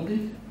fully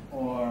welded,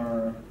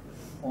 or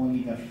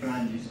only the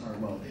flanges are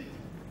welded.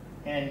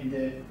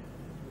 And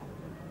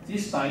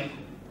this type,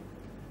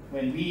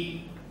 when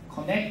we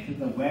connect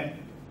the web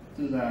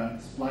to the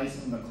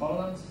splice on the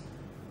columns,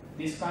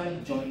 this kind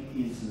of joint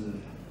is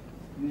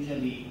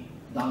usually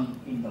done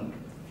in the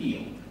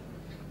field,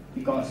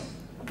 because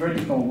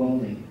vertical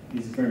welding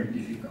is very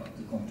difficult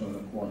to control the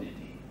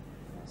quality.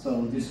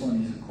 So this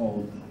one is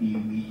called,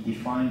 we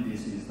define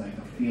this as like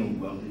a field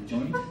welded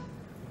joint.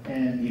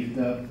 And if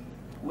the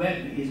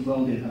web is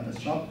welded at the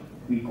shop,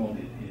 we call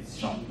it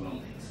shop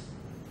weldings.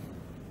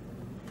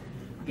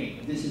 Okay,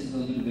 this is a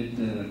little bit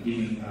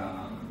giving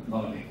a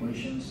lot of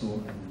equations, so I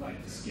would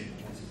like to skip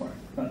this part.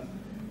 But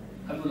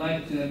I would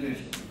like to,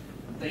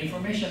 the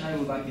information I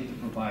would like you to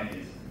provide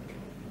is,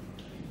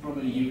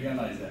 probably you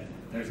realize that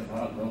there's a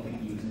lot of welding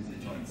used in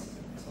the joints.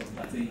 So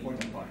that's the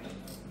important part.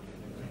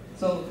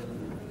 So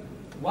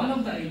one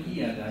of the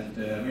ideas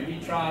that when we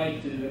try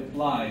to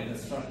apply the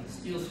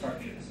steel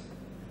structures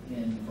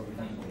in, for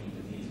example,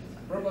 Indonesia,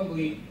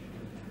 probably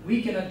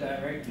we cannot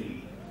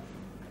directly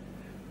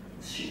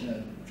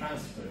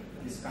transfer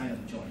this kind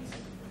of joints.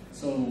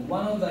 So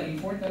one of the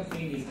important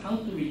things is how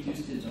to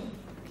reduce the joint,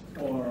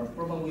 or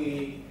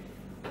probably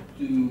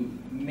to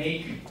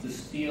make the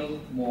steel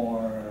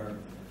more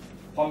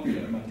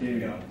popular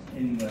material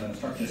in the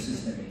structure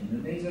system in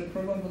Indonesia.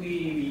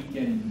 Probably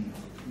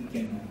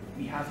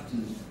we have to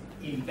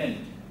invent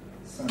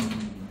some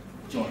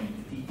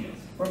joint details.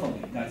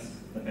 Probably that's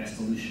the best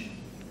solution.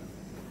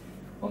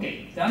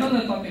 Okay, the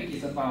another topic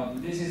is about,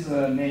 this is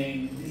a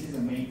main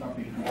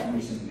topic that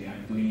recently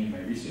I'm doing in my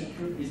research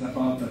group, is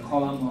about the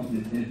column of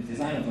the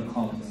design of the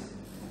columns.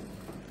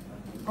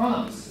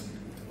 Columns,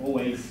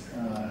 always,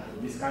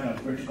 this kind of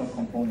vertical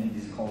component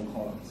is called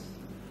columns.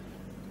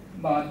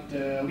 But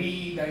the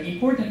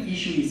important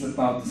issue is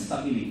about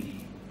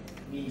stability.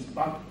 Means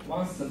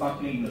once the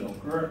buckling will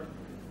occur,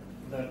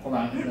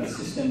 the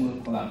system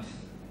will collapse.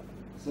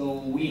 So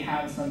we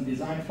have some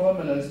design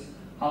formulas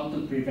how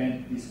to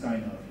prevent this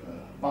kind of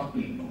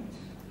buckling loads.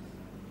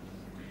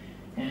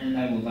 And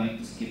I would like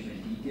to skip the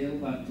detail,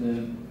 but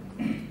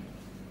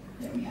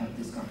yeah, we have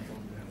this kind of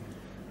formula.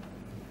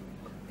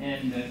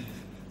 And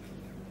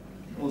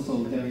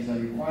also there is a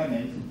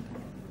requirement,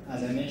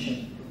 as I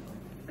mentioned,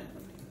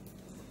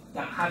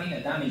 that having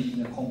a damage in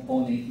the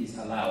component is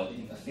allowed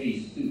in the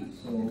phase 2.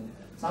 So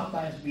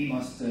sometimes we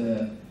must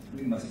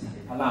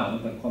allow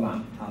the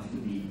column have to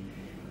be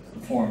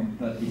perform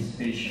the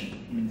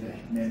dissipation in the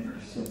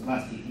members, so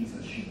plastic is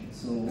assumed.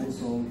 So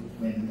also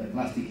when the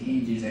plastic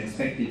hinge is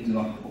expected to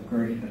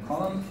occur in the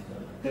column,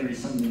 there is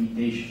some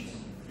limitations.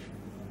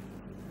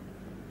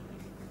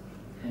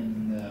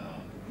 And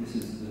this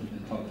is the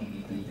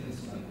talking in details,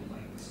 so I would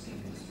like to skip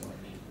this part.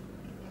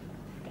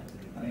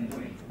 But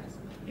anyway,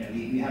 yeah,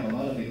 we have a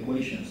lot of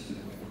equations to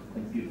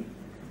compute.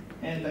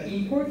 And the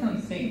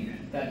important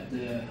thing that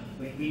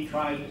when we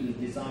try to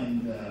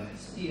design the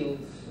steel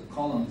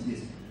columns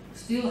is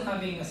still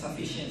having a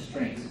sufficient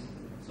strength.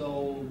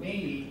 So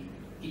mainly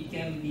it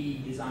can be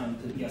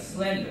designed to be a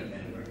slender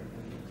member.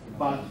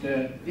 But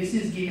this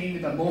is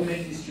giving the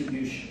moment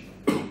distribution.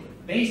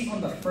 Based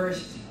on the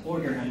first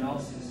order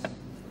analysis,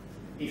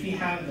 if we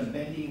have the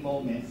bending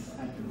moment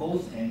at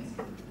both ends,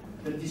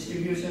 the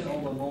distribution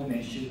of the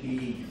moment should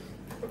be,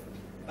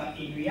 but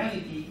in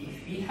reality,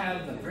 if we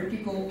have the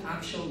vertical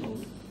axial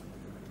load,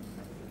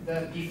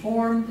 the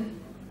deformed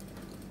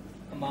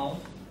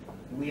amount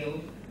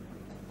will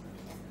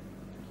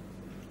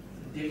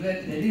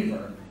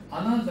deliver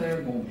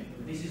another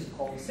moment. This is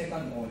called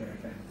second order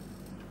effect.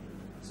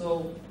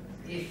 So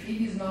if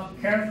it is not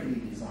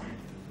carefully designed,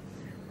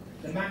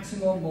 the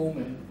maximum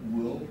moment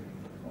will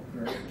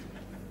occur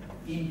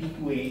in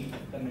between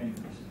the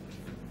members.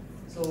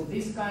 So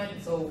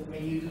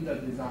when you do the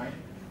design,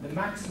 the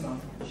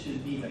maximum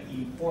should be the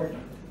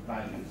important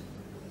values.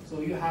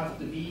 So you have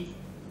to be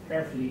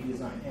carefully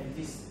designed. And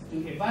this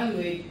to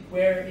evaluate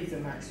where is the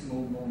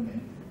maximum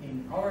moment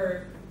in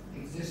our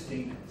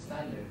existing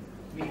standard,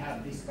 we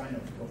have this kind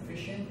of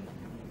coefficient,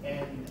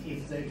 and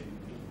if the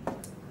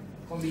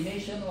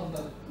combination of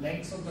the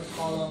lengths of the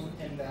column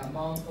and the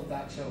amount of the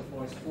axial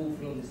force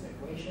fulfill this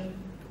equation,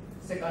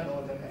 second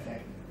order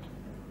effect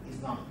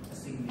is not a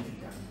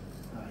significant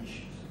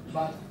issue.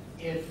 But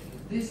if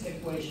this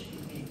equation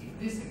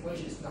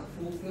is not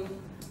fulfilled,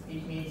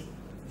 it means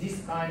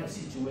this kind of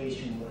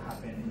situation will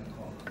happen in the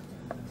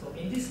column. So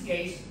in this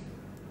case,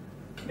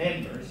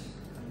 members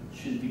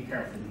should be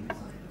carefully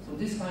designed. So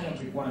this kind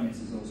of requirements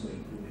is also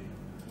included.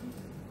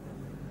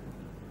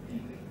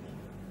 Anyway,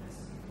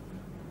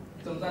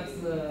 so that's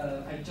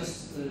I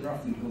just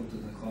roughly go to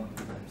the column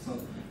design. So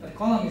the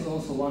column is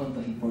also one of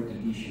the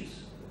important issues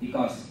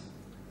because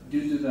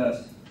due to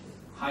the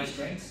high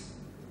strengths,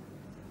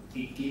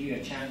 it gives you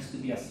a chance to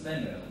be a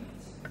slender element.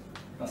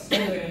 A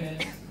slender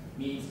element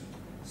means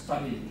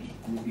stability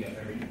will be a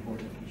very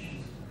important issue.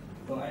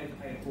 So I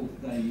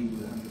hope that you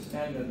will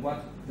understand that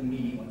what the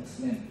meaning of the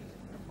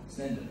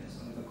slenderness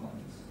of the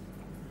columns.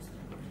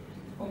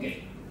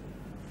 Okay.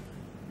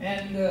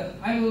 And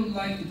I would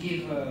like to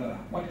give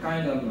what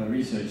kind of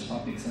research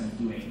topics I'm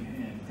doing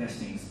and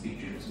testing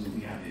pictures will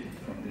be added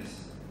from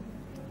this.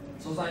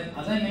 So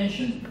as I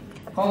mentioned,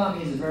 column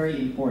is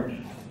very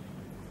important.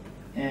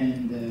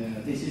 And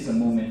this is a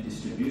moment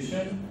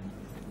distribution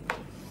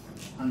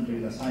under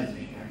the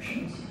seismic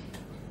actions.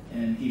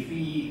 And if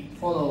we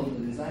follow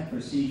the design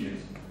procedures,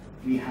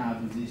 we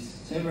have these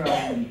several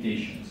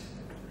limitations.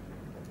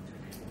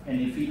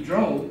 And if we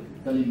draw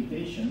the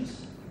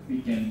limitations,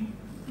 we can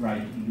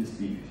write in this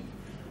figure.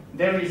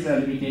 There is a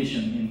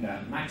limitation in the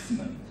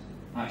maximum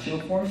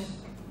axial force.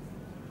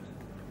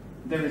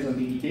 There is a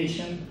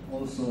limitation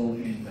also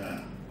in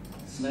the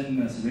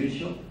slenderness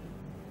ratio.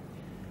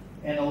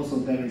 And also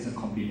there is a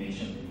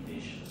combination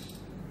limitations.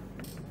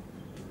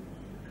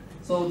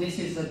 So this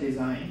is the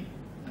design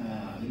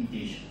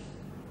limitations.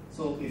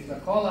 So if the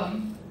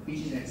column, which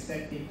is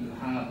expected to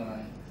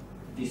have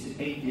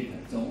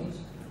dissipated zones,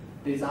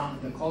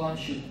 the column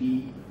should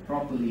be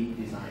properly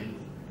designed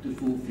to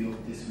fulfill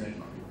this red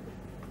line.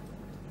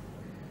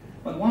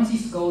 But once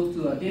it goes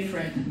to a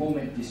different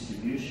moment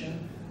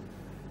distribution,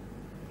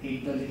 the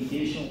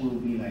limitation will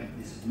be like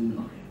this blue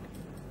line.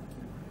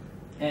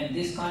 And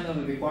this kind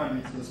of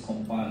requirement was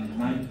compiled in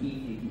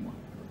 1981.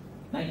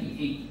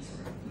 1980,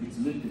 sorry. So it's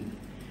limited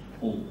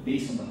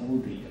based on the whole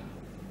data.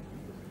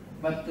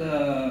 But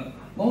the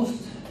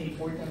most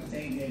important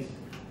thing is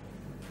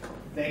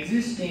the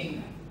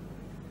existing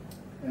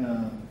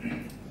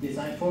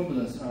design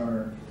formulas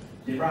are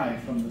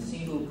derived from the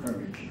single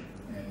curvature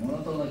and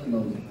monotonic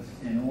loadings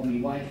and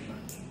only white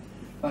flange.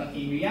 But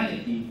in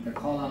reality, the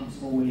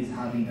columns always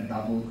having a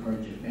double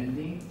curvature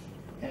bending.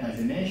 And as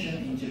I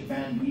mentioned, in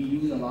Japan, we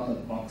use a lot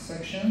of box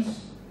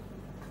sections,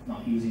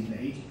 not using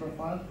the H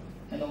profile,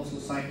 and also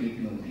cyclic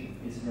loading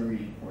is very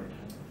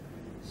important.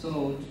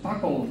 So to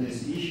tackle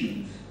these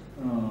issues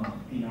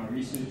in our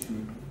research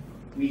group,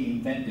 we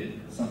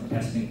invented some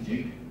testing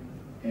jig,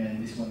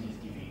 and this one is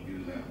giving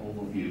you the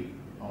overview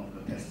of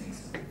the testing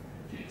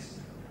jigs.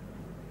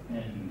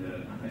 And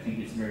I think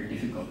it's very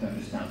difficult to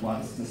understand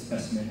what's the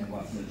specimen and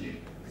what's the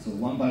jig. So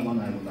one by one,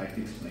 I would like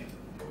to explain.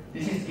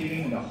 This is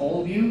giving the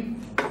whole view.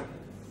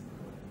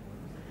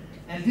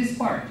 And this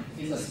part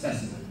is a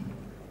specimen.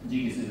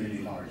 Jig is a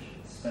really large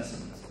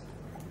specimen.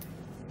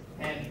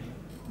 And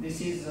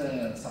this is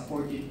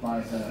supported by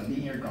the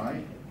linear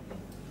guide.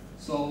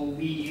 So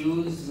we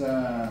use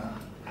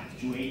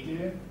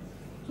actuator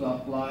to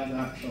apply the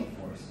axial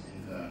force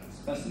in the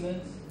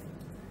specimens.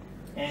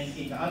 And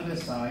in the other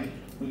side,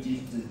 which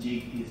is the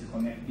jig is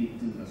connected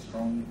to the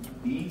strong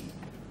beams,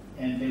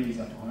 and there is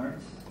an arm.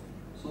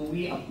 So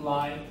we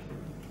apply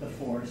the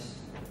force,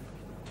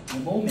 the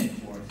moment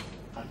force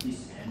at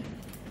this end.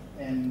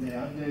 And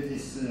under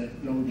this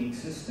loading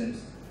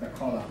systems, the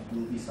column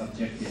will be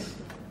subjected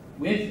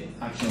with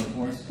axial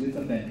force with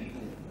a bending.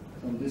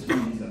 So this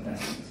one is the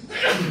best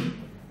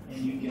system. And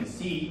you can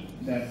see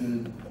that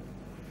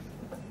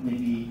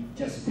maybe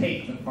just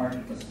take the part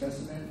of the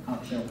specimen,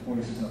 axial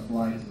force is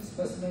applied to the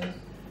specimen,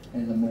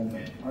 and the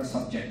moment are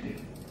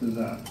subjected to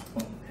the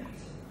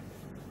ends.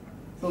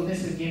 So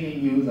this is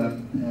giving you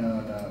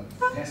the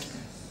test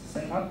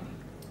setup,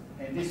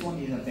 and this one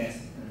is a test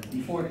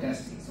before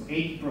testing. So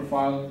H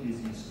profile is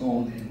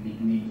installed in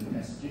between the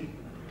test jig,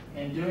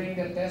 and during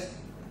the test,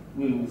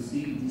 we will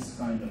see this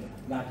kind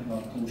of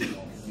lateral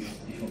torsional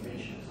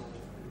deformations.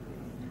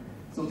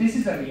 So this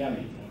is a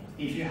reality.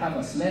 If you have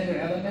a slender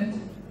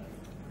element,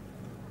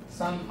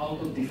 some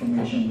auto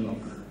deformation will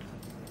occur.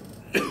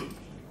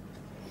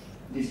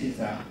 This is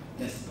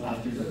this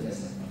after the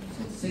test.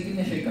 So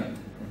significant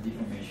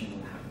deformation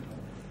will happen.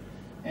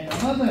 And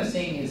another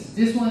thing is,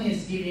 this one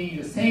is giving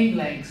you the same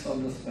length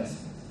of the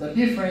specimen. The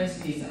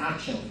difference is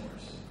axial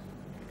force.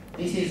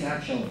 This is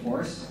axial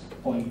force,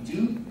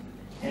 0.2,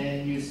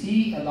 and you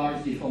see a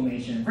large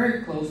deformation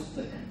very close to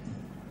the end.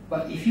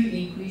 But if you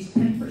increase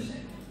 10%,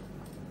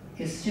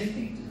 it's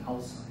shifting to the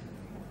outside.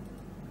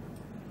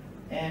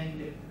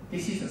 And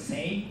this is the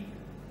same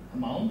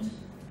amount,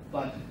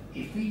 but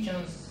if we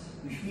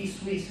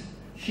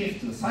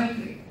shift to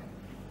cyclic,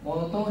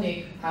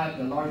 monotonic have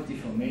the large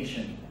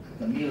deformation at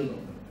the middle of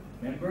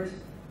the members,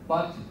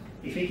 but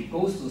if it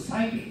goes to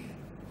cyclic,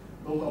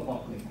 local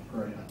buckling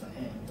occurs at the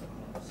end of the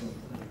column. So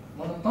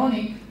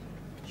monotonic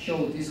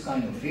show this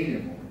kind of failure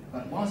mode,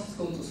 but once it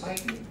goes to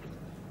cyclic,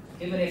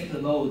 even if the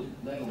load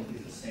level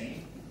is the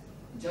same,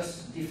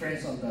 just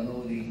difference of the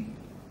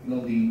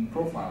loading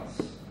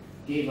profiles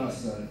gave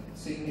us a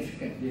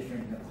significant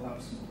difference in the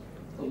collapse mode.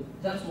 So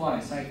that's why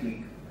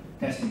cyclic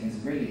testing is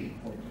really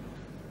important.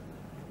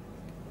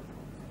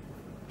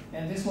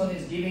 And this one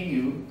is giving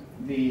you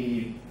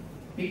the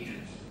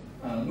pictures,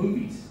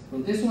 movies.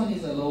 So this one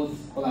is a load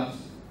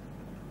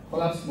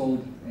collapse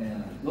mode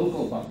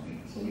local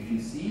buckling. So if you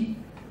see,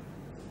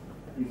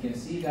 you can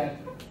see that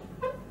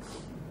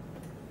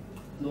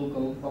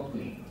local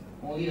buckling.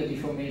 Only the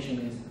deformation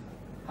is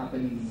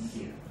happening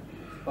here.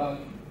 But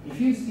if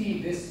you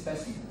see this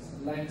specimen,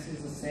 length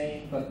is the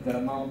same, but the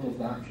amount of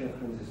the axial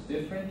force is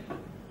different.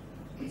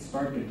 It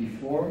starts to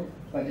deform,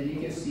 but then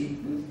you can see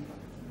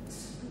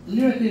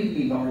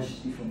relatively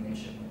large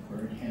deformation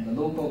occurred, and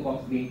the local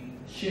buckling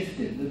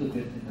shifted a little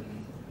bit in the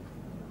middle.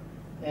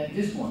 And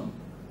this one,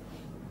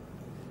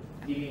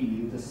 giving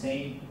you the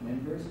same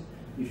members,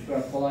 if you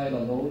apply the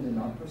load on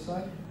the upper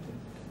side,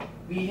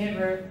 we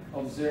never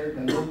observed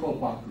the local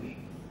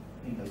buckling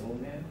in the low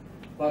end,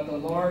 but a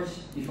large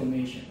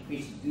deformation,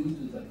 which due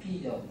to the P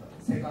delta,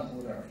 second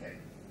order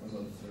effect, was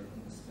observed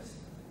in the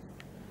specimen.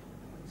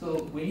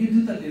 So when you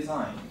do the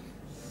design,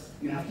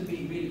 you have to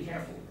be really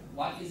careful.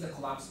 What is the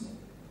collapse mode?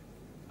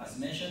 As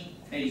mentioned,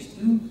 phase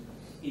 2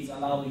 is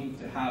allowing you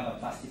to have a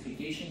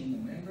plastification in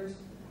the members,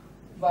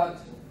 but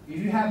if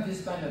you have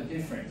this kind of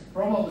difference,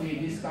 probably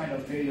this kind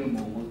of failure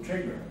mode will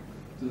trigger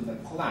to the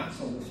collapse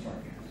of the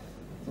structure.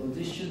 So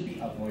this should be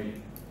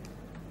avoided.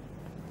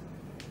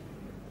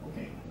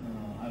 Okay,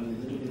 I will a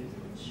little bit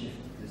shift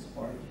this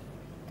part.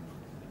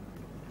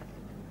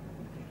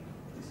 Okay,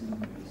 this will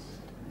be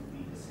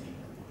the same.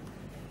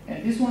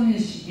 And this one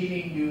is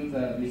giving you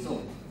the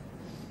result.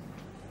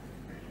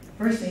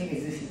 First thing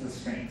is this is the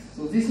strength.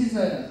 So this is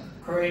a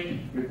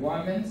current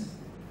requirements,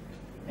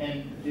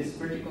 and this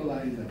vertical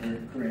line is the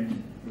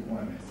current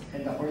requirements.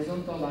 And the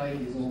horizontal line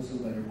is also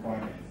the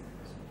requirement.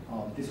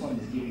 This one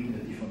is giving you the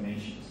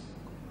deformations.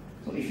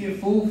 So if you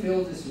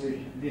fulfill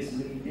these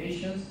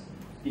limitations,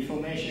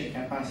 deformation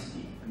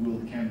capacity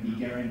can be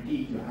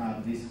guaranteed to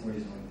have this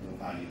horizontal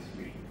value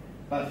 3.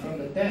 But from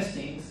the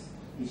testings,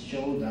 it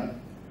showed that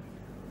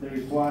the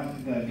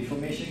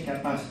deformation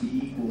capacity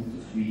equal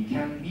to 3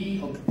 can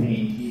be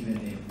obtained even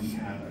if we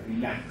have a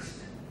relaxed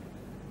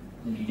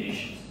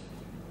limitations.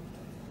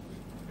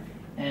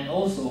 And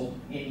also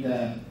in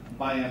the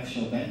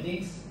biaxial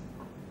bendings,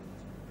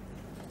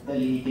 the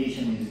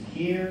limitation is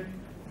here,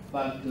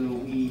 but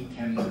we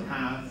can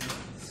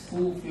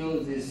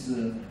fulfill this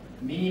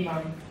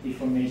minimum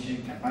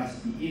deformation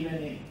capacity even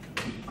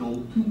if it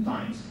goes 2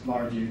 times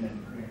larger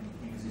than current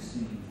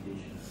existing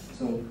limitations.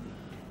 So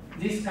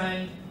this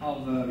kind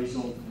of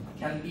result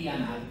can be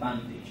an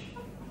advantage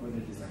for the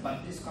design,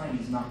 but this kind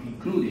is not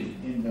included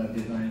in the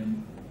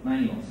design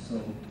manual.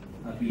 So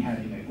as we had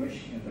in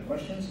the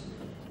questions,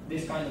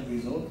 this kind of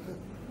result,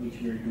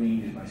 which we're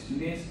doing with my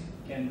students,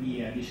 can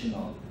be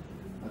additional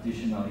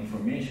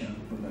information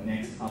for the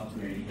next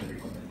upgrading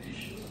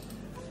recommendations.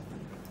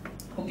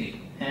 Okay,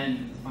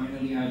 and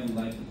finally I would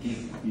like to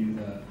give you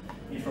the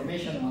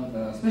information on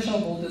the special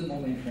molded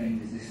moment frame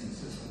resistance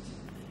systems.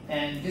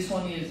 And this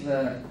one is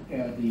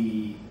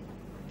the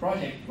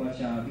project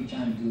which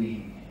I'm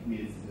doing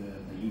with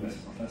the US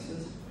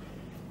professors.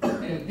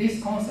 And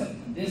this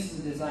concept, this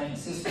design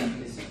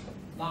system is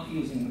not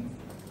using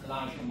a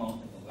large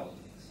amount of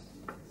weldings.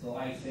 So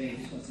I say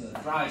this was a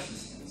dry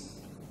systems.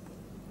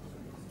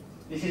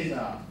 This is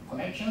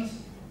connections.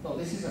 So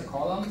this is a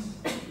columns.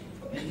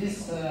 In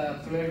this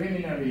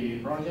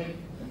preliminary project,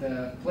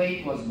 the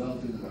plate was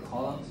welded to the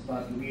columns,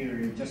 but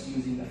we're just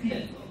using the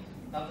fillet weld,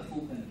 not the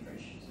full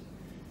penetrations.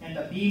 And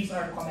the beams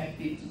are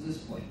connected to this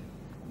plate.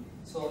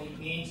 So it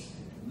means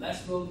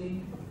less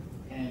welding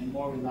and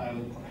more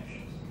reliable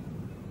connections.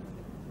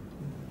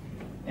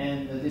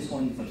 And this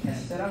one is the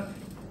test setup,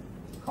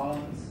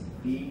 columns,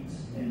 beams,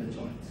 and the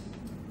joints.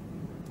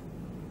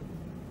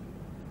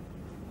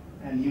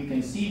 And you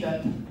can see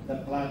that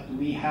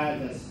we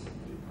had a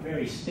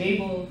very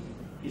stable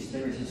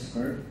hysteresis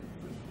curve.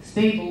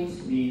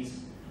 Stables means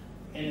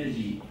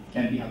energy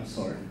can be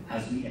absorbed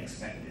as we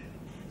expected.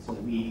 So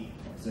we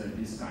observe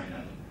this kind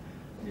of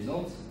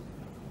results.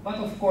 But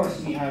of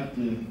course, we have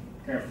to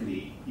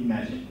carefully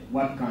imagine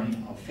what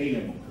kind of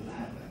failure mode will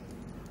happen.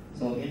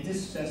 So in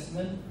this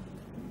specimen,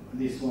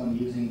 this one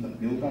using the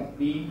build-up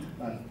beam,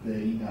 but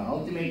in the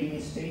ultimate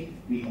limit state,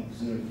 we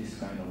observe this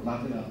kind of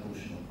lateral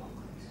torsional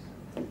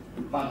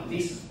bucklings. But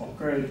this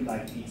occurred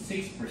like in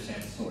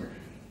 6% sort.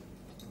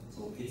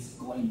 So it's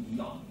going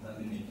beyond the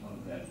limit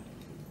of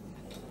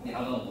the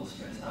allowable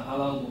stress,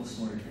 allowable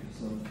sorting.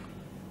 So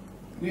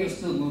we are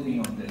still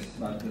moving on this,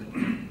 but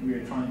we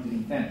are trying to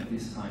invent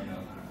this kind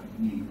of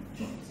new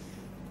joints.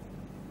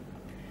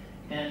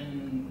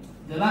 And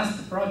the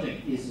last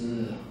project is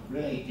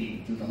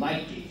related to the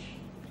light gauge,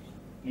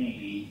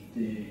 mainly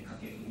the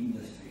kakefu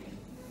industry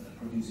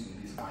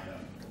producing this kind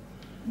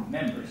of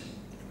members.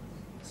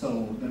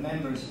 So the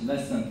members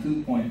less than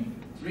 2.3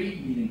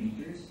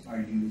 millimeters are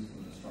used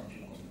for the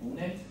structural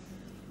component.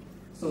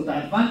 So the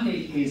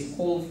advantage is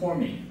hole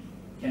forming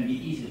can be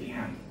easily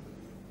handled.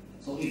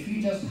 So if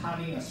you're just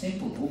having a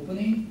simple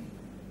opening,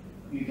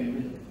 you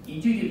can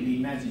intuitively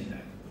imagine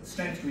that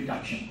strength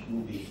reduction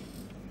will be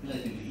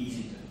relatively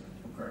easy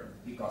to occur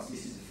because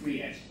this is a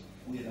free edge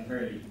with a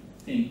very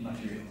thin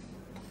material.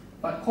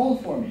 But hole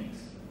formings,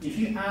 if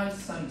you add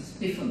some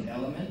stiffened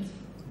element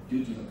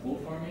due to the hole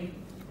forming,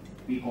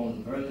 we call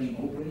it Berlin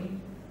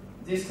opening,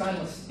 this kind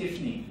of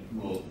stiffening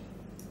will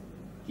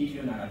give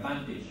you an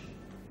advantage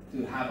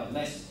to have a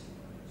less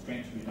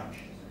strength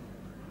reduction.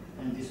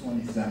 And this one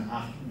is an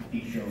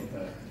picture of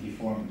the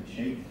deformed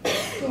shape.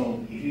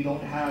 So if you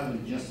don't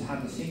have, just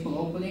have a simple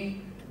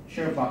opening,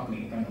 shear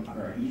buckling can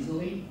occur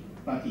easily.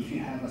 But if you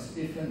have a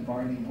stiffened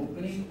barring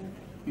opening,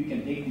 you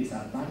can take this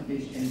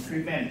advantage and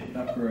prevent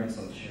the occurrence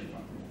of shear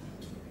buckling.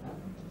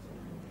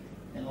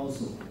 And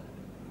also,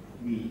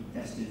 we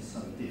tested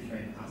some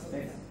different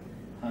aspects,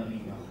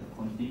 having a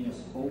continuous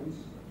pose,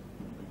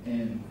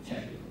 and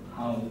check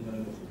how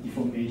the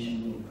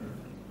deformation will occur.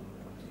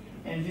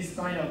 And this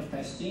kind of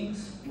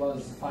testings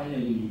was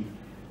finally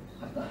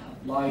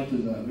applied to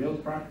the real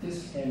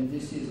practice, and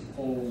this is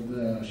called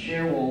the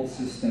shear wall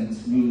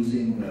systems used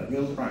in the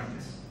real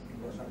practice.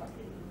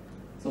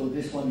 So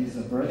this one is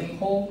a burning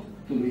hole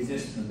to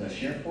resist the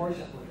shear force,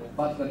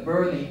 but the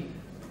burning,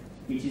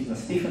 which is a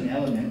stiffened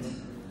element,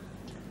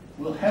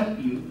 will help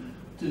you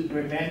to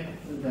prevent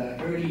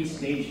the early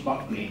stage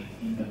buckling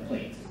in the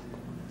plate.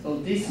 So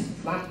this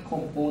flat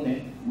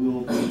component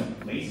will be in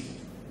place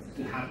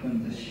to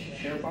happen the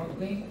shear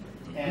buckling,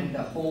 and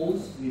the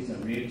holes with the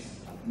ribs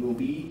will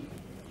be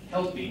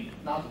helping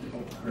not to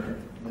occur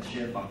the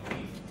shear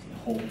buckling in the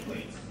whole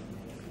plate.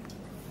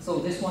 So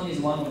this one is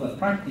one of the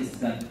practice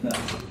that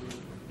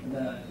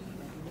the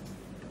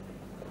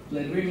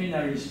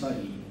preliminary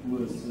study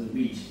was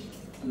reached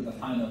to the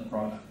final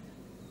product.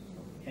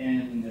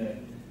 And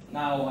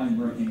now I'm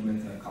working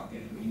with the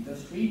Kakefu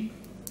industry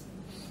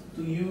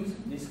to use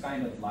this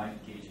kind of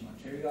light gauge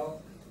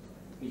material,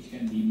 which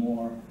can be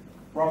more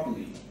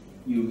properly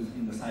used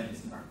in the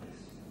science practice.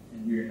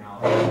 And we're now,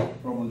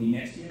 probably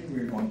next year,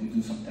 we're going to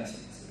do some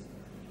testings.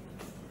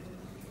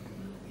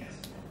 Yes.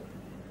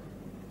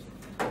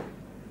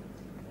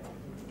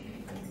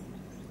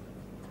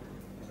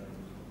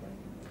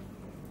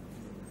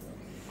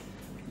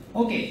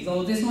 Okay,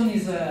 so this one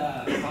is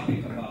a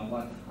topic about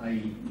what I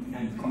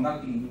am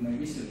conducting in my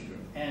research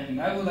group.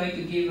 And I would like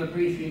to give a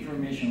brief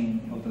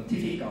information of the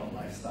typical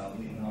lifestyle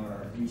in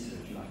our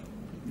research lab,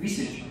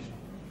 research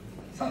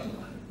SATO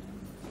lab.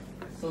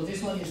 So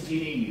this one is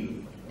giving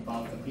you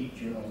about the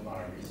picture of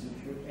our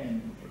research group,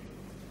 and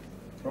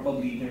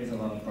probably there's a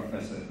lot of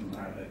professors who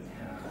have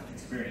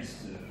experience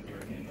to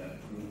work in the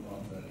group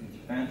in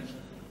Japan.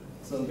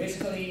 So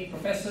basically,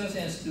 professors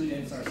and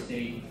students are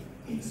staying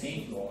in the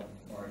same floor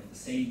or in the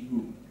same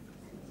group.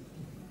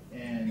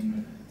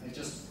 And I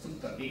just took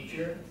the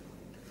picture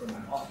from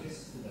my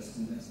office to the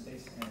student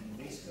space, and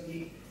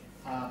basically,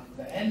 at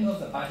the end of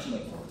the bachelor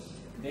course,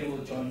 they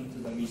will join to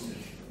the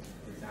research,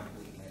 for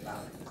example, in my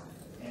lab,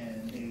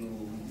 and they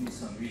will do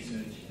some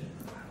research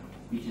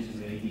which is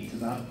related to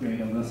the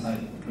upgrade of the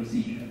site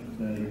procedure,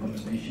 the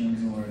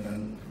recommendations or the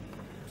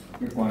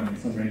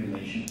requirements of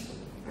regulations.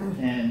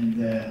 And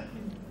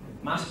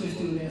master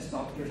students,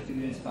 doctor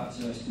students,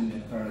 bachelor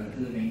students are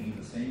living in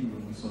the same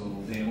room,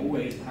 so they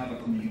always have a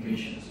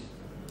communications.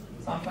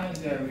 Sometimes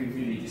they're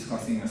really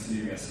discussing a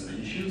serious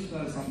issues,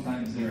 but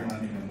sometimes they're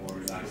having a more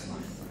relaxed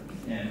life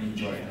and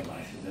enjoying the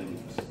life in the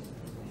rooms.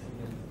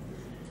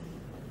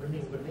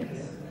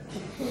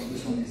 So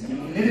this one is a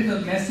little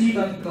bit messy,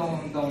 but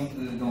don't look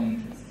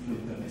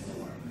the messy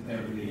part.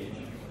 They're really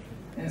enjoying.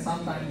 And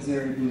sometimes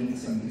they're doing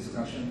some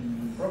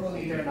discussion.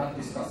 Probably they're not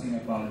discussing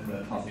about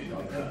the topic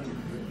of the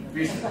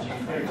research.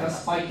 They're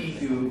just fighting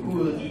to who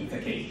will eat the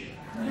cake.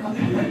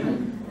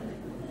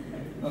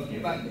 Okay,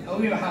 but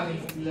we are having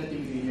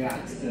relatively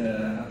relaxed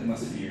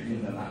atmosphere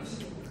in the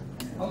labs.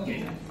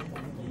 Okay.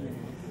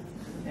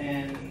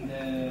 And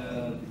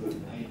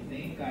I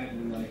think I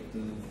would like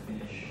to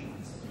finish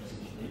this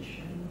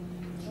presentation.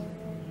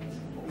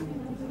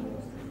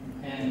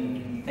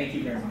 And thank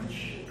you very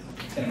much.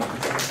 Thank you.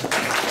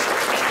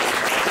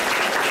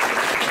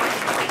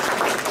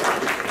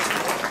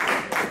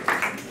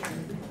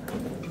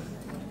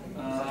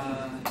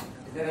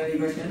 Is there any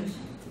questions?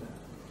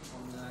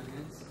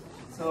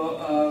 So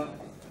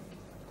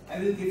I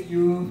will give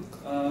you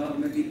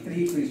maybe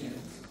 3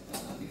 questions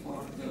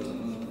before the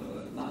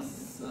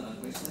last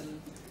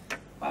question.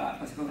 Pak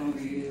Baskoro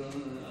will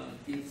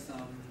give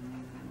some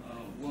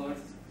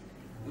words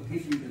to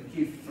give you the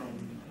gift from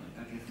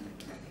Kakefu.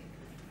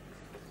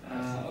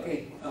 Okay,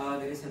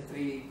 there is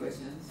 3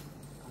 questions.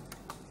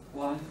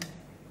 1,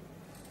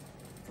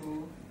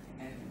 2,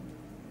 and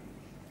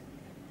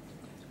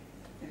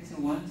there is a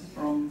 1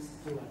 from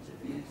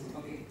yes.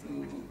 Okay,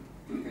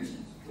 2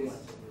 questions. Please.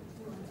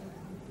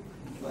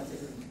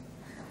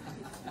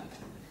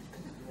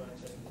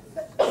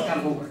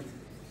 Come over.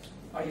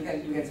 Or you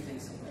can speak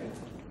somewhere.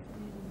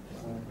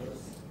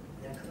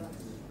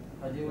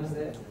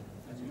 Hajimashite.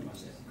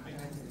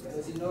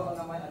 Sino ang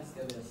namanya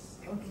Agustus.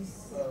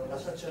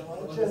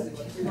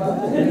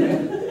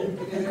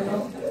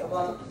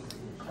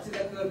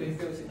 Arsitektur ITB.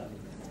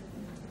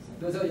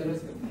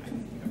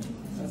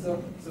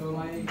 So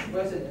my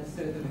question is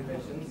to the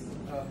questions.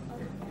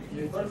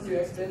 First, you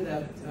explained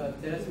that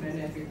there's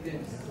many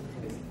victims.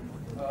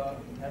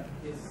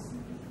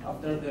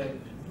 After the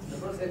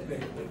first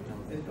earthquake,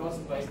 it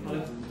caused by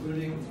flood,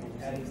 building,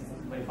 and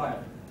by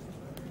fire.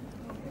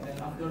 And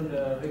after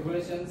the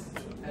regulations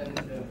and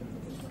the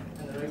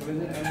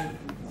regulation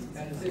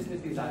and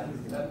seismic design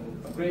that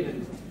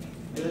upgraded,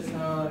 there is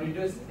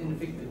reduced in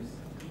victims.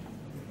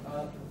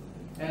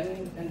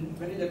 And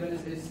many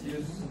Japanese is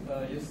you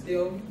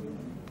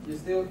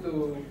still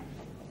to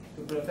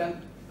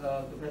prevent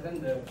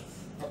the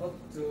about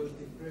to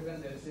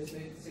prevent the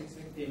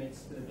seismic damage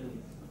to the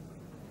building.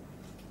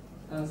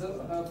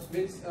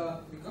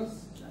 Because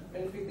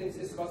many victims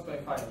is caused by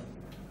fire,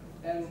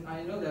 and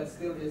I know that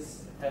steel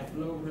have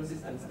low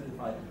resistance to the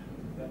fire.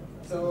 Yeah.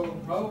 So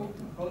how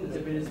the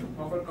Japanese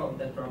overcome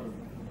that problem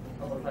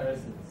of fire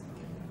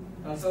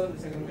resistance? So the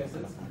second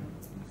question,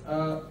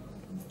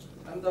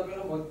 I'm talking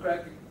about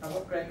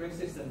crack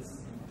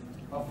resistance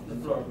of the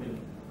floor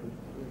building.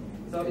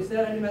 So is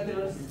there any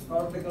materials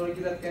or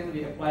technology that can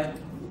be applied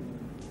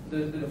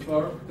to the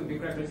floor to be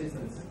crack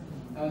resistant?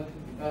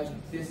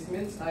 This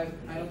means I'm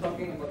not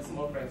talking about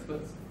small cracks,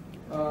 but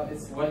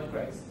it's wide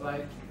cracks,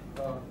 like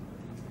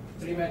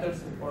 3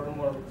 meters or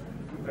more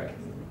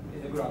cracks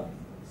in the ground.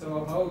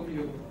 So how do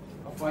you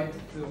avoid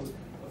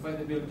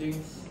the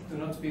building to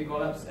not be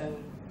collapsed and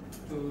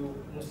to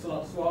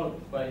not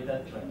swallowed by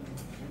that crack?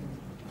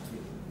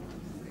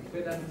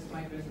 Okay, that is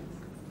my question.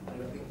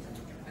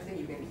 I think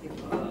you can give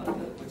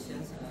the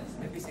questions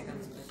every second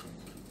question.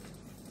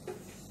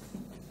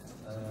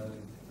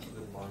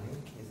 Good morning.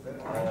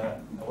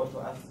 I want to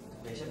ask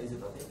a question. Is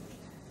it okay?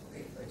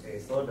 Okay.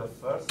 So the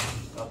first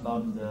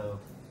about the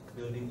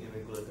building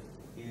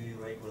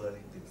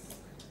irregularities.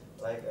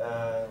 Like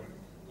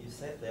you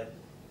said that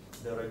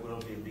the regular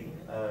building,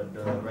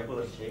 the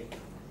regular shape,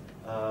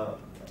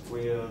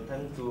 will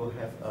tend to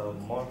have a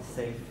more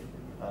safe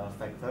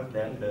factor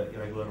than the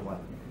irregular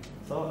one.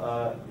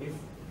 So if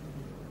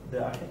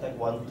the architect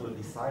want to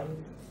design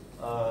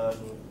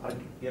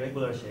an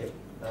irregular shape,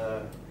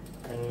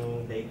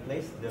 and they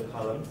place the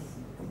columns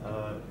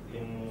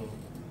in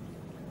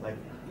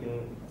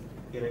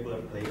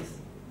irregular place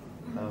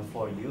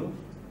for you,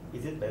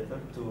 is it better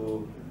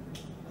to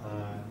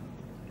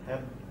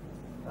have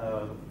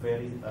a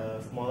very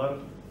smaller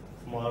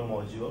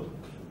module,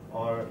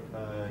 or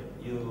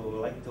you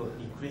like to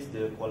increase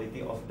the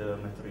quality of the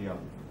material?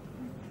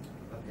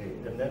 Okay,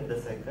 and then the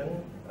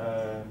second,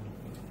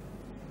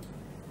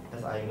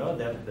 as I know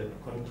that the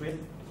concrete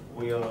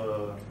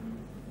will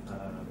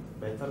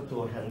better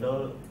to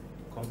handle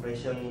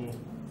compression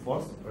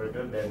force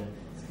rather than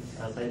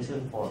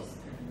tension force.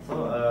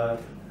 So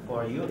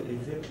for you,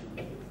 is it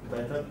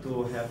better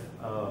to have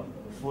a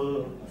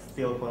full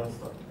steel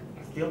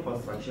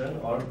construction,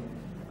 or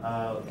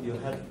you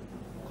have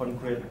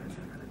concrete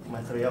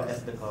material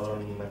as the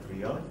column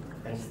material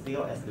and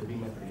steel as the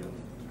beam material?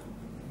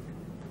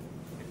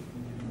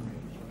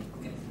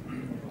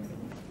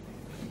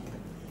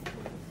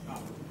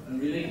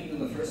 Relating to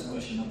the first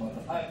question about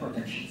the fire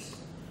protections.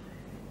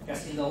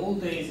 Yes, in the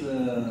old days,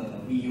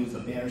 we use the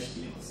bare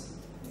steels,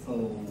 so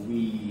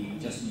we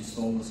just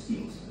install the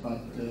steels.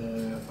 But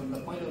from the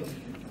point of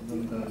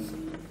from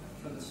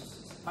the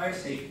fire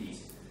safety,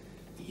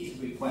 it is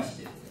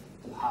requested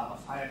to have a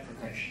fire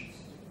protection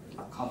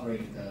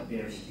covering the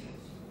bare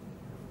steels.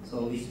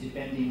 So it's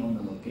depending on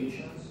the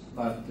locations,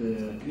 but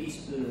at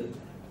least,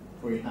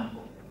 for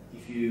example,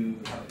 if you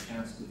have a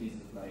chance to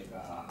visit like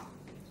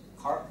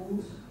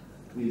carpools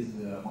with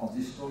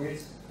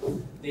multi-stories,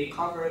 they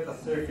cover the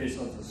surface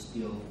of the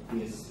steel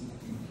with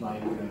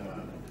like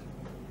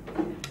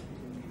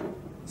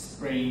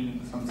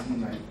spraying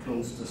something like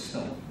close to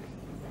stone.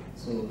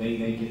 So they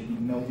get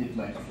melted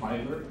like a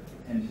fiber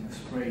and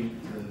spray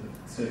the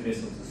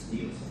surface of the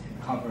steel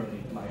and cover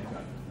it like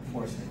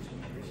 4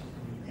 centimeters.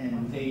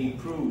 And they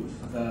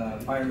improve the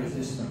fire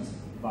resistance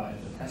by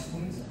the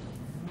testings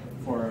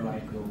for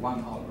like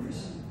 1 hour.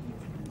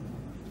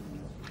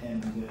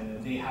 And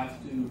they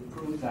have to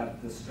prove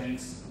that the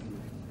strength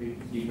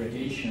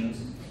degradations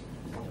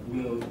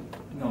will,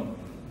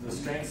 the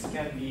strength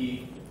can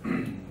be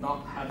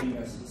not having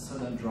a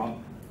sudden drop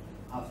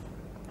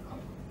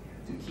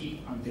to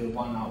keep until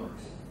 1 hour.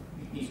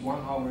 It means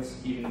 1 hour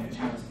giving a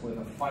chance for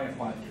the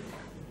firefighter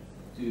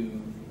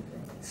to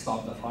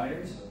stop the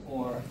fires,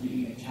 or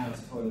giving a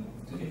chance to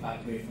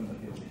evacuate from the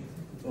building.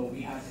 So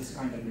we have this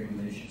kind of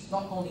regulations,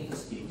 not only the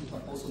steel,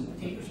 but also the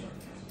timber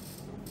structures.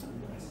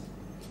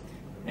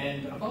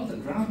 And about the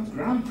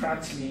ground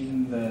cracks,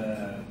 mean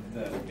the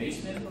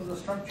basement of the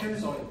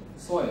structures or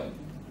soil?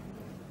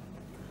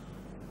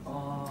 I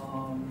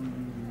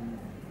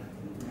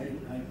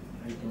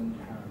don't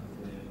have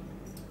the...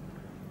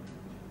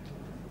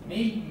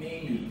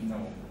 Mainly,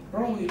 no.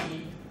 Probably,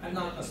 I'm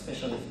not a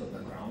specialist of the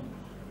ground,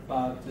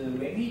 but when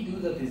we do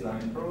the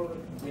design, probably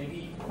when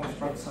we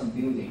construct some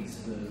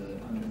buildings,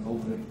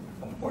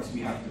 of course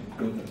we have to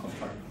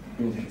construct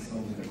buildings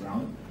over the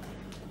ground.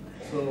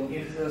 So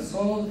if the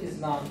soil is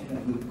not in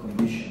a good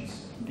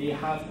conditions, they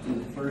have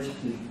to first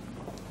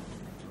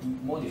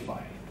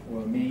modify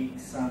or make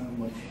some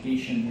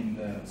modification in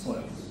the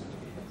soils.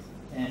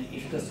 And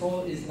if the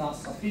soil is not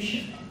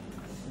sufficient,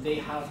 they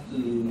have to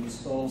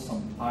install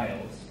some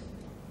piles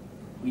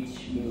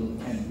which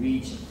can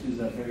reach to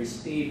the very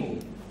stable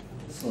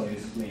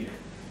soils later.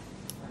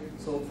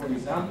 So for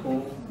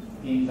example,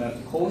 in the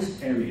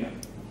coast area,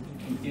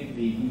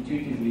 intuitively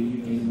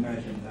you can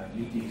imagine that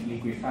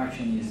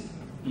liquefaction is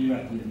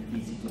relatively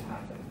easy to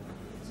happen.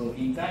 So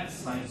in that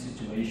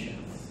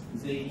situation,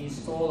 they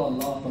install a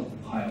lot of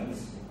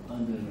piles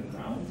under the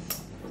ground,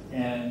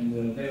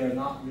 and they are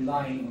not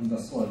relying on the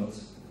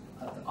soils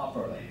at the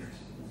upper layers.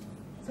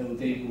 So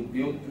they will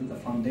build the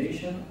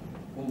foundation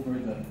over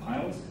the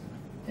piles,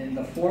 and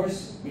the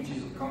force which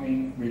is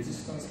coming,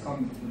 resistance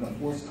coming to the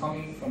force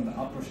coming from the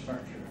upper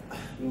structure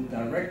will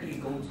directly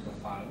go to the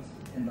piles,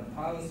 and the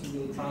piles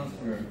will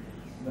transfer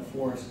the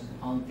force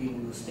until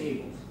the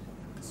stable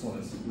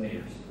soils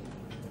layers.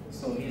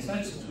 So in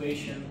such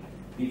situation,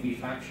 the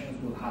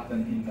diffractions will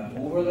happen in the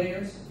over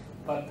layers,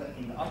 but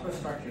in the upper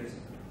structures,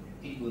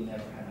 it will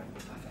never have an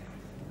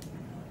effect.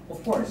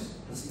 Of course,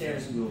 the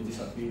stairs will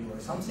disappear or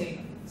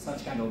something,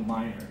 such kind of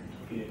minor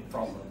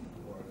problem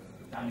or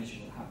damage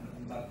will happen.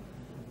 But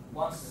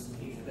once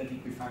if the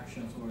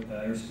diffractions or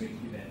the earthquake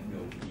event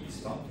will be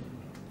stopped,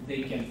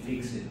 they can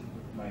fix it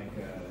like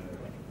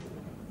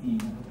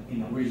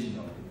in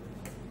original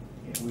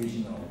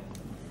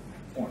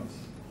forms.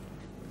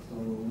 So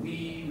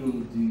we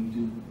will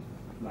do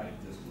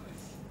like this way.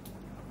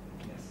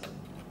 Yes.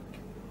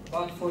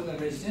 But for the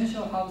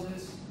residential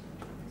houses,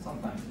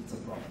 sometimes it's a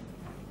problem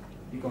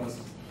because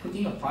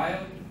putting a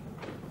pile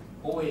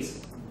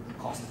always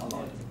costs a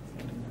lot.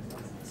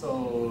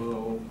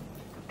 So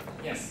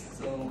yes,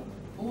 so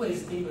always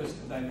distinguish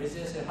the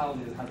residential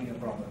houses having a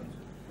problem.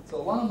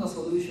 So one of the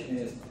solutions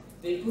is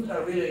they put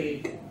a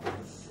really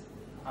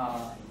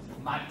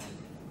matte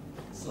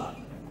slab.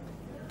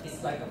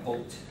 It's like a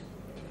boat.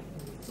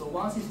 So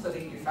once it's the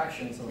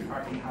liquefaction, so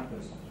cracking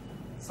happens,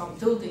 some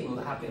tilting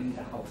will happen in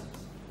the houses.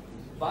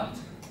 But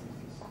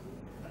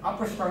the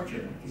upper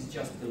structure is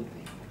just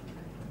tilting.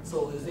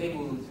 So they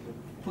will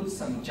put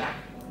some jack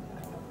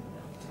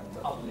to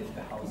uplift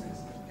the houses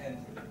and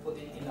put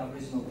it in the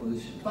original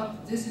position.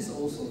 But this is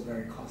also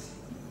very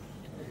costly.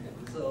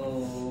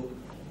 So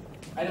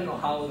I don't know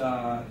how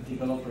the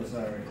developers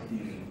are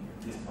dealing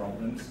with these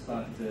problems,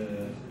 but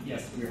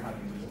yes, we're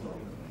having this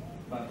problem.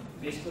 But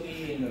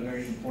basically, in the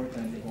very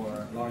important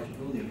or large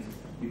buildings,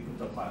 we put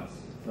the piles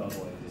to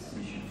avoid these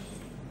issues.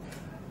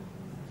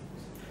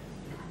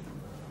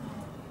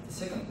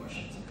 Second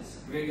question is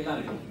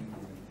irregularity.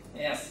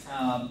 Yes,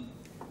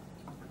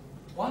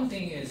 one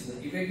thing is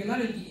that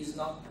irregularity is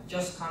not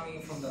just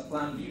coming from the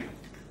plan view.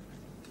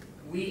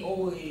 We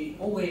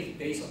always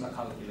base on the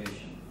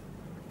calculation.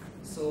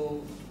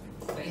 So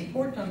the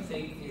important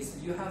thing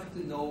is you have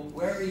to know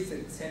where is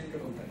the center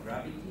of the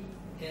gravity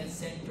and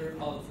center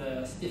of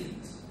the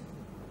stiffness.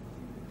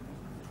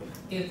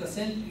 If the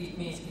center, it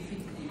means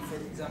if for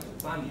example,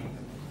 plan view,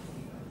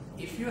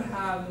 if you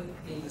have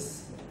in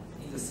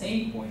the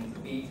same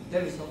point, means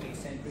there is no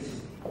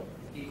eccentricity,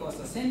 because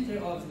the center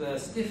of the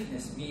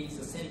stiffness means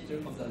the center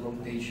of the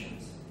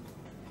rotations.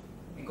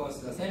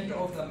 Because the center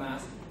of the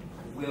mass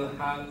will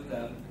have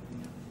the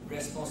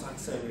response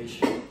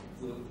acceleration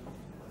will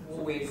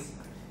always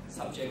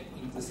subject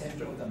in the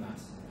center of the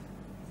mass.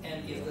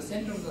 And if the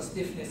center of the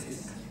stiffness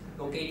is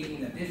located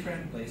in a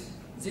different place,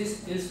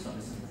 this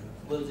distance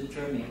will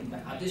determine the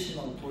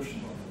additional portion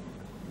of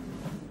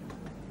it.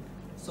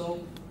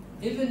 So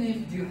even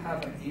if you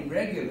have an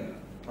irregular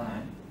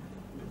plan,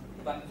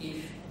 but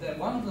if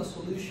one of the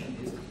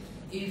solutions is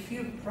if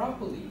you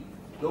properly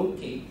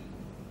locate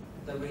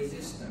the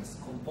resistance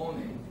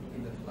component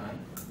in the plan,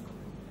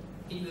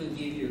 it will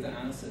give you the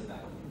answer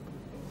that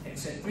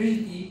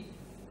eccentricity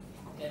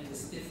and the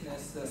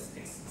stiffness,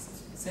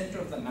 the center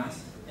of the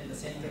mass and the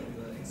center of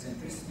the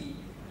eccentricity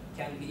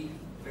can be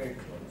very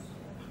close.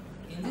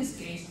 In this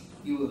case,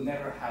 you will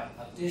never have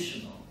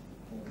additional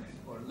moment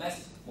or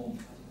less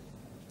moment.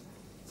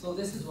 So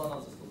this is one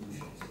of the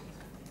solutions.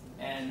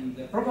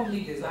 And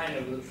probably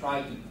designer will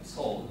try to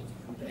solve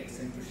the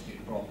eccentricity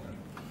problem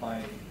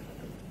by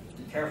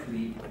to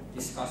carefully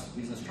discuss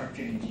with the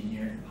structure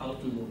engineer how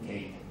to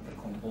locate the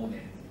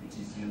component which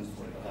is used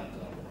for the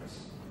lateral force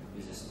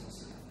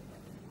resistance.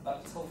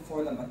 But so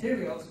for the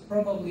materials,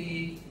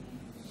 probably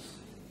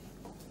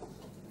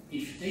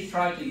if they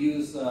try to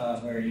use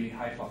very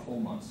high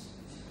performance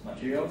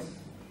materials,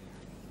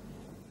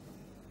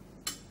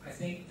 I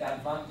think the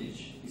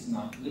advantage is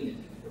not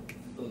limited.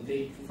 So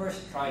they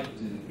first try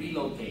to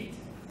relocate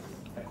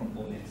the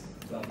components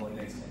to avoid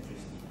the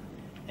eccentricity.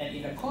 And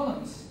in the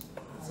columns,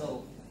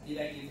 so did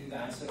I give you the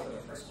answer for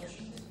the first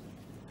question?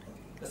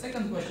 The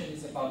second question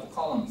is about the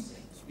columns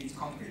with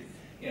concrete.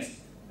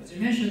 Yes, as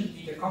you mentioned,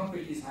 the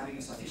concrete is having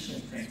a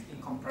sufficient strength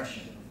in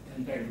compression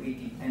and very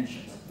weak in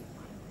tensions.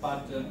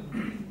 But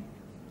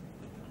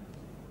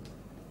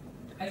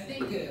I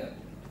think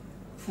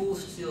full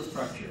steel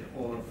structure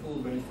or full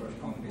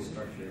reinforced concrete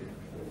structure,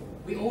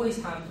 we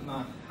always have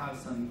to have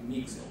some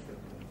mix of it.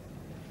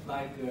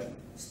 Like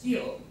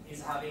steel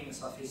is having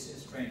sufficient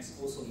strength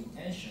also in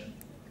tension,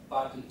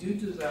 but due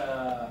to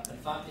the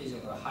advantage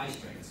of the high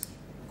strength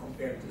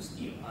compared to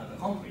steel, the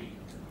concrete,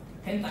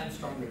 10 times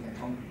stronger than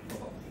concrete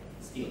probably,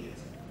 steel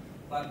is.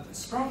 But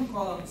strong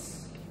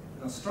columns,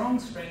 strong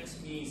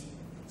strength means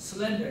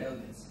slender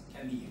elements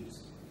can be used.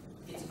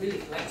 It's really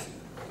flexible.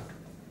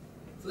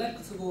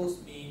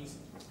 Flexibles means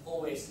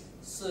always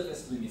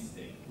surface limits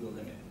they will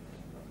limit.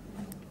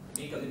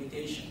 Make a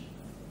limitation.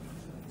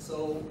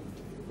 So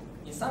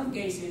in some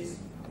cases,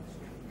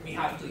 we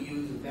have to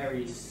use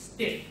very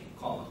stiff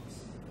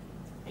columns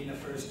in the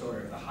first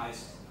story of the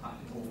highest,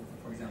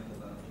 for example,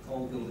 the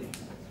tall building.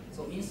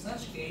 So in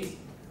such case,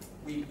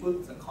 we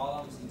put the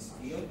columns in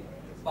steel,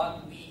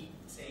 but we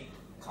say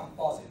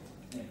composite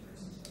members,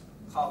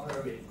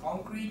 cover with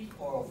concrete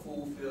or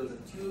fulfill the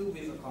tube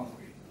with the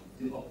concrete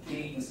to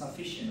obtain a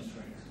sufficient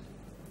strength.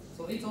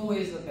 So it's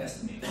always the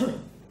best mix.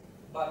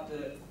 But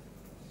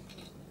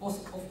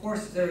also, of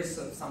course, there is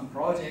some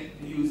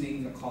project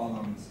using the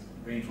columns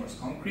reinforced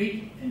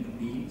concrete and the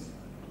beams,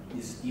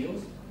 these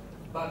steels.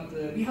 But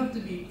we have to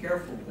be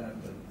careful that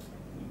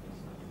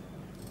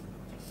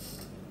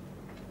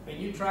when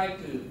you try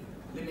to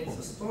limit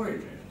the story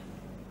drift,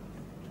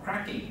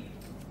 cracking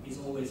is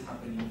always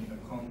happening in the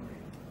concrete.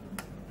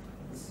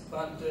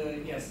 But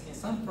yes, in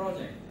some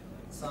project,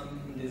 some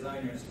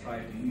designers try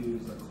to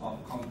use the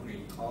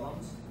concrete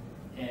columns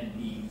and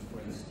beams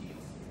for the steel.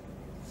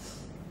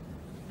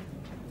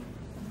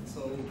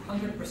 So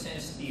 100%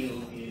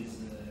 steel is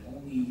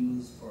only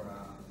used for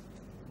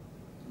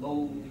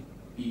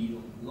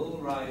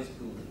low-rise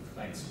buildings,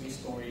 like 3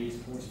 stories,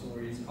 4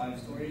 stories, 5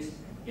 stories.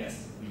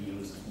 Yes, we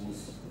use full.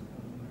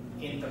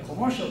 In the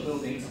commercial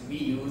buildings, we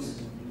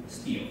use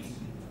steel.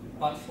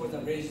 But for the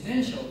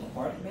residential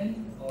apartment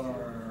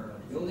or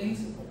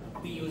buildings,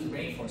 we use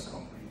reinforced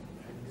concrete.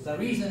 The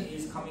reason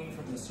is coming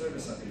from the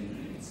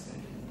serviceability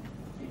instead.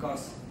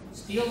 Because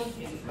steel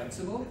is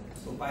flexible,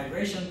 so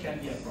vibration can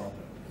be a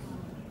problem.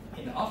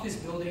 In the office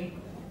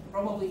building,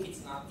 probably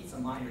it's a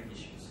minor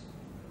issue.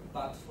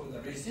 But for the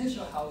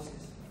residential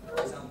houses, for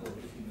example,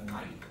 if in the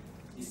night,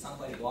 if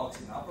somebody walks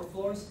in the upper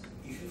floors,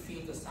 if you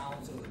feel the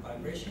sounds of the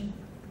vibration,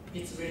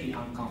 it's really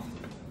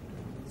uncomfortable.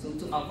 So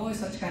to avoid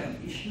such kind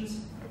of issues,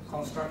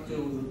 constructor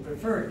would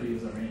prefer to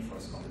use a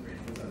reinforced concrete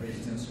for the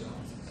residential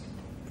houses.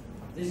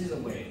 This is a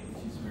way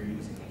which is we're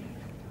using it.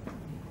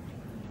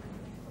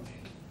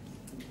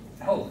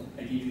 I hope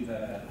I give you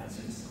the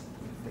answers.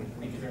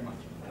 Thank you very much.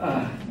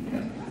 Yeah.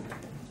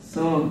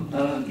 So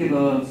give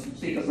a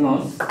big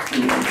applause to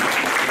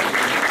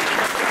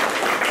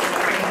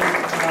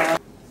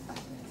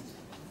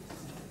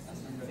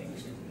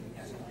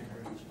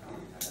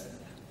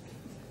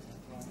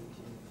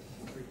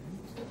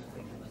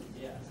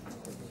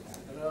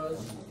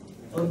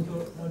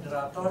untuk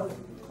moderator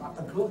Pak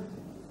Teguh,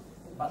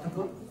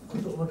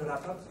 untuk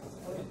moderator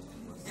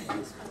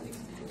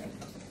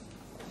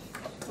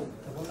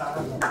tepuk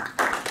tangan.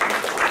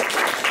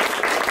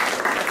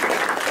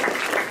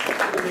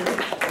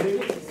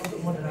 Untuk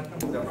moderator,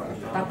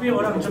 tapi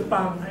orang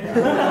Jepang.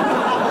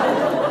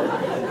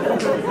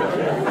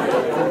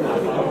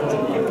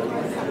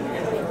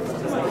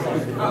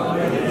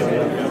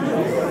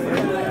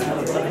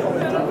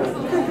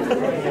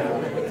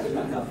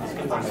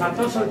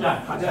 Satu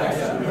sudah.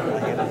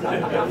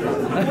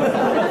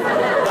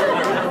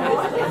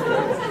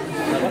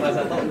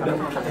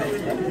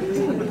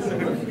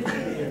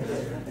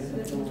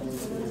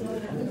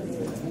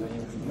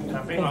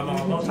 Tapi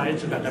ngomong-ngomong, saya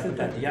juga dapat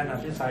hadiah.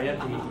 Nanti saya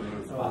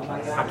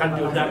akan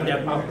diundang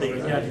lihat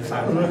pabriknya di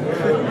sana.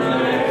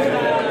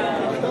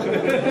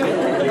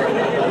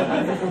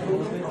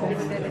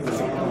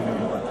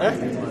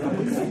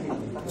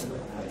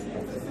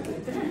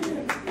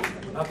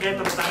 Oke,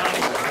 tepuk tangan.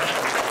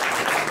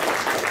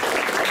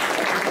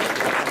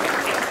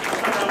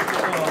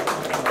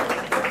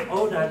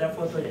 Oh, udah ada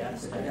foto ya?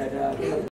 Sudah ada.